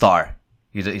 star.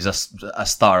 He's a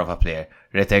star of a player.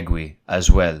 Retegui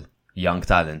as well, young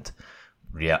talent.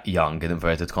 Young in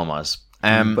inverted commas.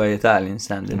 By Italian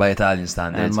standards.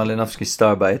 And Malinovsky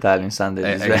star by Italian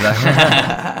standards.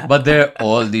 Exactly. But there are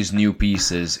all these new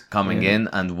pieces coming in,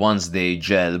 and once they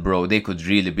gel, bro, they could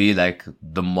really be like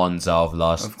the Monza of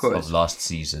last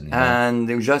season.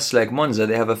 And just like Monza,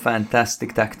 they have a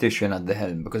fantastic tactician at the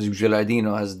helm, because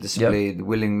Gilardino has displayed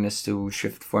willingness to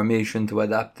shift formation, to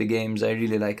adapt the games. I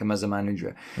really like him as a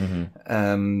manager.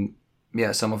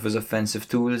 Some of his offensive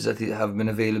tools that have been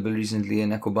available recently in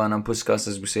Ekuban and Puskas,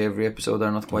 as we say every episode,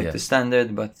 are not quite the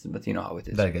standard, but you know how it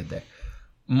is. They'll get there.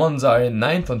 Monza are in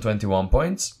 9th on 21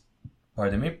 points.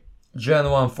 Pardon me.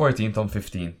 Genoa on 14th on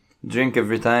 15. Drink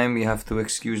every time, you have to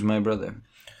excuse my brother.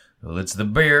 Well, it's the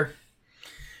beer.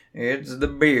 It's the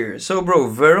beer. So, bro,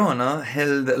 Verona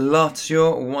held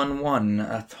Lazio 1-1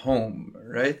 at home,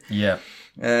 right? Yeah.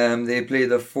 They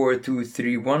played a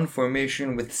 4-2-3-1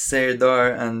 formation with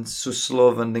Serdar and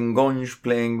Suslov and Ngonj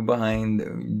playing behind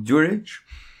Djuric.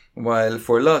 While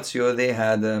for Lazio, they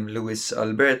had Luis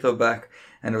Alberto back,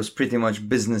 and it was pretty much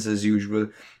business as usual.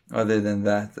 Other than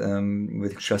that,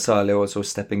 with Casale also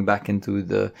stepping back into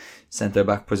the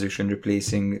centre-back position,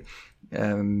 replacing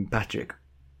Patrick.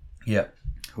 Yeah.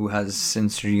 Who has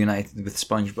since reunited with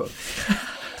SpongeBob.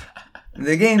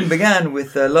 The game began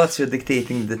with Lazio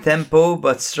dictating the tempo,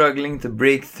 but struggling to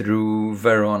break through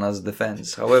Verona's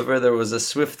defence. However, there was a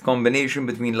swift combination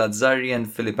between Lazzari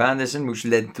and Philip Anderson, which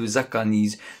led to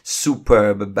Zaccani's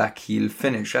superb backheel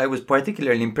finish. I was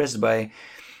particularly impressed by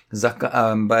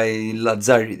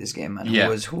Lazzari this game, man. Yeah.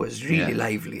 Who was really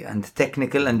lively and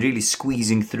technical and really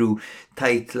squeezing through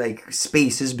tight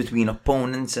spaces between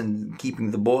opponents and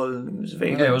keeping the ball. It was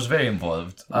very good. It was very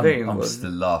involved. I'm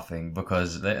still laughing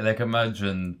because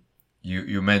imagine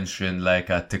you mention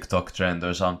a TikTok trend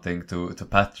or something to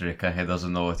Patrick and he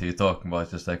doesn't know what you're talking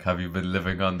about. Just have you been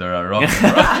living under a rock?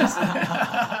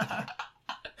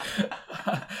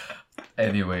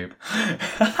 Anyway,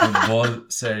 football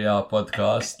Serie A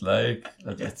podcast.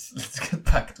 Let's get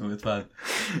back to it, man.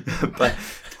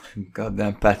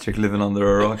 Goddamn Patrick living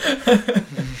under a rock.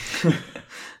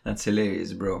 That's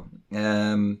hilarious, bro.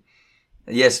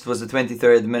 Yes, it was the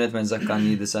 23rd minute when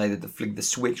Zaccani decided to flick the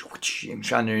switch,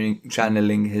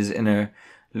 channeling his inner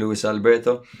Luis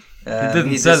Alberto. He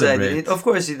didn't celebrate. Of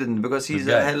course he didn't, because he's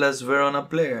a Hellas Verona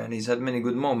player and he's had many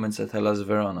good moments at Hellas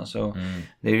Verona. So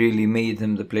they really made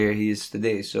him the player he is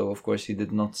today. So of course he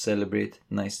did not celebrate.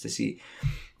 Nice to see.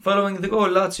 Following the goal,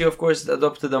 Lazio of course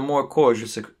adopted a more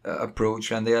cautious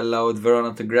approach and they allowed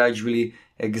Verona to gradually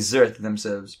exert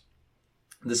themselves.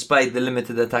 Despite the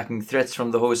limited attacking threats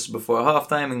from the hosts before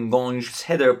halftime, Ngonj's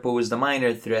header posed a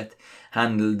minor threat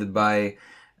handled by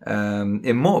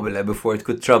Immobile before it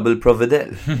could trouble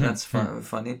Provedel. That's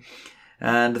funny.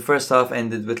 And the first half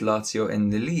ended with Lazio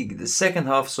in the league. The second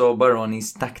half saw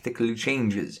Baroni's tactical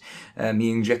changes.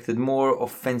 He injected more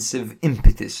offensive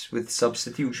impetus with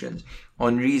substitutions.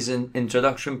 Henry's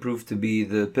introduction proved to be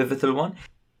the pivotal one,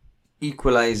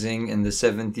 equalizing in the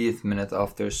 70th minute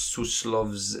after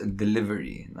Suslov's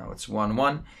delivery. Now it's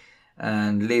 1-1.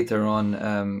 And later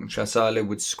on, Casale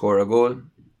would score a goal.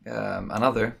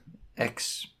 Another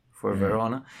X for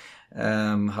Verona.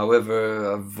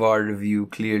 However, a VAR review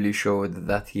clearly showed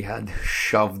that he had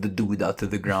shoved the dude out of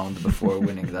the ground before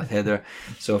winning that header.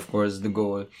 So, of course, the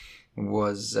goal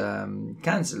was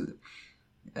cancelled.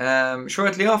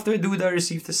 Shortly after, Duda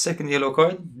received his second yellow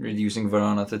card, reducing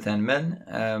Verona to 10 men.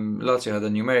 Lazio had a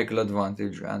numerical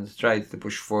advantage and tried to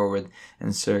push forward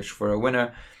in search for a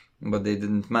winner, but they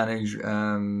didn't manage.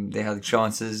 They had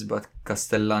chances, but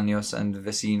Castellanos and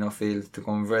Vecino failed to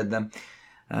convert them.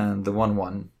 And the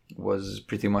 1-1 was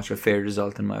pretty much a fair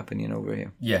result, in my opinion, over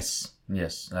here. Yes.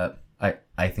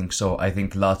 I think so. I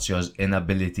think Lazio's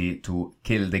inability to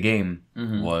kill the game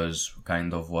was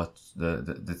kind of what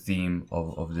the theme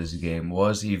of this game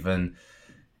was. Even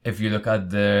if you look at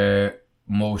the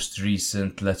most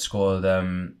recent, let's call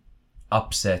them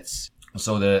upsets.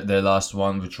 So the last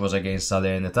one, which was against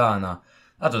Salernitana,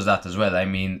 that was that as well. I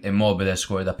mean, Immobile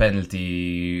scored a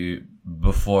penalty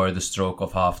before the stroke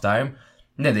of halftime.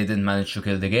 Then they didn't manage to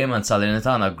kill the game and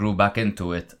Salernitana grew back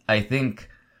into it. I think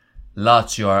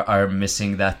Lazio are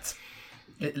missing that.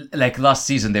 Like last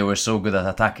season, they were so good at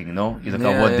attacking, no? You look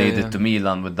at what they did to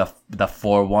Milan with the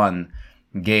 4-1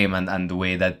 game and the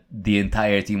way that the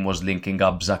entire team was linking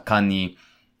up. Zaccani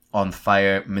on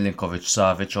fire,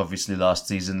 Milinkovic-Savic obviously last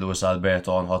season, Luis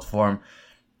Alberto on hot form.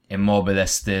 Immobile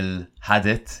still had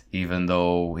it, even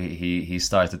though he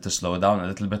started to slow down a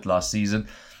little bit last season.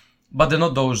 But they're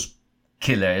not those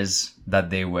killers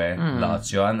that they were,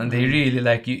 Lazio. And they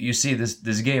really, you see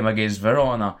this game against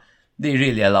Verona, they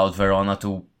really allowed Verona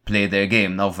to play their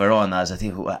game. Now Verona is a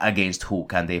team against who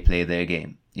can they play their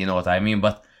game? You know what I mean?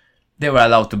 But they were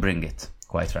allowed to bring it,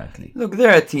 quite frankly. Look,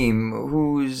 they're a team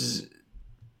whose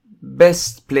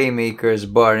best playmakers,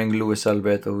 barring Luis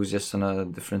Alberto, who's just on a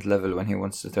different level when he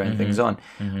wants to turn things on,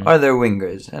 are their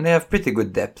wingers. And they have pretty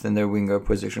good depth in their winger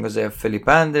position because they have Philip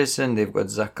Anderson, they've got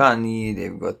Zaccani,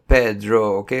 they've got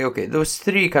Pedro. Okay, those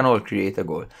three can all create a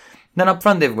goal. Then up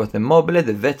front, they've got Immobile,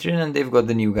 the veteran, and they've got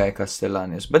the new guy,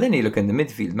 Castellanos. But then you look in the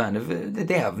midfield, man,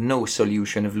 they have no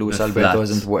solution if Luis Alberto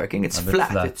isn't working. It's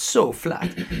flat. It's so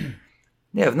flat.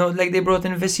 They have no, they brought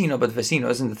in Vecino, but Vecino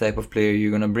isn't the type of player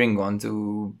you're going to bring on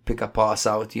to pick a pass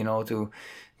out, to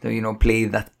play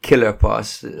that killer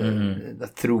pass,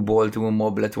 that through ball to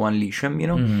Immobile to unleash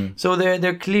him, So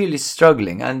they're clearly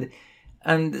struggling, and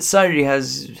Sarri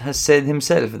has said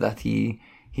himself that he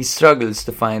struggles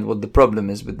to find what the problem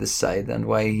is with this side and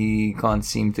why he can't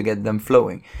seem to get them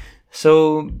flowing.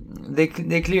 So they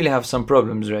clearly have some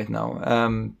problems right now.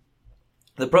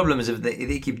 The problem is if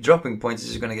they keep dropping points,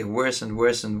 it's going to get worse and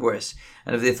worse and worse.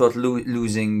 And if they thought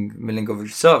losing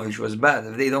Milinkovic-Savic was bad,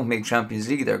 if they don't make Champions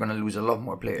League, they're going to lose a lot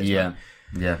more players. Yeah.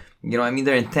 They're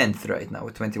in 10th right now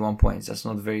with 21 points. That's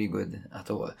not very good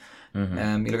at all.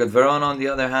 You look at Verona, on the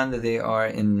other hand, they are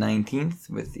in 19th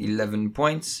with 11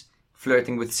 points,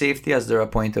 flirting with safety as they're a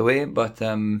point away. But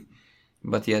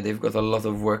they've got a lot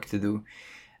of work to do.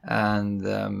 And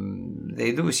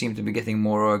they do seem to be getting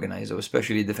more organized,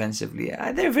 especially defensively.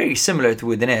 They're very similar to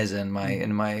Udinese in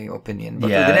my opinion. But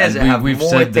Udinese have we've more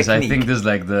said this. technique. I think this is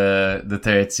like the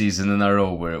third season in a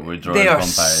row where we're drawing They are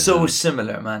comparisons. so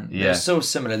similar, man. Yeah. They're so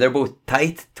similar. They're both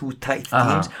two tight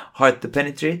teams, hard to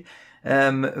penetrate.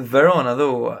 Verona,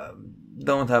 though,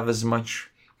 don't have as much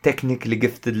technically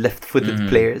gifted left-footed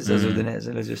players as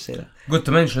Udinese, let's just say that. Good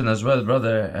to mention as well,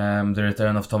 brother, the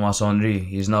return of Thomas Henry.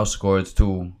 He's now scored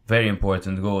 2 very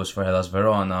important goals for Hellas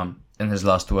Verona in his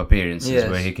last 2 appearances,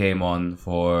 where he came on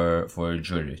for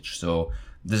Juric. So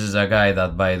this is a guy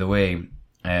that, by the way,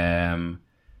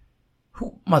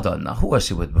 who was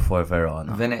he with before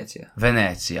Verona?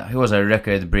 Venezia. He was a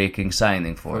record-breaking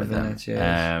signing for them. Venezia,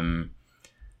 yes.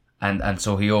 And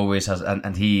so he always has,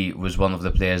 and he was one of the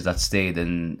players that stayed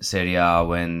in Serie A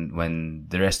when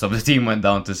the rest of the team went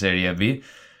down to Serie B.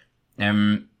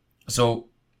 So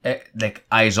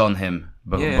eyes on him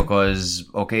because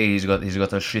he's got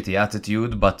a shitty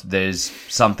attitude, but there's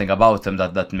something about him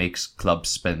that makes clubs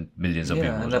spend millions of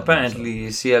euros. And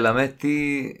apparently sia la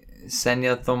metti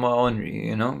segna Thomas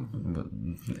Henry,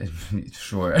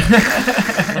 Sure.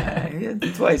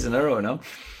 Twice in a row now.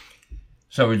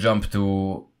 Shall we jump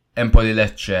to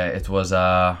Empoli-Lecce? It was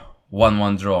a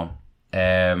 1-1 draw.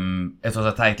 It was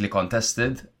a tightly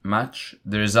contested match.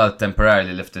 The result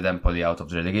temporarily lifted Empoli out of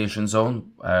the relegation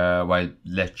zone, while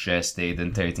Lecce stayed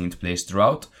in 13th place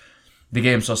throughout. The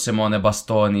game saw Simone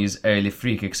Bastoni's early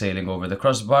free kick sailing over the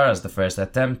crossbar as the first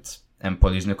attempt.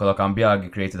 Empoli's Nicola Cambiaghi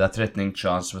created a threatening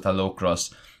chance with a low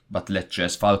cross, but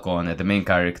Lecce's Falcone, the main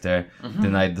character,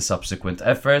 denied the subsequent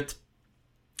effort.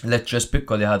 Lecce's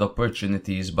Piccoli had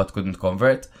opportunities but couldn't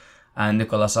convert, and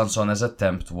Nicola Sansone's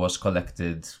attempt was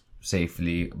collected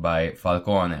safely by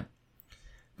Falcone.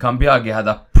 Cambiaghi had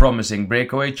a promising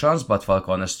breakaway chance, but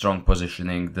Falcone's strong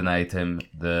positioning denied him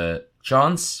the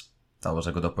chance. That was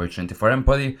a good opportunity for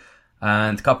Empoli,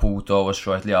 and Caputo was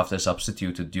shortly after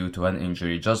substituted due to an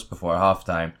injury just before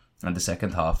halftime, and the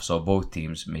second half saw both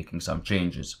teams making some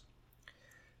changes.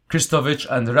 Kristovic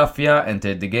and Raffia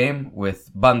entered the game, with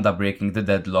Banda breaking the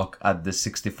deadlock at the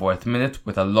 64th minute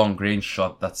with a long-range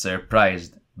shot that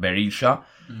surprised Berisha.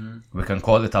 We can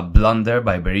call it a blunder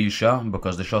by Berisha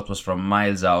because the shot was from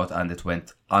miles out and it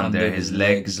went under his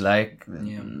legs. I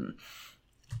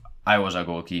was a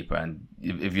goalkeeper, and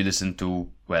if you listen to,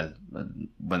 when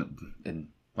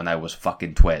I was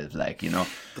fucking 12, But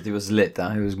he was lit,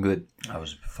 He was good. I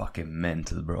was fucking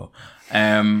mental, bro.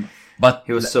 But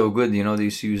he was so good, they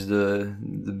used to use the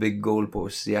big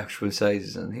goalposts, the actual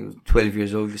sizes, and he was 12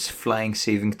 years old, just flying,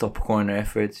 saving top corner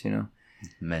efforts,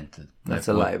 Mental. That's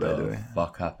a lie, by the way. What the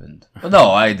fuck happened?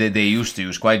 No, they used to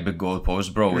use quite big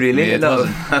goalposts, bro. Really? It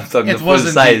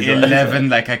wasn't size,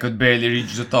 11, I could barely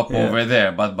reach the top over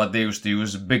there, but they used to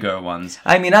use bigger ones.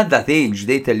 I mean, at that age,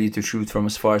 they tell you to shoot from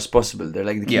as far as possible. They're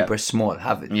like, the keeper's small,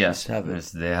 have it. Yes, have it.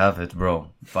 Yes, they have it,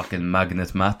 bro. Fucking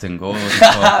magnet mat and goal.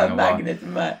 Magnet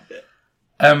mat.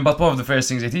 But one of the first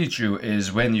things they teach you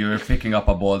is when you're picking up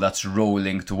a ball that's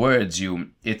rolling towards you,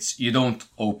 you don't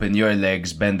open your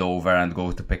legs, bend over and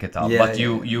go to pick it up.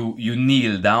 You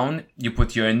kneel down, you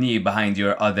put your knee behind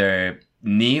your other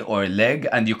knee or leg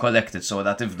and you collect it so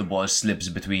that if the ball slips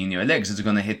between your legs, it's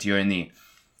going to hit your knee.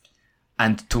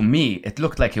 And to me, it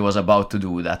looked like he was about to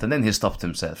do that and then he stopped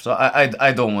himself. So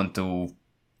I don't want to,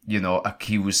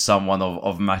 accuse someone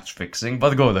of match fixing,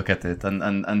 but go look at it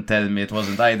and tell me it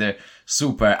wasn't either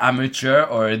super amateur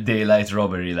or daylight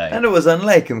robbery like. And it was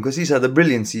unlike him because he's had a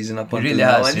brilliant season up until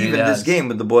now, and even this game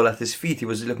with the ball at his feet, he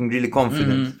was looking really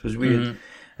confident. It was weird.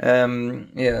 I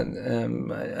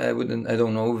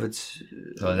don't know if it's.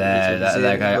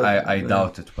 I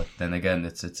doubt it, but then again,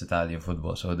 it's Italian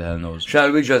football, so the hell knows.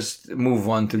 Shall we just move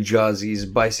on to Jazzy's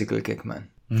bicycle kick, man?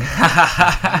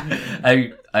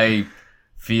 I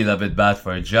feel a bit bad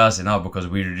for Jazzy now because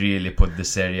we really put the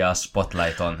Serie A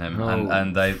spotlight on him,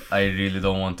 and I really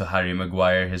don't want to Harry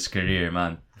Maguire his career,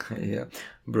 man. Yeah,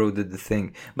 bro did the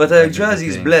thing. But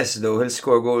Jazzy's blessed though. He'll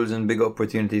score goals and big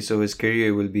opportunities, so his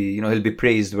career will be, he'll be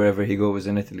praised wherever he goes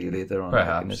in Italy later on.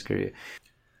 Perhaps. In his career.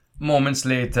 Moments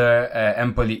later,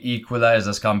 Empoli equalised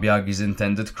as Cambiaghi's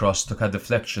intended cross took a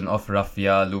deflection off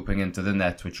Raffia, looping into the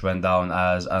net, which went down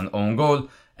as an own goal.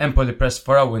 Empoli pressed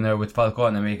for a winner, with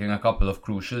Falcone making a couple of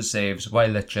crucial saves, while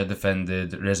Lecce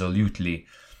defended resolutely.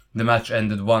 The match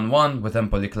ended 1-1, with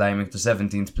Empoli climbing to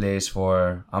 17th place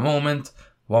for a moment,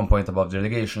 1 point above the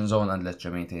relegation zone, and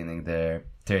Lecce maintaining their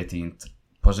 13th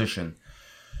position.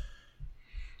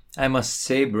 I must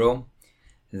say, bro,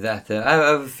 that I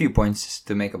have a few points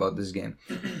to make about this game.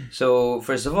 So,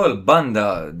 first of all,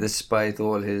 Banda, despite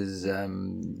all his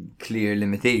clear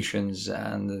limitations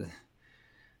and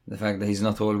the fact that he's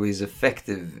not always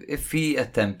effective, if he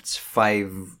attempts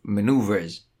 5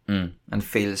 maneuvers and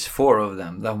fails 4 of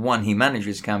them, that one he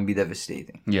manages can be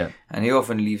devastating. Yeah. And he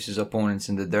often leaves his opponents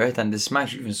in the dirt, and this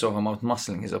match even saw him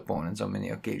out-muscling his opponents on many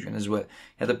occasions as well.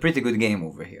 He had a pretty good game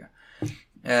over here.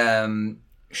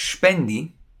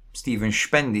 Steven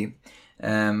Spendi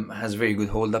has very good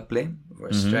hold-up play for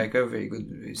a striker. Very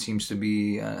good. He seems to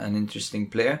be an interesting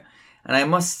player. And I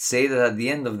must say that at the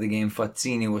end of the game,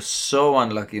 Fazzini was so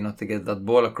unlucky not to get that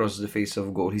ball across the face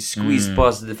of goal. He squeezed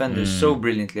past the defender so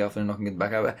brilliantly after knocking it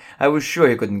back. I was sure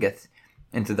he couldn't get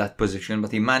into that position,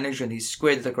 but he managed and he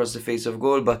squared it across the face of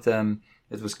goal, but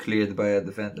it was cleared by a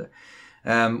defender.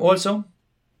 Also,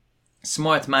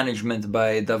 smart management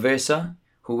by D'Aversa,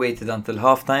 who waited until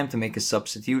halftime to make a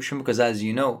substitution, because as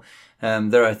you know,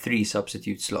 there are 3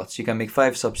 substitute slots. You can make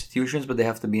 5 substitutions, but they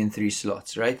have to be in 3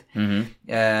 slots, right?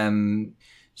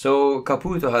 So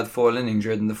Caputo had fallen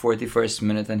injured in the 41st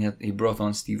minute, and he brought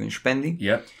on Steven Spendi.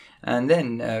 Yeah. And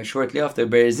then shortly after,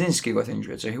 Bereszynski got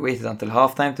injured, so he waited until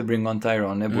halftime to bring on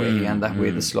Tyrone Ebuehi, and that way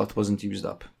the slot wasn't used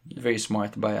up. Very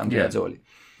smart by Andrea Azzoli.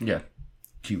 Yeah,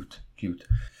 cute.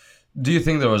 Do you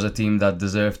think there was a team that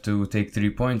deserved to take 3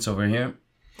 points over here?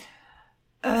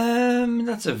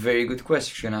 That's a very good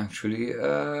question, actually.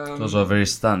 It's also a very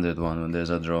standard one when there's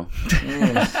a draw.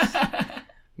 Yes.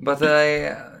 But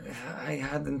I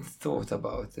hadn't thought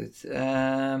about it.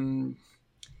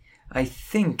 I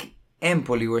think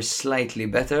Empoli were slightly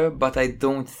better, but I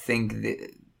don't think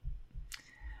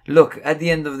Look, at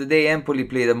the end of the day, Empoli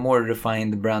played a more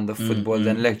refined brand of football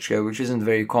than Lecce, which isn't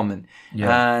very common.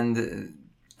 Yeah. And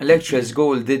Lecce's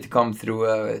goal did come through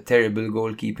a terrible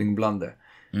goalkeeping blunder.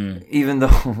 Even though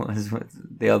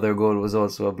the other goal was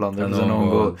also a blunder, it was an own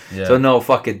goal. Yeah. So no,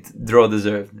 fuck it, draw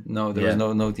deserved. No, there was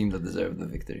no team that deserved the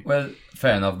victory. Well,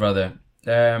 fair enough, brother.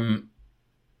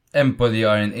 Empoli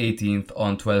are in 18th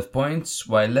on 12 points,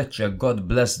 while Lecce, God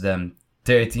bless them,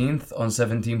 13th on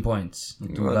 17 points.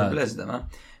 God bless them, huh?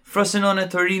 Frosinone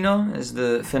Torino is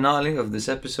the finale of this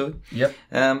episode. Yep.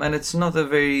 And it's not a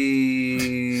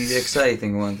very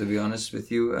exciting one, to be honest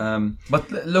with you. But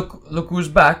look who's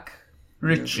back.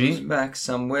 Ricci. Who's back,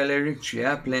 Samuele Ricci,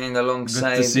 playing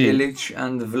alongside Ilic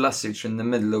and Vlasic in the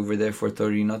middle over there for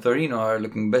Torino. Torino are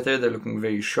looking better, they're looking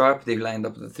very sharp. They've lined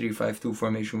up the 3-5-2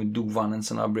 formation with Duvan and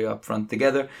Sanabria up front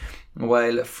together,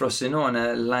 while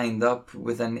Frosinone lined up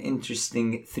with an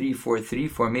interesting 3-4-3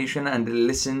 formation. And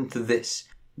listen to this.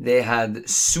 They had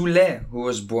Soule, who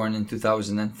was born in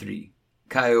 2003,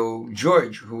 Caio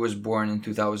George, who was born in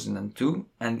 2002,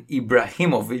 and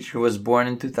Ibrahimovic, who was born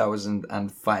in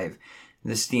 2005.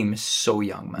 This team is so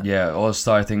young, man. Yeah, all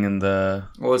starting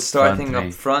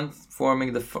up front,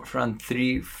 forming the front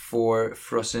 3 for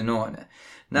Frosinone.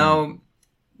 Now,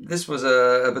 this was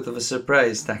a bit of a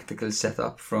surprise tactical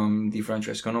setup from Di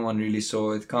Francesco. No one really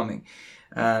saw it coming,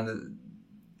 and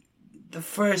the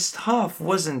first half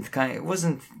wasn't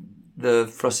the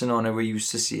Frosinone we're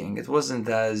used to seeing. It wasn't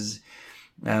as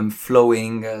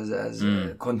flowing, as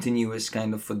continuous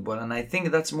kind of football, and I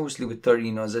think that's mostly with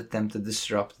Torino's attempt to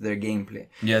disrupt their gameplay.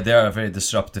 Yeah, they are a very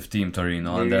disruptive team,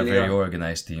 Torino, and they're a very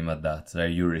organized team at that. They're a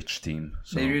Juric team.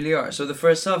 So. They really are. So the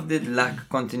first half did lack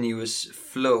continuous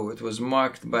flow. It was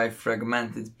marked by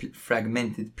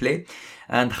fragmented play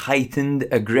and heightened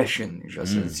aggression, which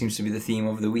it seems to be the theme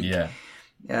of the week. Yeah.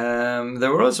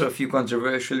 There were also a few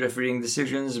controversial refereeing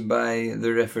decisions by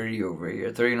the referee over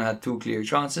here. Torino had 2 clear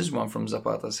chances, one from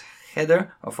Zapata's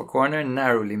header off a corner,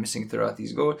 narrowly missing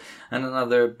Turati's goal, and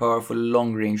another powerful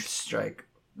long-range strike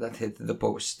that hit the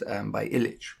post by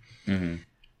Ilic.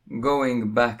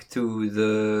 Going back to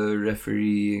the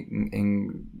referee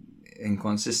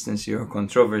inconsistency or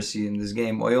controversy in this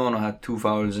game, Oyono had 2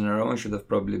 fouls in a row and should have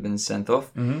probably been sent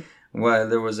off. While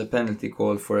there was a penalty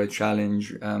call for a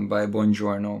challenge by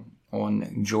Buongiorno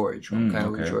on George, on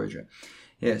Caio Georgia.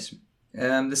 Yes.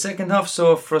 The second half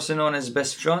saw Frosinone's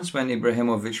best chance when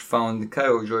Ibrahimovic found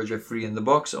Caio Georgia free in the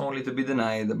box, only to be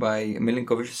denied by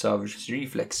Milinkovic-Savic's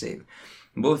reflex save.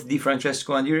 Both Di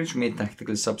Francesco and Juric made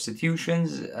tactical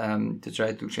substitutions to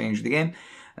try to change the game.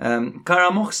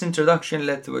 Karamokh's introduction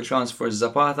led to a chance for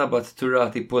Zapata, but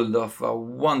Turati pulled off a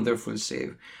wonderful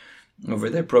save over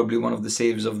there. Probably one of the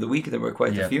saves of the week. There were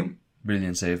quite a few.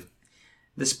 Brilliant save.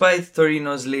 Despite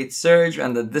Torino's late surge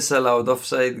and the disallowed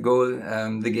offside goal,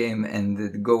 the game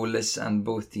ended goalless, and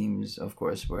both teams, of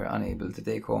course, were unable to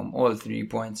take home all 3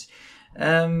 points.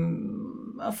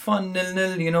 A fun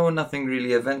 0-0, nothing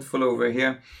really eventful over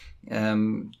here.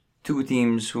 Two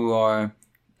teams who are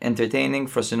entertaining,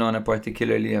 Frosinone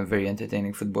particularly, a very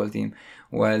entertaining football team,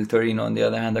 while Torino, on the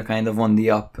other hand, are kind of on the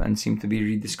up and seem to be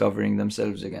rediscovering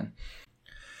themselves again.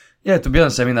 Yeah, to be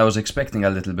honest, I mean, I was expecting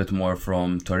a little bit more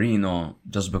from Torino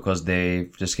just because they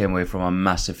just came away from a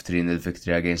massive 3-0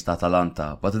 victory against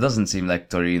Atalanta. But it doesn't seem like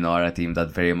Torino are a team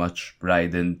that very much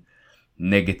ride in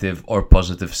negative or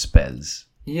positive spells.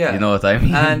 Yeah. You know what I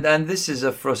mean? And this is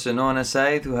a Frosinone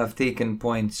side who have taken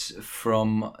points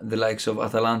from the likes of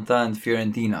Atalanta and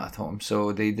Fiorentina at home.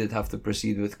 So they did have to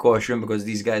proceed with caution because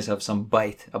these guys have some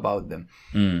bite about them.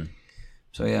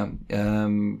 So yeah,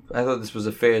 I thought this was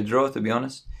a fair draw, to be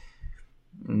honest.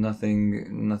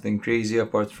 Nothing crazy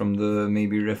apart from the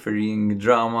maybe refereeing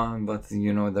drama, but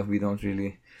you know that we don't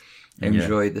really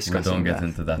enjoy discussing. We don't get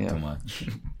into that too much.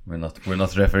 We're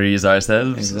not referees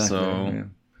ourselves, exactly, so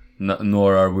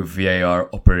nor are we VAR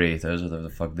operators, whatever the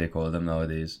fuck they call them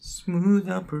nowadays. Smooth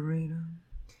operator.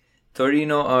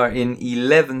 Torino are in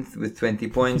 11th with 20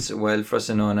 points, while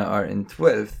Frosinone are in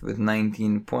 12th with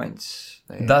 19 points.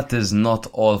 That is not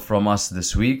all from us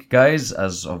this week, guys,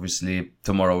 as obviously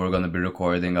tomorrow we're going to be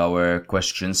recording our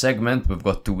question segment. We've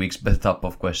got 2 weeks built up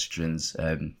of questions,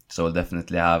 so we'll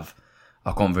definitely have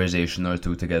a conversation or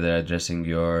two together addressing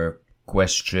your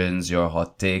questions, your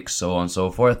hot takes, so on and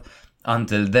so forth.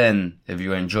 Until then, if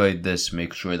you enjoyed this,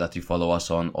 make sure that you follow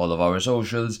us on all of our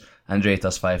socials and rate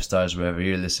us 5 stars wherever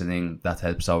you're listening. That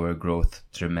helps our growth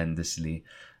tremendously.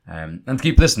 And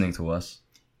keep listening to us.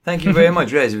 Thank you very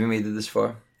much, guys, if you made it this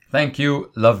far. Thank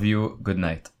you. Love you. Good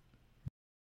night.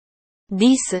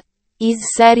 This is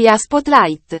Serie A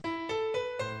Spotlight.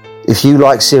 If you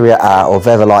like Serie A or have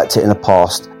ever liked it in the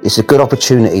past, it's a good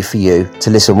opportunity for you to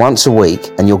listen once a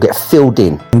week and you'll get filled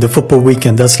in. The football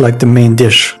weekend, that's like the main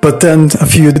dish. But then a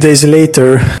few days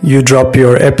later, you drop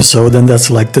your episode and that's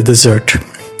like the dessert.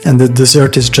 And the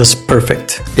dessert is just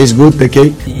perfect. It's good, the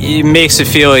cake. It makes it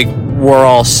feel like we're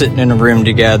all sitting in a room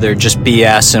together, just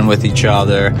BSing with each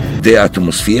other. The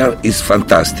atmosphere is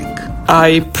fantastic.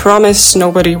 I promise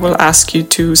nobody will ask you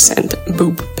to send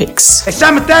boob pics.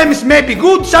 Sometimes it may be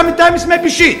good, sometimes it may be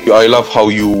shit. I love how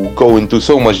you go into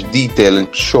so much detail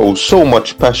and show so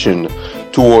much passion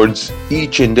towards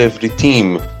each and every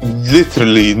team.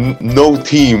 Literally, no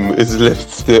team is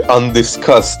left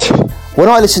undiscussed. When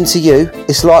I listen to you,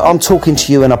 it's like I'm talking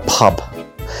to you in a pub.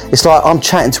 It's like I'm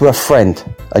chatting to a friend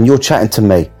and you're chatting to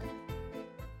me.